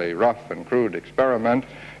a fairly rough and crude experiment.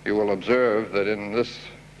 You will observe that in this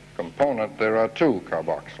component there are two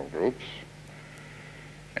carboxyl groups,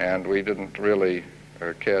 and we didn't really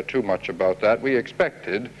care too much about that. We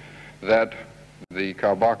expected that the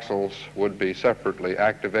carboxyls would be separately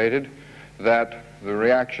activated, that the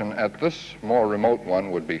reaction at this more remote one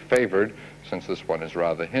would be favored, since this one is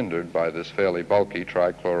rather hindered by this fairly bulky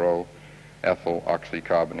trichloroethyl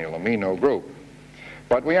oxycarbonyl amino group.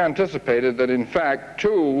 But we anticipated that in fact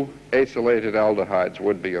two acylated aldehydes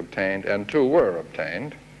would be obtained, and two were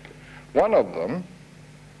obtained. One of them,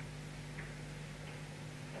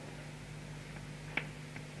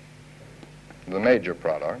 the major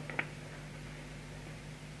product,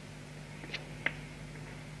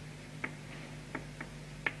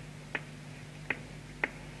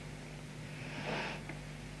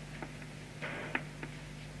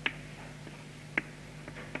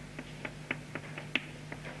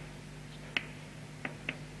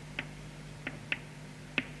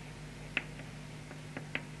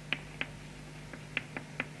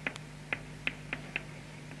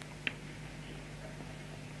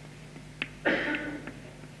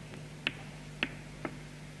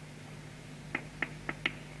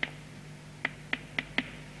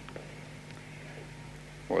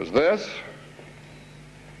 was this.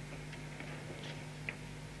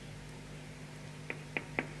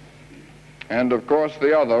 And of course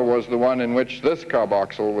the other was the one in which this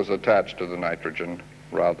carboxyl was attached to the nitrogen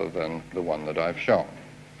rather than the one that I've shown.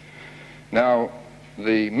 Now,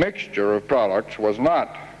 the mixture of products was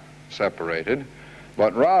not separated,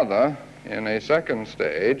 but rather, in a second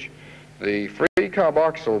stage, the free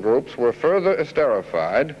carboxyl groups were further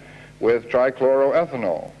esterified with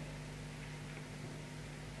trichloroethanol,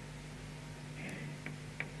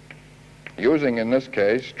 using in this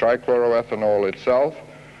case trichloroethanol itself,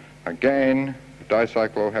 again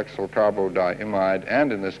dicyclohexyl carbodiimide,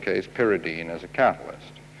 and in this case pyridine as a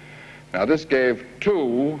catalyst. Now this gave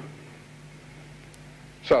two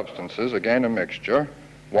substances, again a mixture,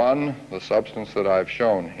 one the substance that I've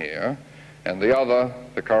shown here, and the other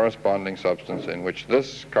the corresponding substance in which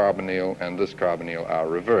this carbonyl and this carbonyl are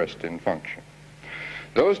reversed in function.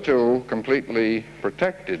 Those two completely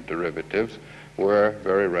protected derivatives were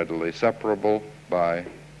very readily separable by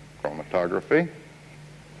chromatography.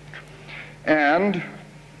 And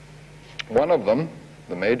one of them,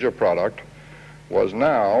 the major product, was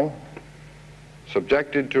now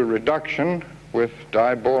subjected to reduction with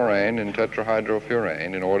diborane in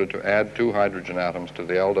tetrahydrofuran in order to add 2 hydrogen atoms to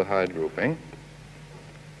the aldehyde grouping.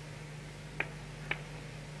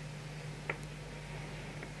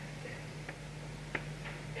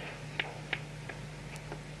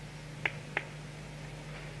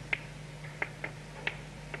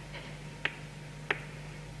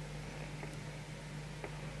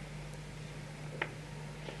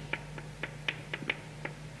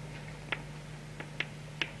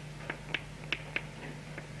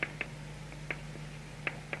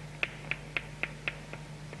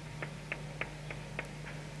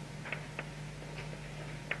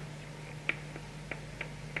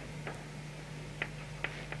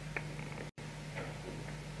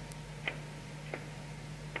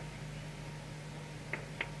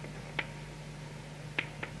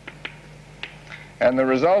 And the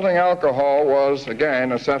resulting alcohol was,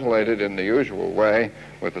 again, acetylated in the usual way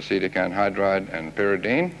with acetic anhydride and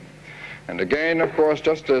pyridine. And again, of course,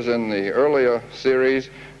 just as in the earlier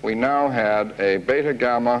series, we now had a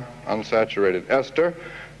beta-gamma unsaturated ester,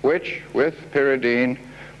 which, with pyridine,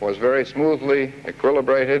 was very smoothly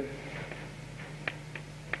equilibrated.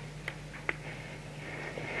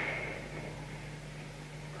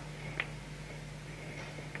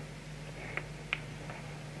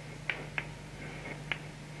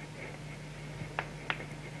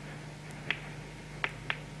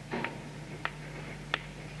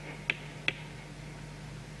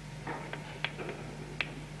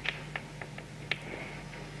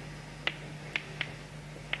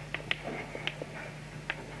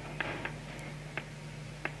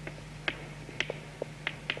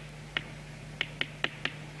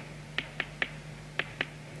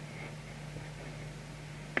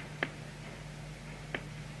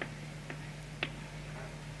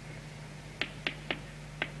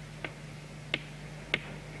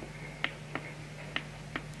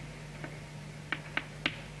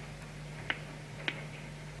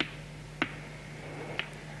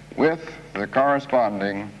 with the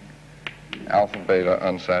corresponding alpha-beta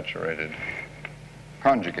unsaturated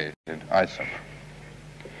conjugated isomer.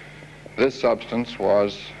 This substance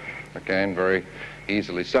was, again, very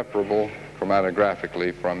easily separable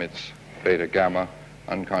chromatographically from its beta-gamma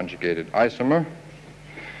unconjugated isomer.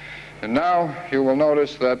 And now you will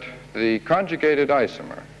notice that the conjugated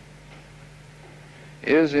isomer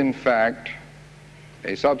is, in fact,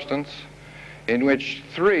 a substance in which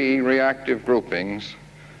 3 reactive groupings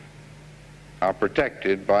are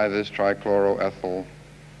protected by this trichloroethyl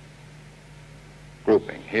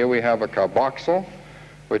grouping. Here we have a carboxyl,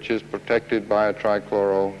 which is protected by a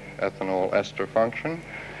trichloroethanol ester function.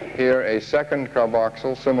 Here a second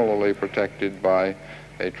carboxyl, similarly protected by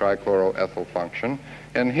a trichloroethyl function.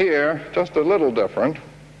 And here, just a little different,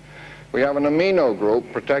 we have an amino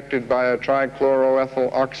group protected by a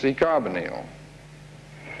trichloroethyl oxycarbonyl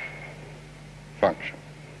function.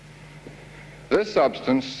 This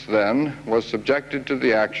substance, then, was subjected to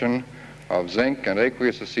the action of zinc and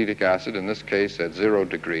aqueous acetic acid, in this case at 0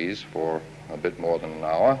 degrees for a bit more than an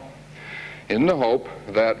hour, in the hope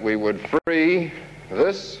that we would free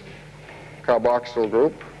this carboxyl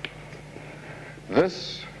group,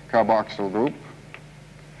 this carboxyl group,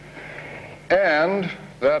 and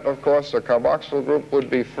that, of course, the carboxyl group would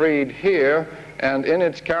be freed here, and in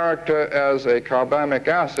its character as a carbamic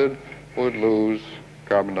acid would lose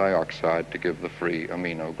carbon dioxide to give the free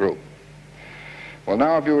amino group. Well,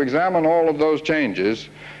 now, if you examine all of those changes,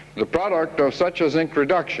 the product of such a zinc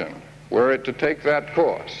reduction, were it to take that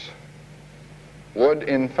course, would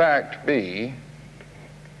in fact be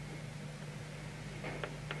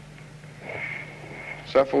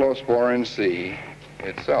cephalosporin C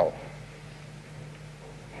itself.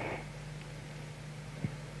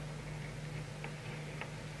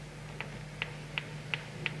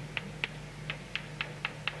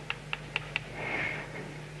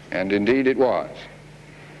 And indeed it was.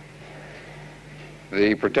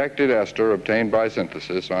 The protected ester obtained by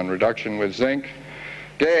synthesis on reduction with zinc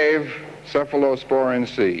gave cephalosporin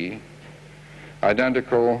C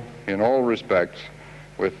identical in all respects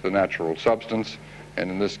with the natural substance, and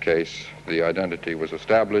in this case the identity was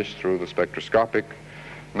established through the spectroscopic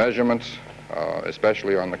measurements,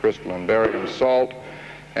 especially on the crystalline barium salt,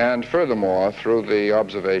 and furthermore through the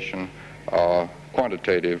observation,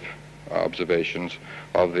 quantitative observations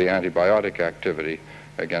of the antibiotic activity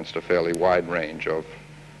against a fairly wide range of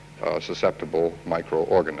susceptible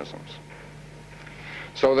microorganisms.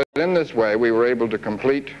 So that in this way we were able to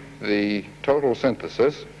complete the total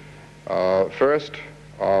synthesis, first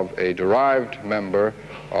of a derived member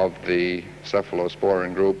of the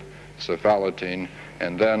cephalosporin group, cephalosporin,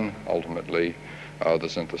 and then ultimately the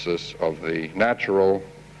synthesis of the natural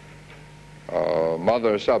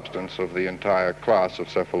mother substance of the entire class of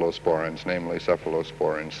cephalosporins, namely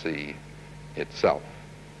cephalosporin C itself.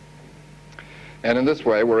 And in this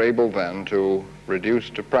way we're able then to reduce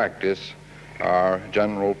to practice our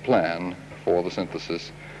general plan for the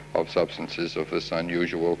synthesis of substances of this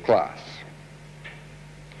unusual class.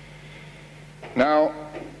 Now,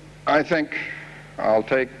 I think I'll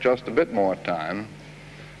take just a bit more time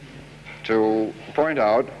to point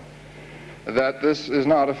out that this is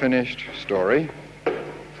not a finished story.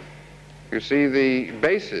 You see, the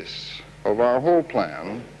basis of our whole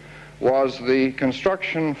plan was the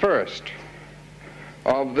construction first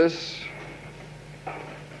of this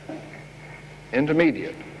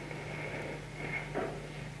intermediate,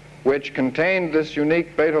 which contained this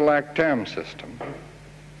unique beta-lactam system,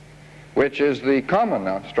 which is the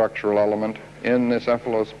common structural element in the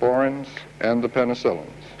cephalosporins and the penicillins.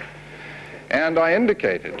 And I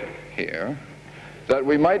indicated here that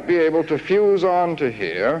we might be able to fuse onto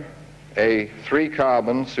here a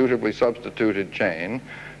 3-carbon suitably substituted chain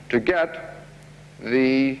to get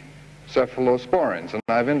the cephalosporins. And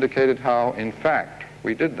I've indicated how, in fact,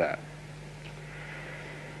 we did that.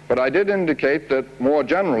 But I did indicate that more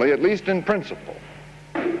generally, at least in principle,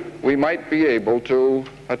 we might be able to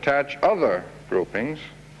attach other groupings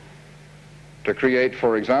to create,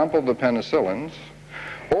 for example, the penicillins,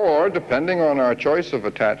 or, depending on our choice of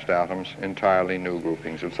attached atoms, entirely new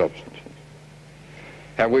groupings of substances.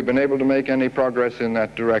 Have we been able to make any progress in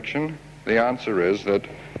that direction? The answer is that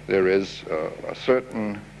there is a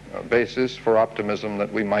certain basis for optimism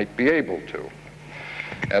that we might be able to.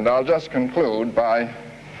 And I'll just conclude by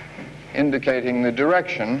indicating the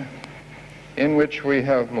direction in which we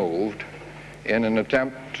have moved in an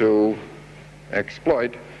attempt to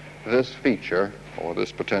exploit this feature or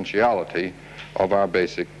this potentiality of our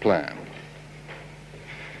basic plan.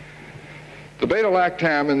 The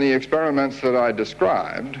beta-lactam in the experiments that I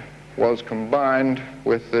described was combined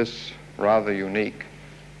with this rather unique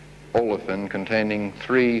olefin containing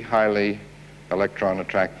 3 highly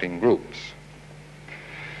electron-attracting groups.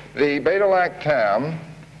 The beta-lactam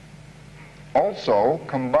also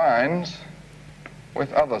combines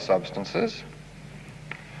with other substances,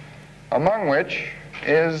 among which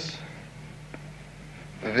is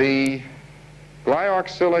the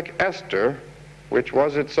glyoxylic ester, which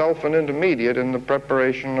was itself an intermediate in the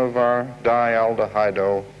preparation of our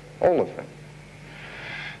dialdehydo olefin.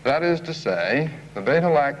 That is to say, the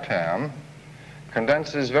beta-lactam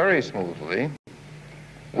condenses very smoothly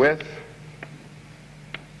with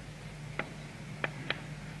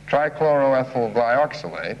trichloroethyl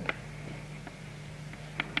glyoxylate,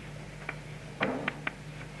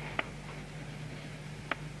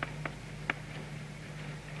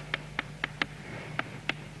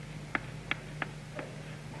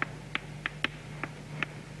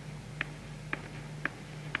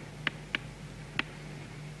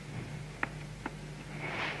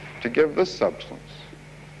 to give this substance.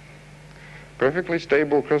 Perfectly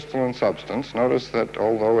stable crystalline substance. Notice that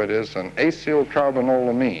although it is an acyl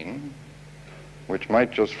carbanolamine, which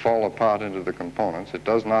might just fall apart into the components, it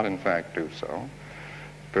does not in fact do so.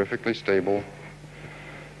 Perfectly stable,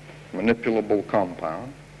 manipulable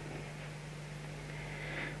compound,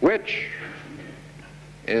 which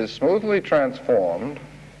is smoothly transformed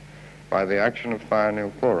by the action of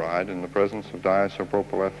thionyl chloride in the presence of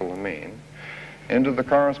diisopropylethylamine into the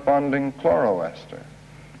corresponding chloroester.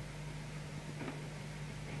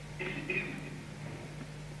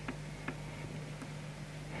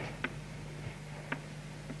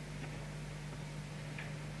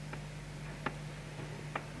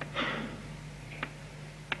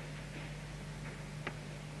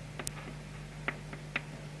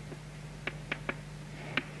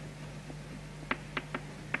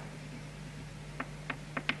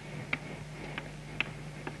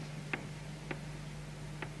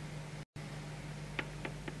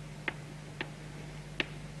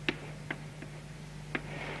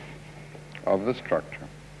 of the structure.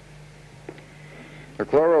 The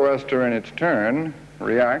chloroester in its turn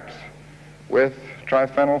reacts with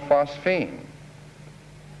triphenylphosphine.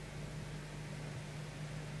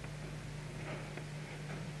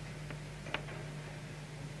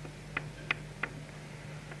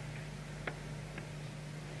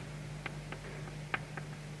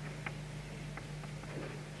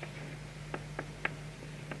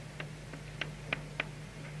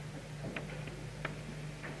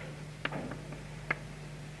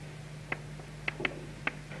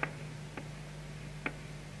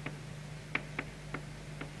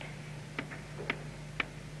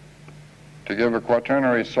 To give a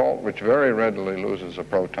quaternary salt which very readily loses a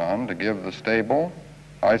proton, to give the stable,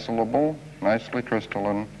 isolable, nicely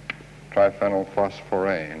crystalline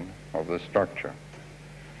triphenylphosphorane of this structure.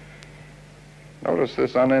 Notice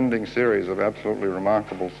this unending series of absolutely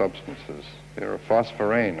remarkable substances. There are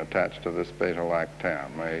phosphorane attached to this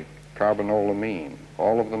beta-lactam, a carbanolamine.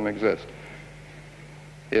 All of them exist.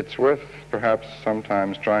 It's worth perhaps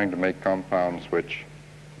sometimes trying to make compounds which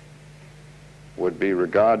would be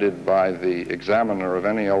regarded by the examiner of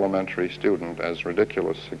any elementary student as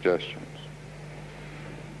ridiculous suggestions.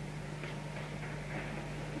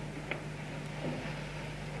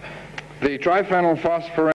 The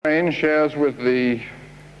triphenylphosphorane shares with the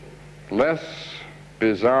less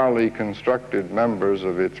bizarrely constructed members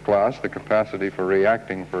of its class the capacity for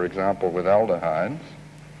reacting, for example, with aldehydes.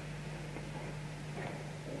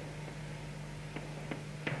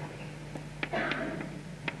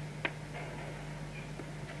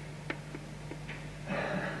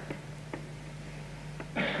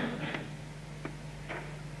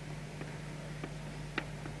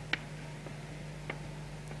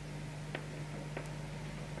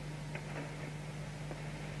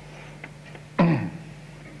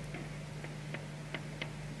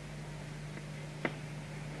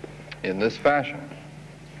 In this fashion.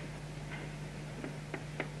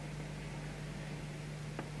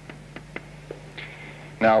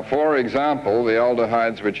 Now, for example, the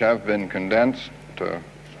aldehydes which have been condensed,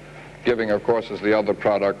 giving, of course, as the other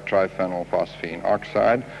product triphenylphosphine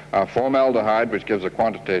oxide, formaldehyde, which gives a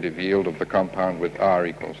quantitative yield of the compound with R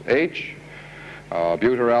equals H,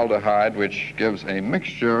 butyraldehyde, which gives a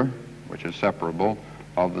mixture, which is separable,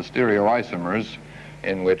 of the stereoisomers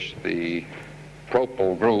in which the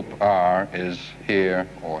propyl group R is here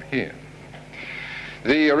or here.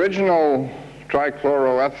 The original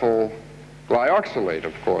trichloroethyl glyoxylate,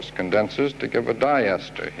 of course, condenses to give a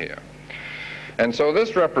diester here. And so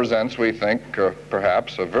this represents, we think,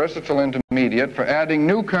 perhaps a versatile intermediate for adding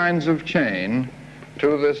new kinds of chain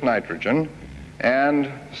to this nitrogen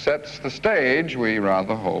and sets the stage, we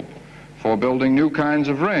rather hope, for building new kinds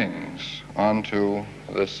of rings onto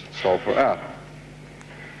this sulfur atom.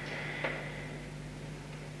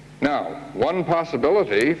 Now, one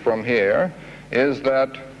possibility from here is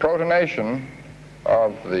that protonation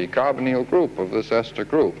of the carbonyl group of this ester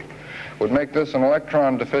group would make this an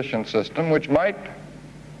electron-deficient system which might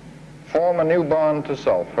form a new bond to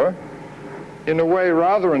sulfur in a way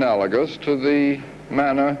rather analogous to the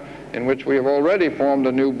manner in which we have already formed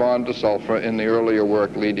a new bond to sulfur in the earlier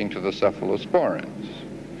work leading to the cephalosporins.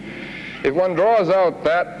 If one draws out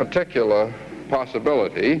that particular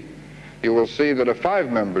possibility, you will see that a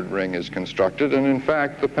 5-membered ring is constructed, and in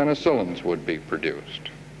fact the penicillins would be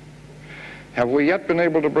produced. Have we yet been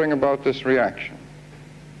able to bring about this reaction?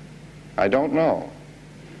 I don't know,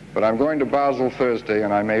 but I'm going to Basel Thursday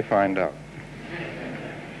and I may find out.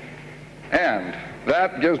 And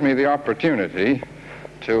that gives me the opportunity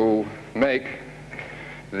to make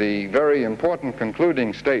the very important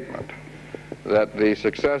concluding statement that the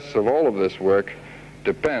success of all of this work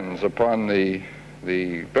depends upon the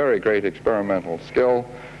very great experimental skill,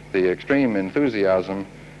 the extreme enthusiasm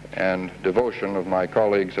and devotion of my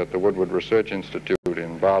colleagues at the Woodward Research Institute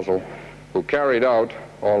in Basel, who carried out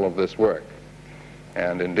all of this work.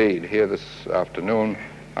 And indeed, here this afternoon,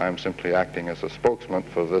 I'm simply acting as a spokesman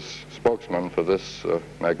for this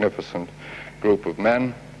magnificent group of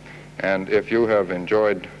men. And if you have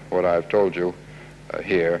enjoyed what I've told you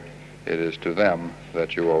here, it is to them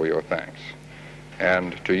that you owe your thanks.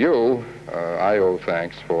 And to you, I owe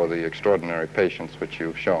thanks for the extraordinary patience which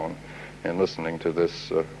you've shown in listening to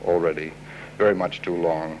this already very much too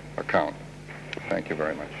long account. Thank you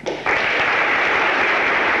very much.